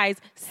slanted eyes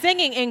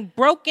singing in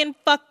broken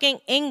fucking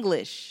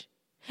English.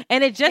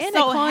 And it just And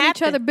so they calling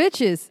each other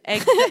bitches.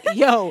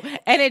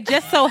 And it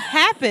just so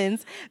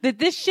happens that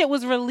this shit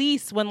was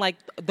released when like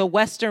the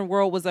Western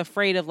world was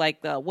afraid of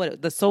like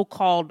the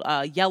so-called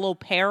yellow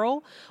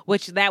peril,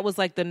 which that was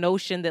like the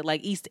notion that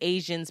like East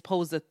Asians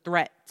pose a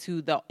threat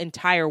to the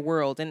entire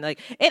world. And like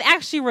it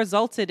actually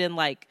resulted in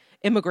like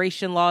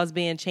immigration laws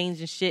being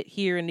changed and shit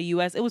here in the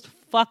US. It was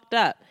fucked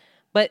up.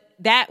 But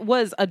that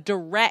was a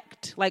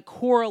direct like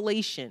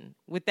correlation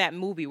with that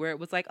movie where it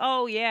was like,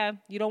 oh yeah,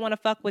 you don't want to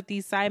fuck with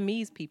these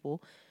Siamese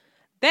people.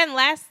 Then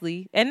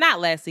lastly, and not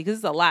lastly, because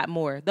it's a lot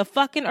more, the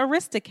fucking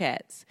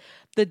Aristocats.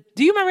 Do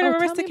you remember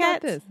the Tell me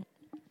about Aristocats? this.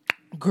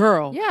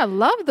 Girl. Yeah, I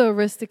love the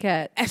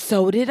Aristocats. And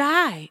so did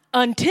I.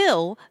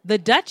 Until the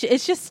Dutch,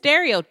 it's just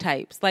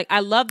stereotypes. Like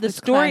I love the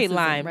It's storyline,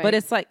 classism, right. but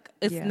it's like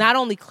it's not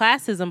only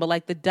classism, but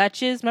like the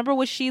Duchess. Remember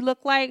what she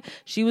looked like?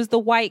 She was the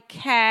white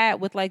cat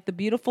with like the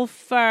beautiful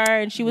fur,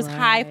 and she was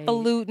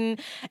highfalutin.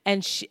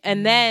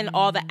 And then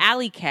all the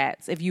alley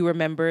cats, if you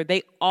remember,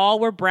 they all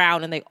were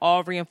brown and they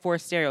all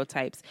reinforced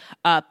stereotypes.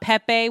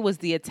 Pepe was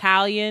the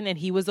Italian, and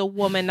he was a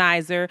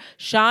womanizer.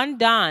 Sean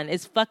Don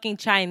is fucking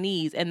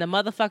Chinese, and the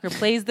motherfucker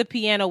plays the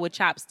piano with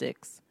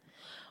chopsticks.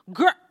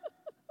 Girl,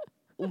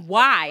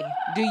 why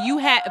do you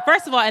have,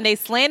 first of all, and they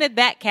slanted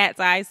that cat's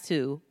eyes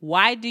too.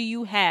 Why do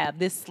you have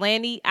this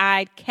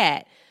slanty-eyed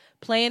cat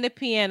playing the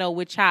piano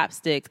with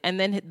chopsticks, and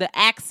then the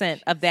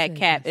accent of that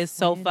cat is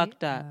so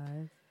fucked up?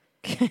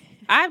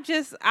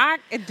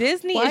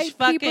 Disney White is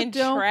fucking people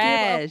don't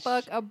trash. give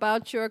a fuck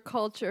about your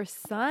culture,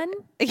 son.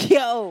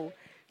 Yo,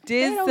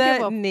 They don't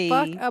Disney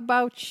give a fuck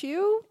about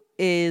you.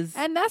 is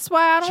And that's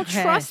why I don't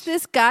trash. trust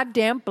this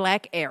goddamn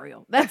black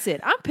Ariel. That's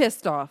it. I'm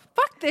pissed off.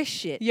 Fuck this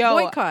shit. Yo,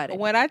 Boycott it.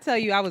 when I tell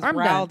you I was I'm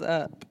riled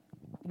up.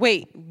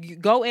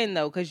 Wait, go in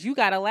though, because you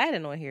got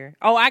Aladdin on here.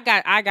 Oh, I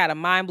got a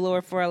mind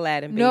blower for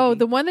Aladdin, baby. No,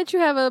 the one that you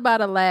have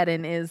about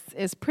Aladdin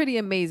is pretty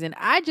amazing.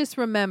 I just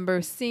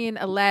remember seeing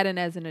Aladdin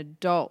as an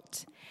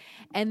adult.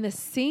 And the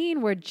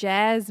scene where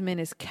Jasmine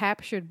is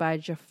captured by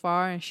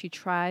Jafar and she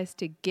tries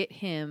to get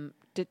him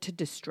to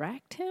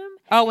distract him.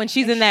 Oh, when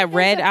she's in that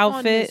red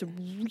outfit.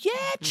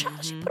 She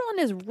put on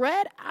this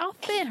red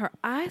outfit and her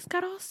eyes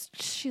got all,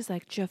 she's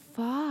like,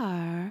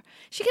 Jafar.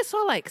 She gets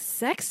all like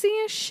sexy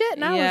and shit.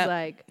 And I was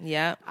like,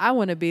 I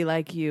want to be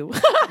like you.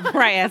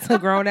 Right, as a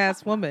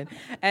grown-ass woman.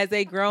 As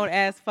a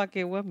grown-ass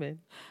fucking woman.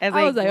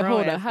 I was like,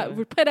 hold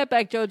on. Play that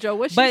back, JoJo.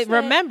 What she But said?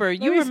 remember,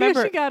 Let me see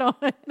what she got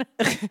on.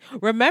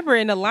 Remember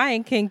in The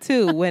Lion King,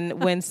 too,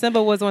 when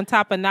Simba was on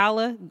top of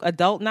Nala,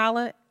 adult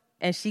Nala,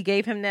 and she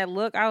gave him that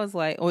look, I was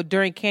like, or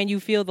during Can You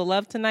Feel the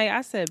Love Tonight?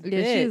 I said, bitch.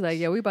 Yeah, she's like,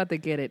 yeah, we about to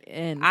get it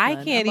in. I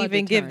son. can't I'm about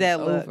even to give turn that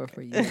it look. over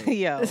for you.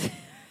 Yo.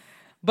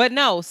 But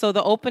no, so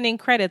the opening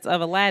credits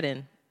of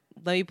Aladdin,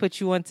 let me put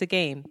you onto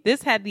game.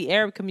 This had the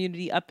Arab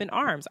community up in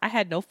arms. I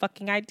had no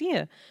fucking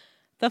idea.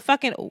 The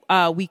fucking,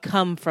 we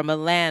come from a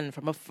land,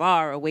 from a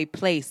far away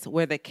place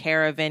where the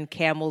caravan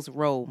camels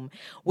roam,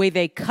 where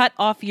they cut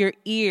off your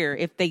ear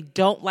if they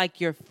don't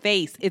like your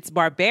face. It's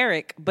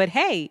barbaric, but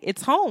hey,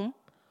 it's home.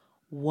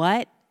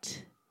 What?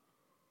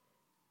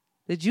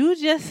 Did you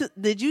just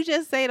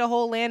say the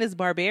whole land is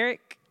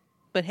barbaric,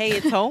 but hey,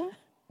 it's home?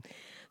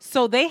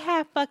 So they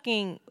have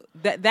fucking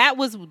that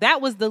was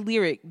the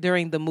lyric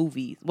during the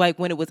movies, like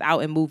when it was out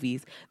in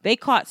movies. They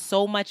caught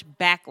so much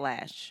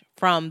backlash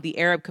from the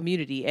Arab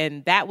community,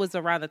 and that was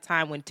around the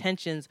time when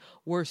tensions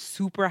were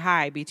super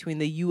high between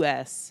the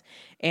U.S.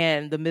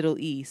 and the Middle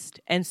East.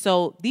 And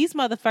so these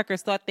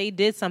motherfuckers thought they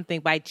did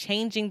something by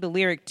changing the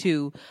lyric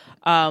to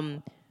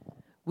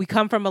we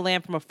come from a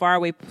land from a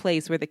faraway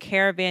place where the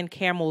caravan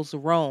camels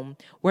roam,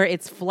 where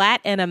it's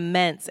flat and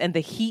immense and the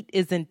heat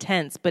is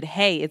intense. But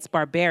hey, it's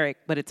barbaric,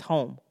 but it's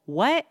home.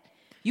 What?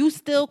 You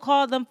still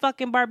call them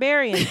fucking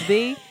barbarians,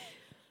 B?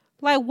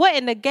 Like, what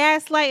in the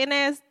gaslighting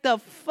ass the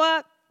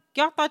fuck?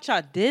 Y'all thought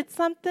y'all did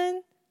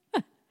something?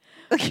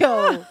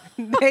 Yo,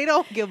 they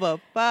don't give a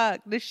fuck.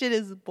 This shit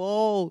is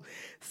bold.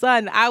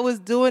 Son, I was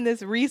doing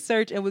this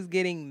research and was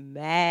getting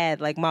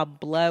mad. Like, my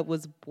blood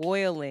was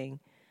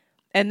boiling.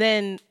 And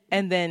then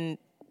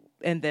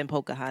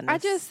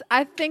Pocahontas.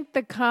 I think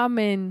the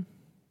common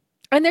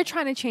And they're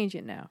trying to change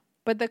it now.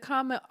 But the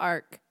comic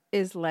arc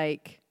is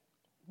like...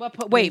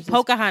 But wait,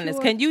 Pocahontas.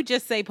 Can you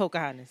just say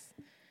Pocahontas?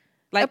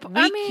 Like,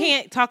 we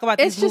can't talk about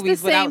these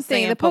movies without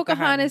saying the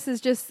Pocahontas.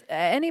 Is just...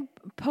 any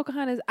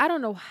Pocahontas, I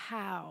don't know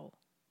how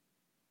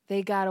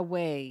they got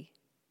away.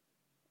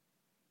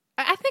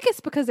 I think it's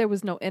because there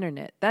was no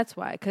internet. That's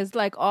why. Because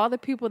like all the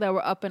people that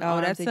were up in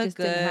arms, they just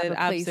didn't have a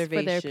place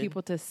for their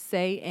people to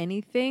say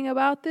anything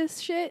about this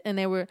shit. And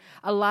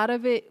a lot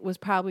of it was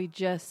probably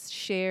just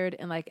shared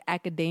in like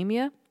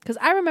academia. Because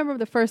I remember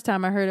the first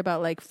time I heard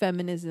about like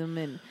feminism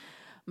and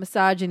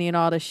misogyny and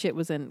all this shit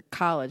was in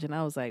college. And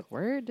I was like,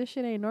 word, this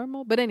shit ain't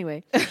normal. But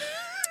anyway,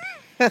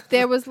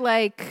 there was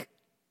like...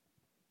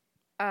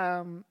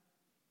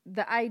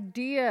 the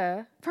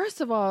idea,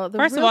 first of all, the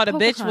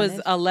bitch was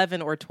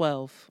 11 or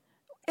 12.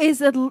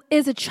 Is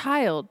a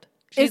child.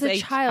 She's a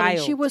child.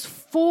 She was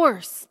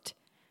forced.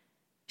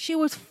 She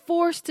was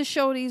forced to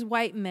show these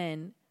white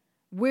men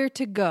where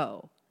to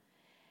go.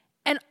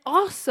 And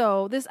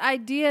also this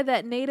idea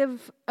that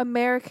Native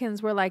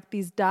Americans were like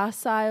these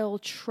docile,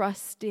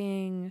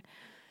 trusting,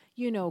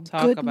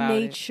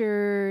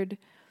 good-natured,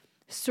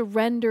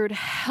 surrendered,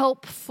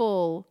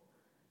 helpful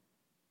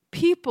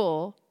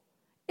people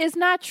is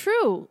not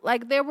true.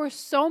 Like there were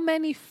so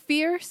many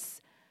fierce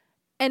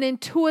and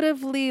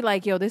intuitively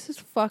like, yo, this is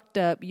fucked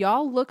up.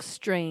 Y'all look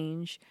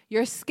strange.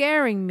 You're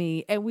scaring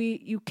me, and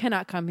you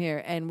cannot come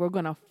here, and we're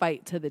gonna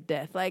fight to the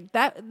death. Like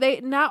that.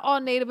 Not all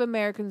Native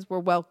Americans were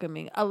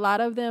welcoming. A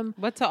lot of them,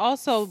 but to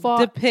also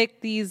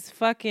depict these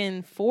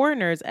fucking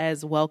foreigners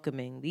as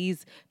welcoming,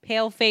 these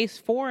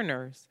pale-faced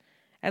foreigners.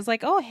 As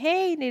like, oh,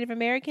 hey, Native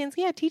Americans,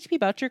 yeah, teach me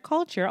about your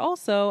culture.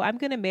 Also, I'm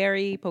gonna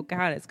marry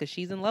Pocahontas because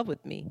she's in love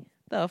with me.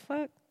 The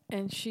fuck?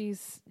 And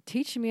she's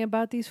teaching me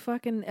about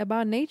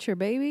about nature,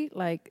 baby.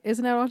 Like,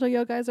 isn't that what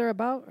you guys are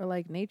about? Or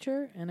like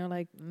nature? And they're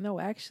like, no,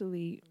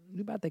 actually,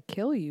 we're about to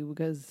kill you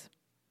because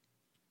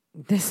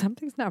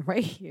something's not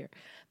right here.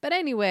 But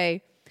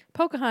anyway,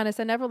 Pocahontas,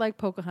 I never liked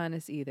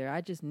Pocahontas either.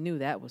 I just knew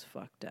that was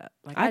fucked up.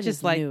 Like I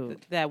just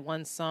liked that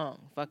one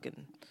song,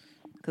 fucking,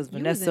 because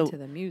Vanessa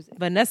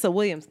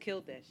Williams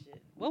killed that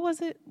shit. What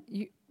was it?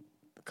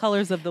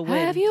 Colors of the Wind.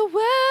 Have you ever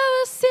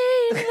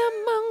seen the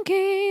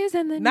monkeys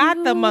and the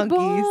not the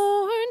monkeys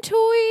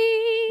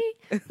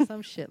tweet?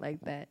 Some shit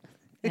like that.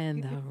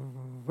 And the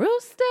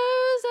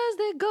roosters as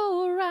they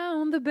go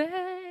around the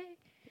bay.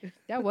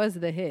 That was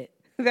the hit.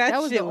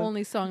 That was the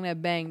only song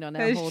that banged on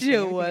that whole thing.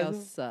 Everything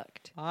else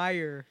sucked.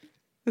 Fire.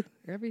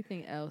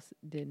 Everything else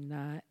did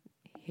not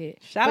hit.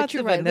 Shout out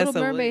to Vanessa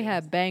Little Mermaid Williams.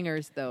 had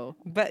bangers though.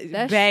 But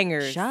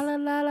bangers.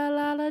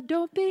 Sha-la-la-la-la,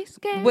 don't be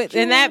scared.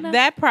 And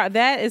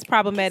that is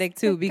problematic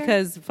too,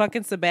 because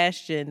fucking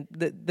Sebastian,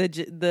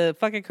 the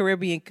fucking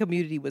Caribbean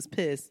community was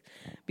pissed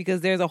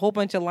because there's a whole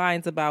bunch of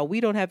lines about we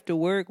don't have to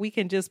work, we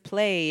can just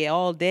play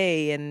all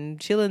day and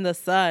chill in the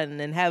sun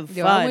and have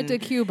fun. I went to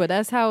Cuba.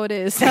 That's how it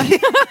is.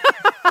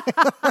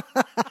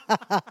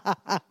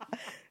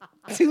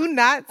 Do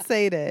not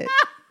say that.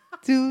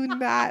 Do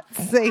not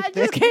say that. I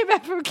just came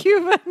back from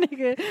Cuba,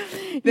 nigga.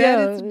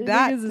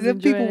 The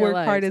people work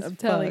hard as I'm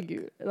telling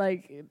you.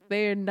 Like,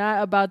 they're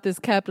not about this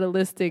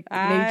capitalistic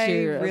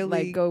nature of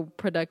like go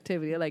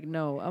productivity. They're like,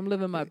 no, I'm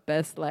living my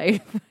best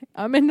life.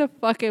 I'm in the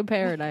fucking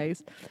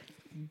paradise.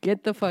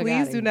 Get the fuck out of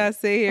here. Please do not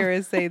sit here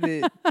and say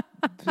that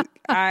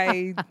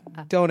I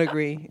don't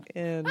agree.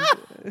 And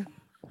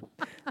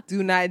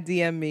do not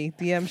DM me.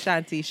 DM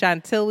Shanti.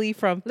 Chantilly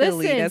from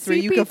Philly. That's where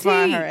you can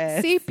find her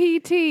at.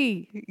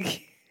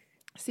 CPT.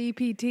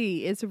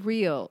 CPT, it's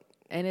real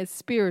and it's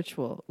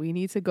spiritual. We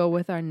need to go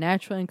with our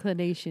natural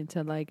inclination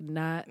to like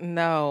not.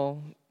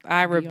 No,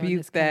 I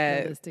rebuke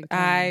that.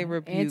 I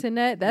rebuke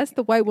Antoinette. That's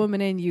the white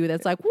woman in you.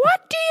 That's like,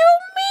 what do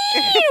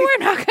you mean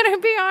we're not going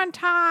to be on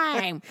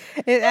time?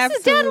 This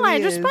is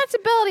deadlines,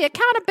 responsibility,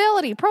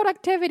 accountability,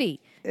 productivity.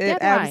 It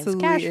deadlines,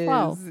 absolutely cash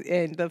flow. is.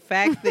 And the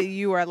fact that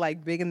you are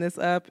like bigging this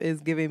up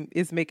is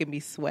making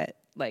me sweat.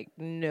 Like,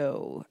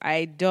 no,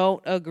 I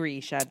don't agree,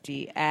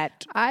 Shanti.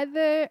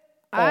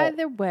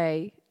 Either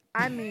way,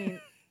 I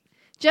mean,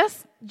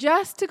 just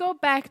to go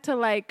back to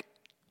like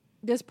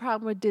this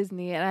problem with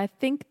Disney, and I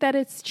think that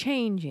it's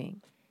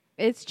changing.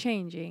 It's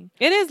changing.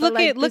 It is. Look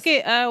at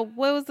what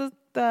was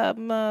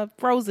the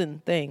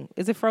Frozen thing?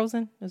 Is it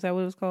Frozen? Is that what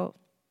it was called?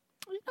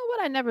 You know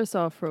what? I never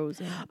saw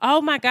Frozen.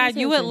 Oh my God,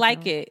 you would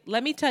like it.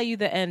 Let me tell you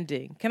the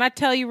ending. Can I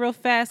tell you real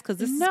fast? Because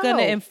this is going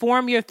to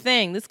inform your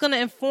thing. This is going to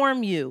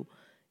inform you.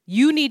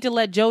 You need to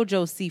let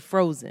JoJo see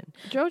Frozen.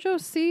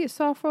 JoJo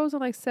saw Frozen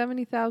like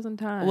 70,000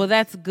 times. Well,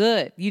 that's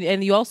good.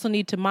 And you also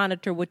need to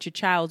monitor what your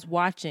child's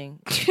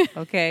watching,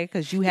 okay?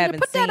 Because you haven't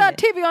put seen that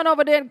TV on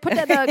over there and put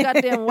that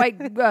goddamn white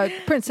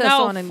princess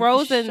on. And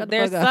Frozen,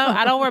 there's some,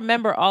 I don't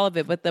remember all of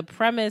it, but the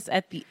premise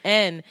at the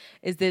end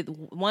is that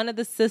one of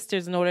the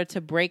sisters, in order to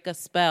break a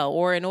spell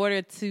or in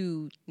order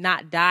to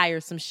not die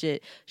or some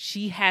shit,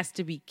 she has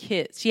to be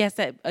kissed. She has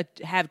to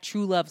have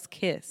true love's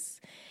kiss.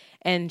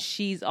 And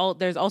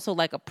there's also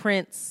like a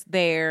prince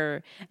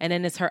there, and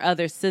then it's her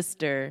other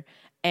sister.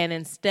 And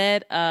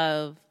instead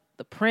of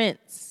the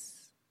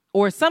prince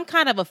or some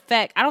kind of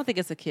affect. I don't think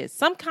it's a kiss.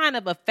 Some kind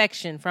of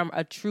affection from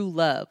a true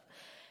love.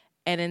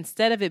 And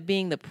instead of it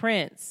being the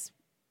prince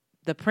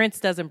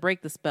doesn't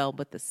break the spell,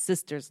 but the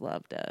sister's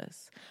love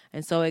does.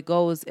 And so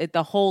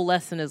the whole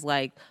lesson is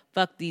like,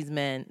 fuck these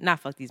men,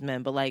 not fuck these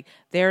men, but like,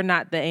 they're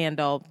not the end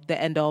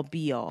all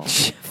be all.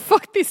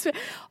 Fuck these men.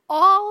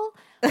 All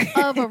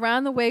of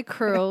Around the Way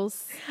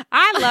Curls.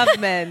 I love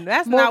men.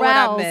 That's not what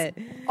I meant.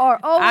 Are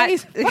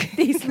always fuck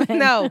these men.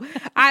 No,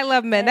 I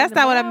love men. That's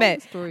not what I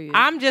meant.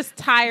 I'm just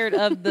tired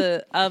of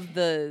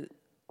the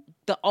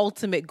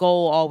ultimate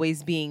goal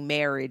always being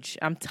marriage.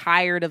 I'm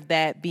tired of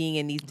that being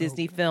in these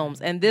Disney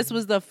films. And this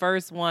was the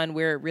first one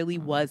where it really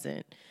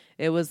wasn't.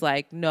 It was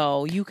like,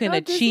 no, you can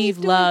achieve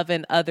love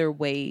in other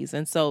ways.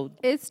 And so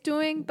it's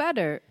doing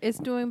better. It's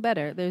doing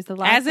better. There's a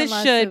lot as it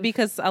should,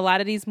 because a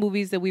lot of these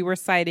movies that we were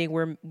citing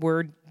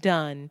were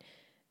done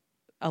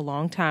a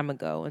long time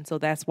ago. And so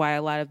that's why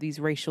a lot of these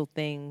racial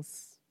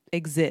things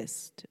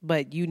exist.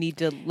 But you need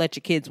to let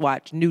your kids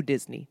watch new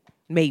Disney.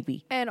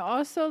 Maybe. And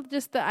also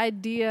just the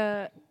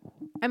idea,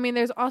 I mean,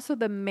 there's also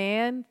the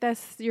man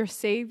that's your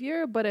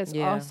savior, but it's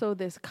also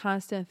this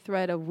constant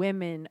threat of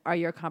women are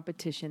your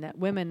competition. That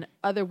women,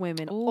 other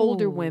women,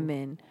 older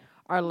women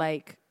are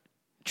like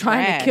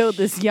trying to kill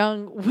this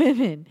young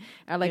women.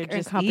 Are like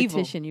in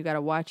competition. Evil. You got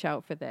to watch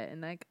out for that.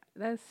 And like,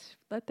 let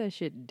that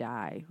shit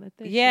die. Let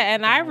that shit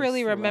and die I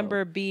really slow.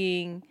 remember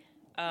being,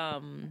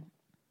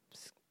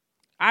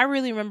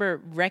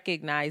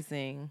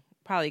 recognizing,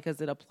 probably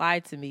because it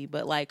applied to me,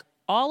 but like,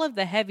 all of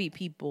the heavy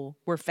people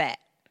were fat.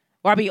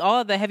 Or I mean, all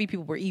of the heavy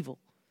people were evil.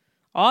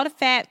 All the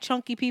fat,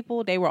 chunky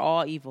people, they were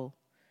all evil.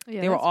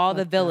 Yeah, they were all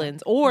the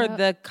villains or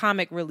the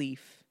comic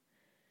relief.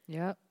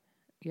 Yep.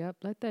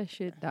 Let that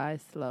shit die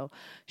slow.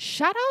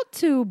 Shout out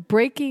to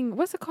Breaking,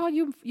 what's it called?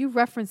 You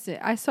referenced it.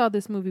 I saw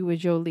this movie with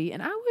Jolie,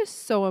 and I was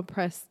so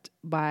impressed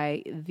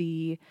by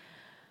the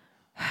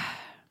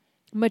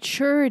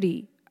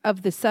maturity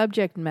of the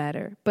subject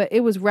matter. But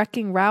it was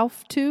Wrecking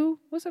Ralph 2.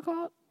 What's it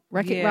called?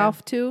 Wreck-It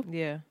Ralph 2?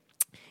 Yeah.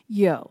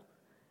 Yo,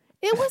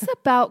 it was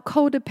about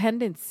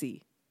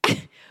codependency.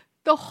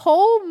 The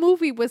whole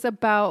movie was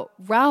about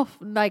Ralph,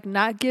 like,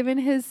 not giving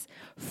his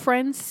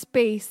friend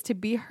space to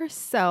be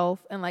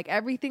herself, and like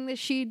everything that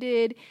she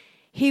did,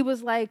 he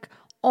was like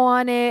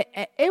on it.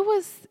 It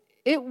was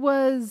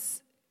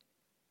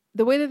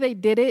the way that they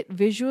did it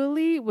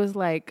visually was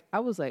like, I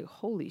was like,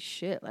 holy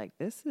shit, like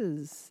this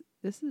is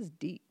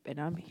deep,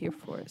 and I'm here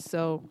for it.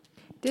 So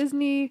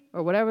Disney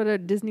or whatever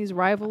Disney's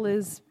rival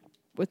is.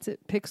 What's it,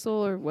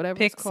 Pixel or whatever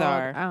Pixar. It's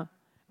called?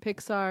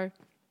 Pixar.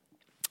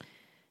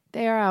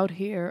 They are out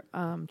here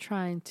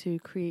trying to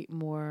create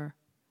more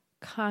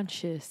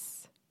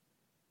conscious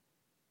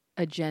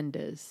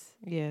agendas.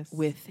 Yes.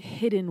 With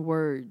hidden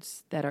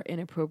words that are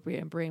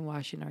inappropriate and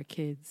brainwashing our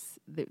kids.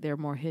 They're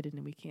more hidden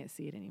and we can't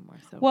see it anymore.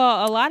 So,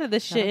 well, a lot of the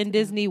shit in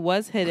Disney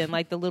was hidden,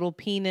 like the little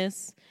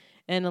penis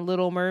and the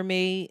Little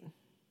Mermaid.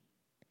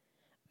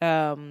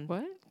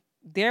 What?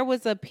 There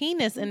was a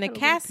penis in the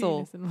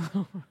castle.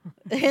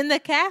 In the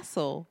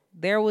castle,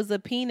 there was a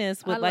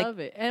penis with I love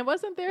it. And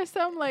wasn't there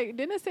some like?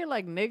 Didn't it say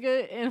like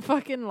nigga in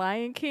fucking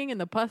Lion King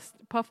and the puff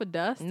of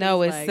dust?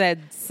 No, it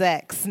said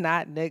sex,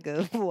 not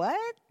nigga.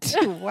 What?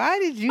 Why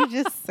did you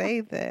just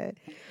say that?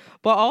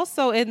 But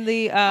also in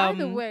the by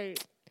the way,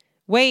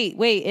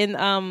 wait in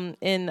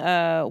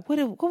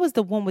what was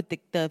the one with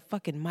the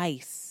fucking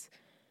mice?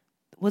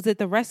 Was it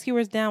The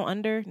Rescuers Down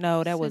Under?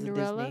 No, that wasn't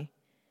Disney.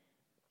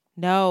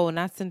 No,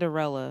 not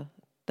Cinderella.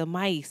 The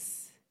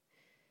mice.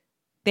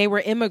 They were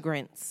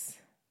immigrants.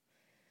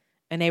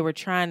 And they were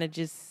trying to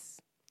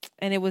just,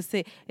 and it was,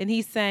 and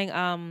he sang,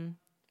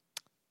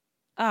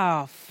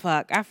 oh,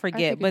 fuck, I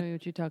forget. But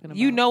what you're talking about.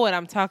 You know what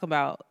I'm talking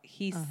about.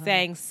 He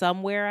sang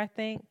Somewhere, I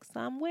think.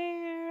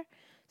 Somewhere.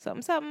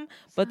 Something.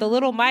 But the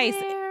little mice,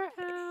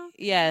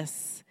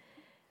 yes.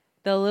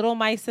 The little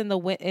mice in the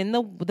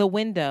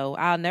window.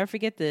 I'll never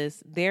forget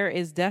this. There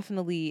is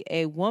definitely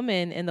a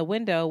woman in the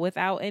window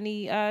without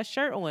any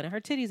shirt on.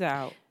 Her titties are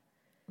out.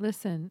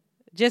 Listen,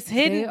 just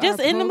hidden, just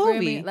in the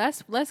movie.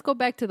 Let's go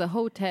back to the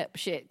Hotep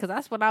shit because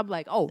that's what I'm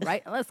like. Oh,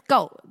 right, let's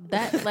go.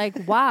 That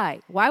like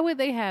why? Why would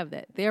they have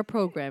that? They're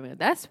programming.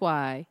 That's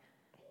why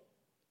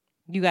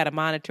you got to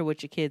monitor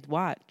what your kids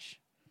watch.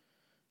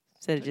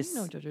 Instead of just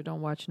Jojo,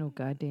 don't watch no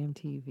goddamn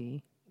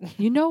TV.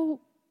 You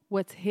know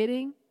what's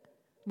hitting?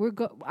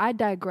 I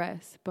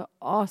digress, but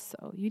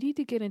also you need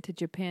to get into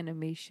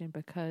Japanimation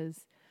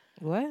because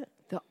what?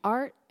 The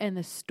art and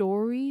the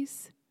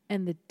stories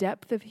and the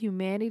depth of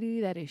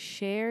humanity that is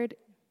shared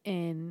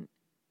in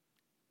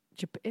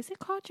Japan. Is it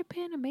called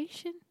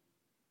Japanimation?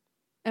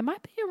 Am I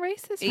being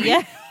racist?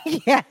 Yeah.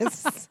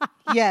 Yes.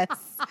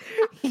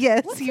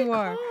 What's you it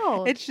are.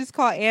 Called? It's just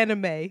called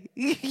anime.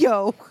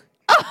 Yo.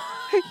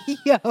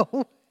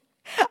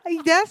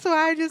 That's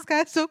why I just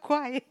got so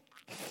quiet.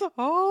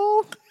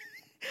 Oh.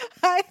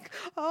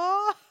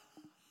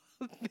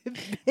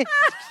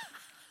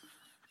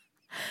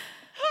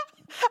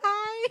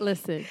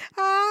 Listen,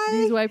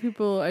 these white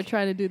people are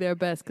trying to do their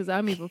best because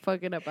I'm even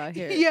fucking up out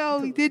here.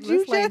 Yo, did you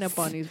just lighten up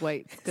on these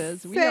whites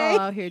because we all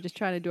out here just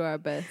trying to do our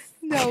best.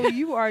 No,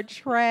 you are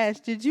trash.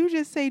 Did you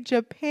just say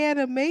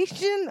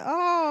Japanimation?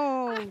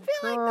 Oh, I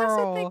feel like that's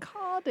what they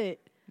called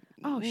it.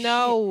 Oh,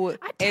 no, shit.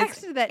 I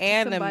texted that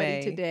to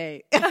somebody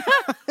today.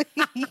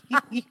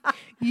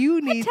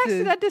 You need I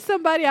texted that to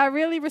somebody I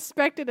really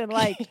respected and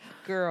liked.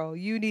 Girl,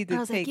 you need to I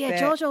was take like,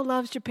 that. JoJo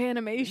loves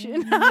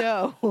Japanimation.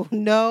 No,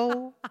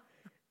 All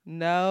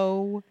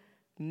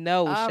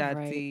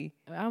Shanti.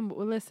 Right.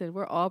 Well, listen,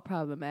 we're all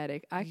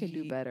problematic. I can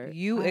do better.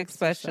 You I'm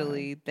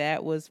especially.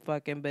 That was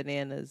fucking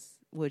bananas,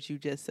 what you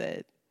just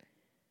said.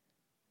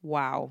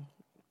 Wow.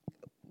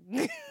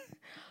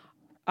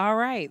 All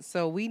right,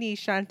 so we need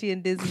Shanti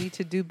and Disney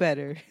to do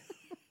better.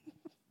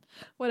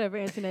 Whatever,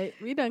 Internet.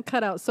 We done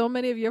cut out so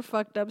many of your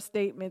fucked up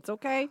statements,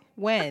 okay?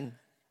 When?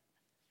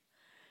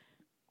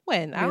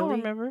 Really? I don't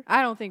remember.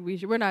 I don't think we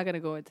should. We're not going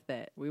to go into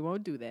that. We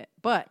won't do that.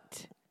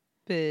 But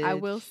Bitch. I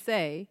will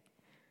say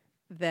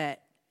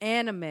that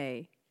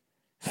anime,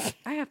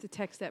 I have to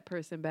text that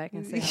person back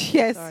and say,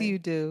 yes, sorry. you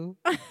do.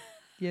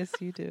 Yes,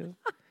 you do.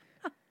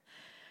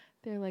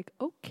 They're like,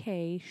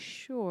 okay,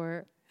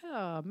 sure.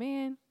 Oh,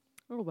 man.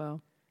 Oh,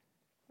 well.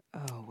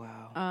 Oh,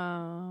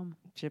 wow.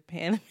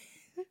 Japan.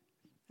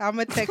 I'm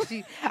going to text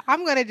you.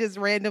 I'm going to just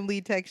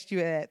randomly text you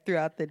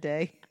throughout the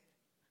day.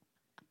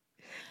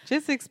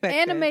 Just expect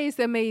Anime is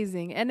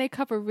amazing. And they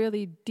cover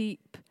really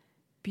deep,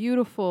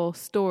 beautiful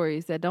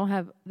stories that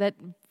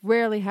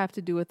rarely have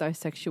to do with our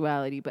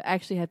sexuality, but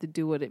actually have to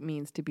do what it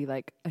means to be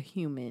like a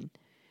human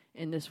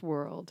in this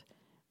world.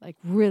 Like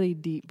really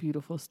deep,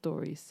 beautiful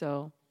stories.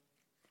 So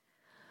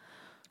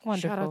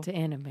wonderful. Shout out to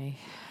anime.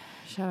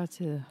 Shout out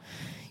to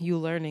you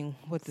learning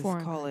what this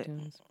call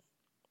cartoons.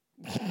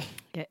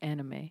 Get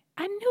anime.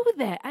 I knew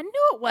that. I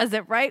knew it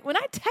wasn't right. When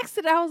I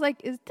texted, I was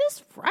like, "Is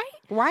this right?"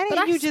 Why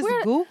didn't you just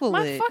Google it?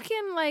 My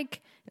fucking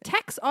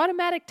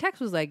automatic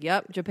text was like,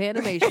 "Yup,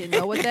 Japanimation.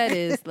 Know what that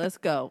is? Let's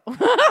go."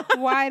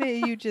 Why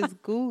didn't you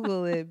just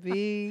Google it,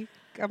 B?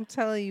 I'm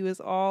telling you, it's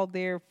all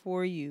there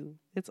for you.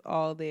 It's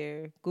all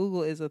there.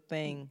 Google is a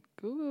thing.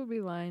 Google will be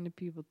lying to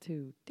people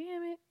too.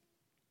 Damn it.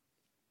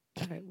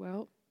 All right.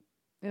 Well.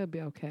 It'll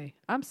be okay.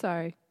 I'm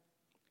sorry.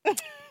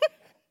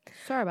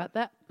 Sorry about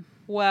that.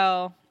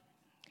 Well,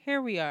 here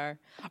we are.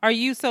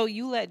 So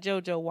you let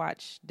JoJo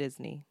watch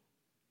Disney?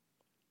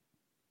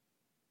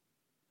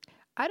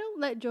 I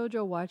don't let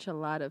JoJo watch a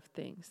lot of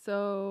things.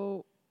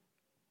 So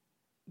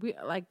we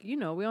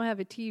don't have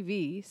a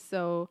TV.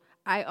 So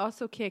I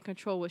also can't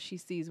control what she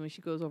sees when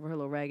she goes over her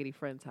little raggedy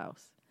friend's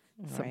house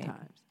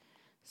sometimes.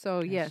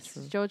 So yes,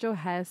 JoJo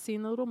has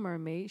seen The Little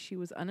Mermaid. She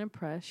was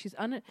unimpressed.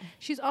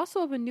 She's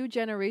also of a new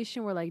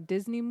generation where like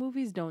Disney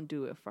movies don't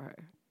do it for her.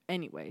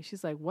 Anyway,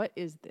 she's like, "What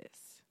is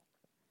this?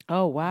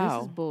 Oh wow,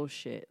 this is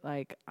bullshit."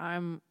 Like,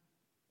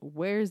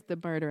 where's the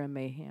murder and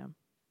mayhem?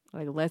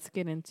 Like, let's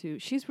get into.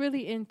 She's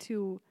really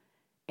into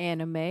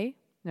anime.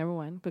 Number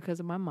one,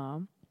 because of my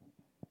mom.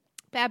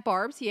 Bad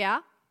Barbs, yeah.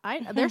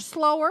 They're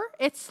slower.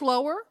 It's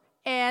slower,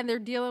 and they're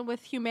dealing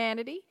with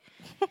humanity.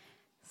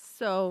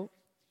 So.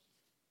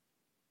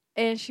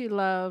 And she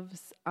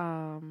loves,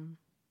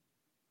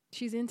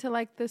 she's into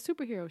like the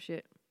superhero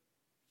shit.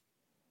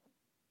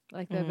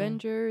 Like the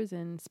Avengers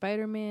and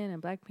Spider-Man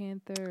and Black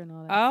Panther and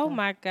all that Oh stuff.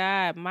 my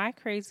God. My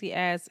crazy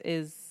ass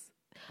is,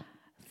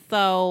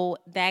 so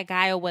that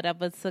guy or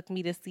whatever took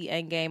me to see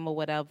Endgame or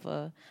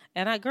whatever.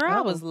 And I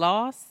was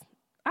lost.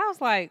 I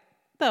was like,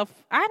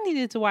 I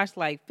needed to watch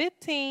like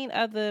 15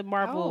 other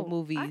Marvel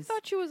movies. I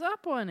thought you was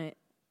up on it.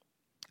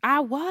 I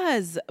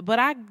was, but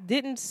I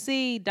didn't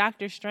see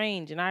Doctor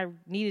Strange, and I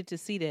needed to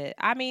see that.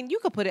 I mean, you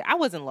could put it. I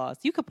wasn't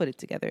lost. You could put it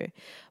together,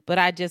 but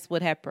I just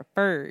would have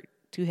preferred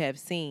to have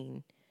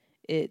seen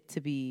it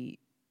to be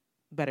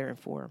better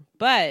informed.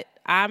 But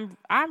I'm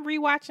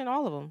rewatching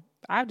all of them.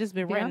 I've just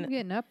been I'm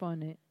getting up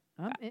on it.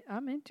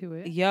 I'm into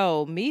it.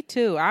 Yo, me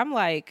too. I'm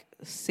like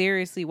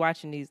seriously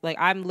watching these. Like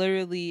I'm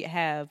literally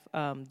have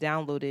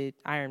downloaded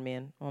Iron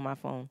Man on my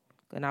phone,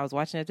 and I was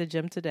watching it at the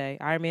gym today.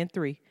 Iron Man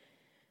 3.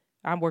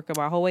 I'm working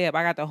my whole way up.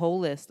 I got the whole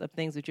list of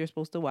things that you're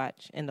supposed to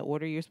watch and the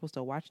order you're supposed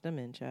to watch them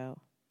in, child.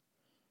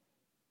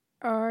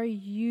 Are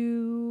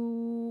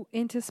you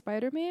into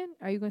Spider-Man?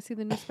 Are you going to see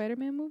the new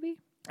Spider-Man movie?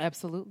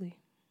 Absolutely.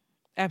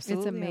 It's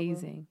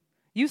amazing.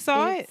 You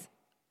saw it?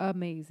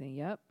 Amazing,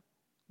 yep.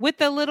 With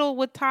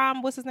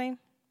Tom, what's his name?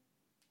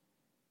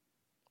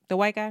 The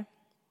white guy?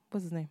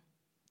 What's his name?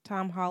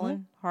 Tom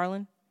Holland?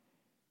 Harlan?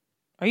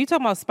 Are you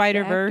talking about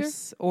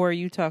Spider-Verse or are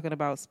you talking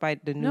about the new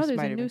Spider-Man? No, there's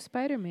a new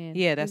Spider-Man.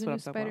 Yeah, that's what I'm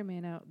talking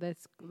Spider-Man out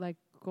that's like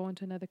going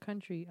to another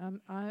country.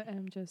 I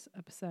am just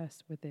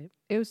obsessed with it.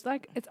 It was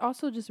like, it's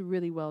also just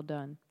really well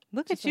done.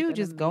 Look at you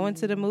just going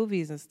to the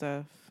movies and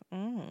stuff.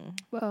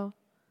 Well,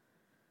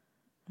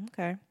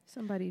 okay.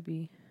 Somebody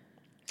be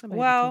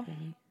well,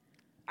 keeping me.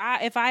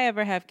 If I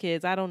ever have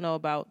kids, I don't know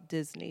about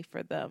Disney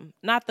for them.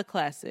 Not the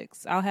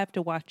classics. I'll have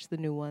to watch the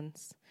new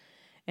ones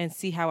and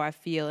see how I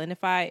feel. And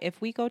if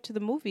we go to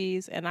the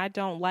movies and I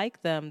don't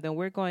like them, then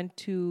we're going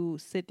to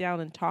sit down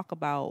and talk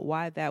about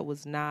why that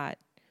was not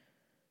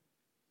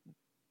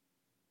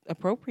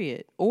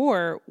appropriate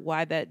or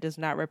why that does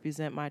not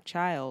represent my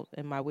child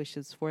and my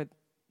wishes for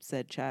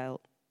said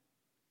child.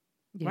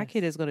 Yes. My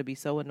kid is going to be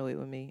so annoyed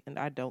with me, and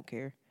I don't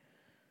care.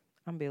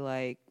 I'm be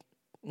like,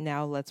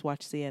 now let's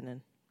watch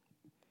CNN.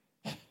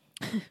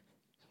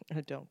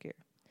 I don't care.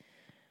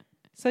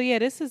 So yeah,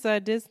 this is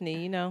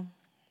Disney. You know,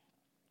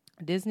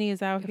 Disney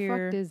is out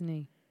here. Fuck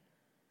Disney.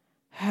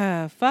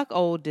 Fuck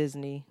old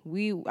Disney.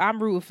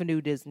 I'm rooting for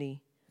new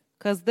Disney,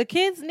 cause the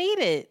kids need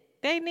it.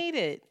 They need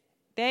it.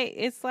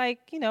 It's like,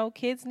 you know,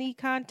 kids need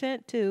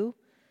content too.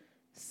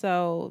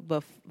 So,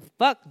 but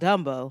fuck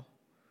Dumbo.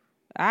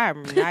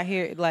 I'm not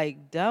here.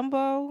 Like,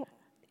 Dumbo,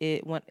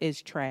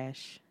 is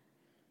trash.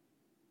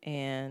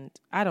 And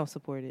I don't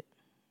support it.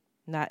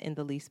 Not in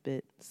the least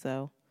bit.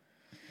 So,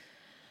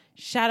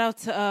 shout out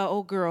to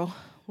old girl.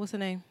 What's her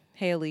name?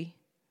 Halle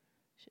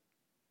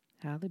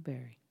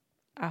Berry.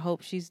 I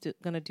hope she's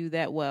going to do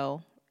that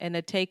well. And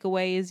the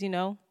takeaway is, you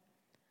know,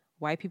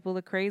 white people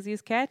are crazy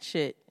as cat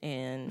shit.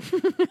 And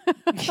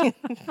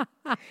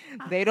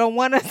they don't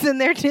want us in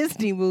their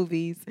Disney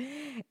movies.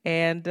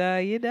 And,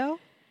 you know.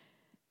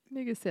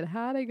 Nigga said,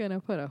 how are they going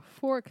to put a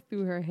fork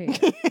through her hair?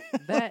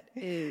 That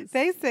is.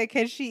 They said,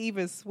 can she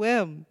even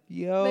swim?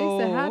 Yo.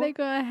 They said, how they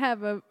going to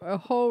have a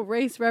whole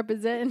race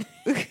representing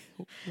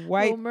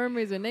white Little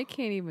Mermaids when they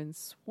can't even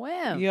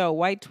swim? Yo,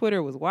 white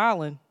Twitter was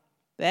wilding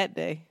that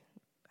day.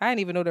 I didn't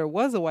even know there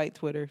was a white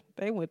Twitter.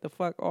 They went the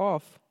fuck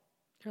off.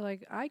 They're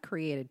like, I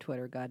created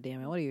Twitter,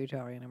 goddammit. What are you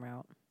talking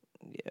about?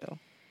 Yeah.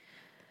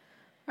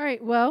 All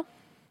right, well,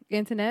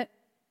 Internet.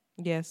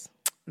 Yes.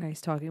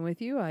 Nice talking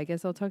with you. I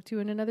guess I'll talk to you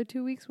in another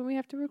 2 weeks when we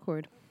have to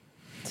record.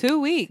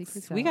 2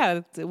 weeks.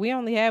 We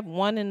only have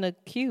one in the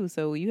queue,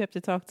 so you have to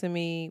talk to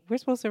me. We're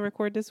supposed to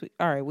record this week.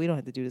 All right, we don't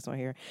have to do this on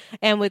here.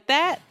 And with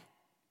that,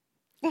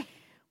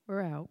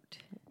 we're out.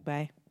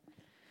 Bye.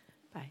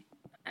 Bye.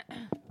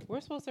 We're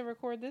supposed to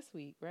record this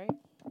week, right?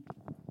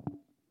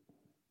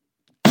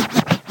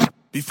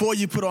 Before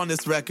you put on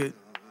this record,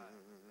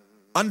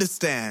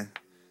 understand,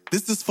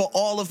 this is for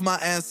all of my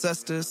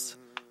ancestors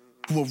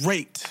who were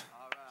raped,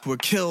 who were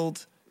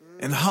killed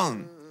and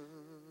hung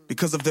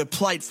because of their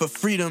plight for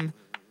freedom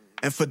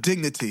and for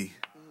dignity.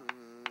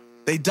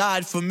 They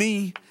died for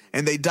me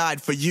and they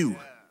died for you.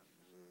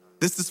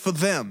 This is for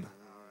them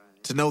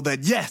to know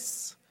that,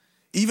 yes,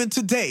 even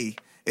today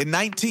in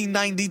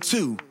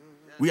 1992,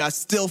 we are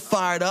still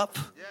fired up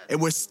and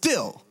we're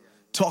still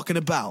talking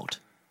about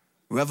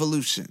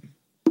revolution.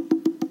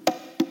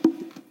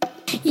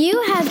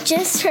 You have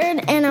just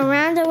heard an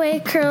Around the Way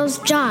Curls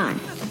John.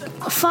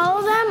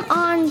 Follow them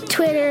on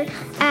Twitter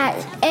at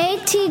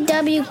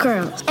ATW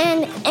Curls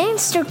and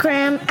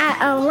Instagram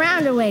at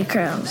Around the Way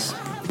Curls.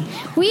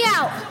 We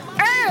out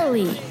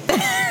early.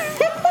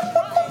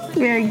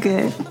 Very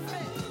good.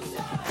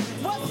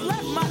 What's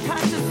left my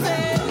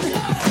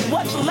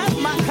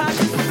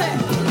conscience said?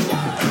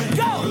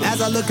 Go!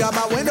 As I look out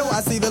my window,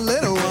 I see the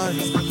little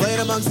ones playing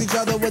amongst each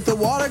other with the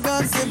water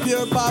guns in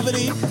pure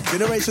poverty.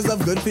 Generations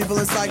of good people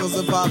in cycles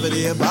of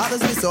poverty. It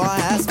bothers me, so I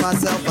ask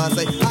myself, I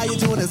say, are you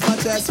doing as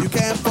much as you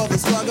can for the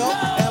struggle?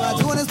 Am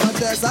I doing as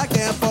much as I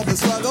can for the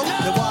struggle?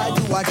 Then why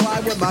do I cry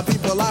when my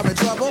people are in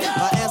trouble?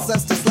 My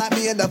ancestors slapped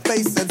me in the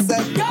face and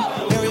said,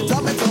 go!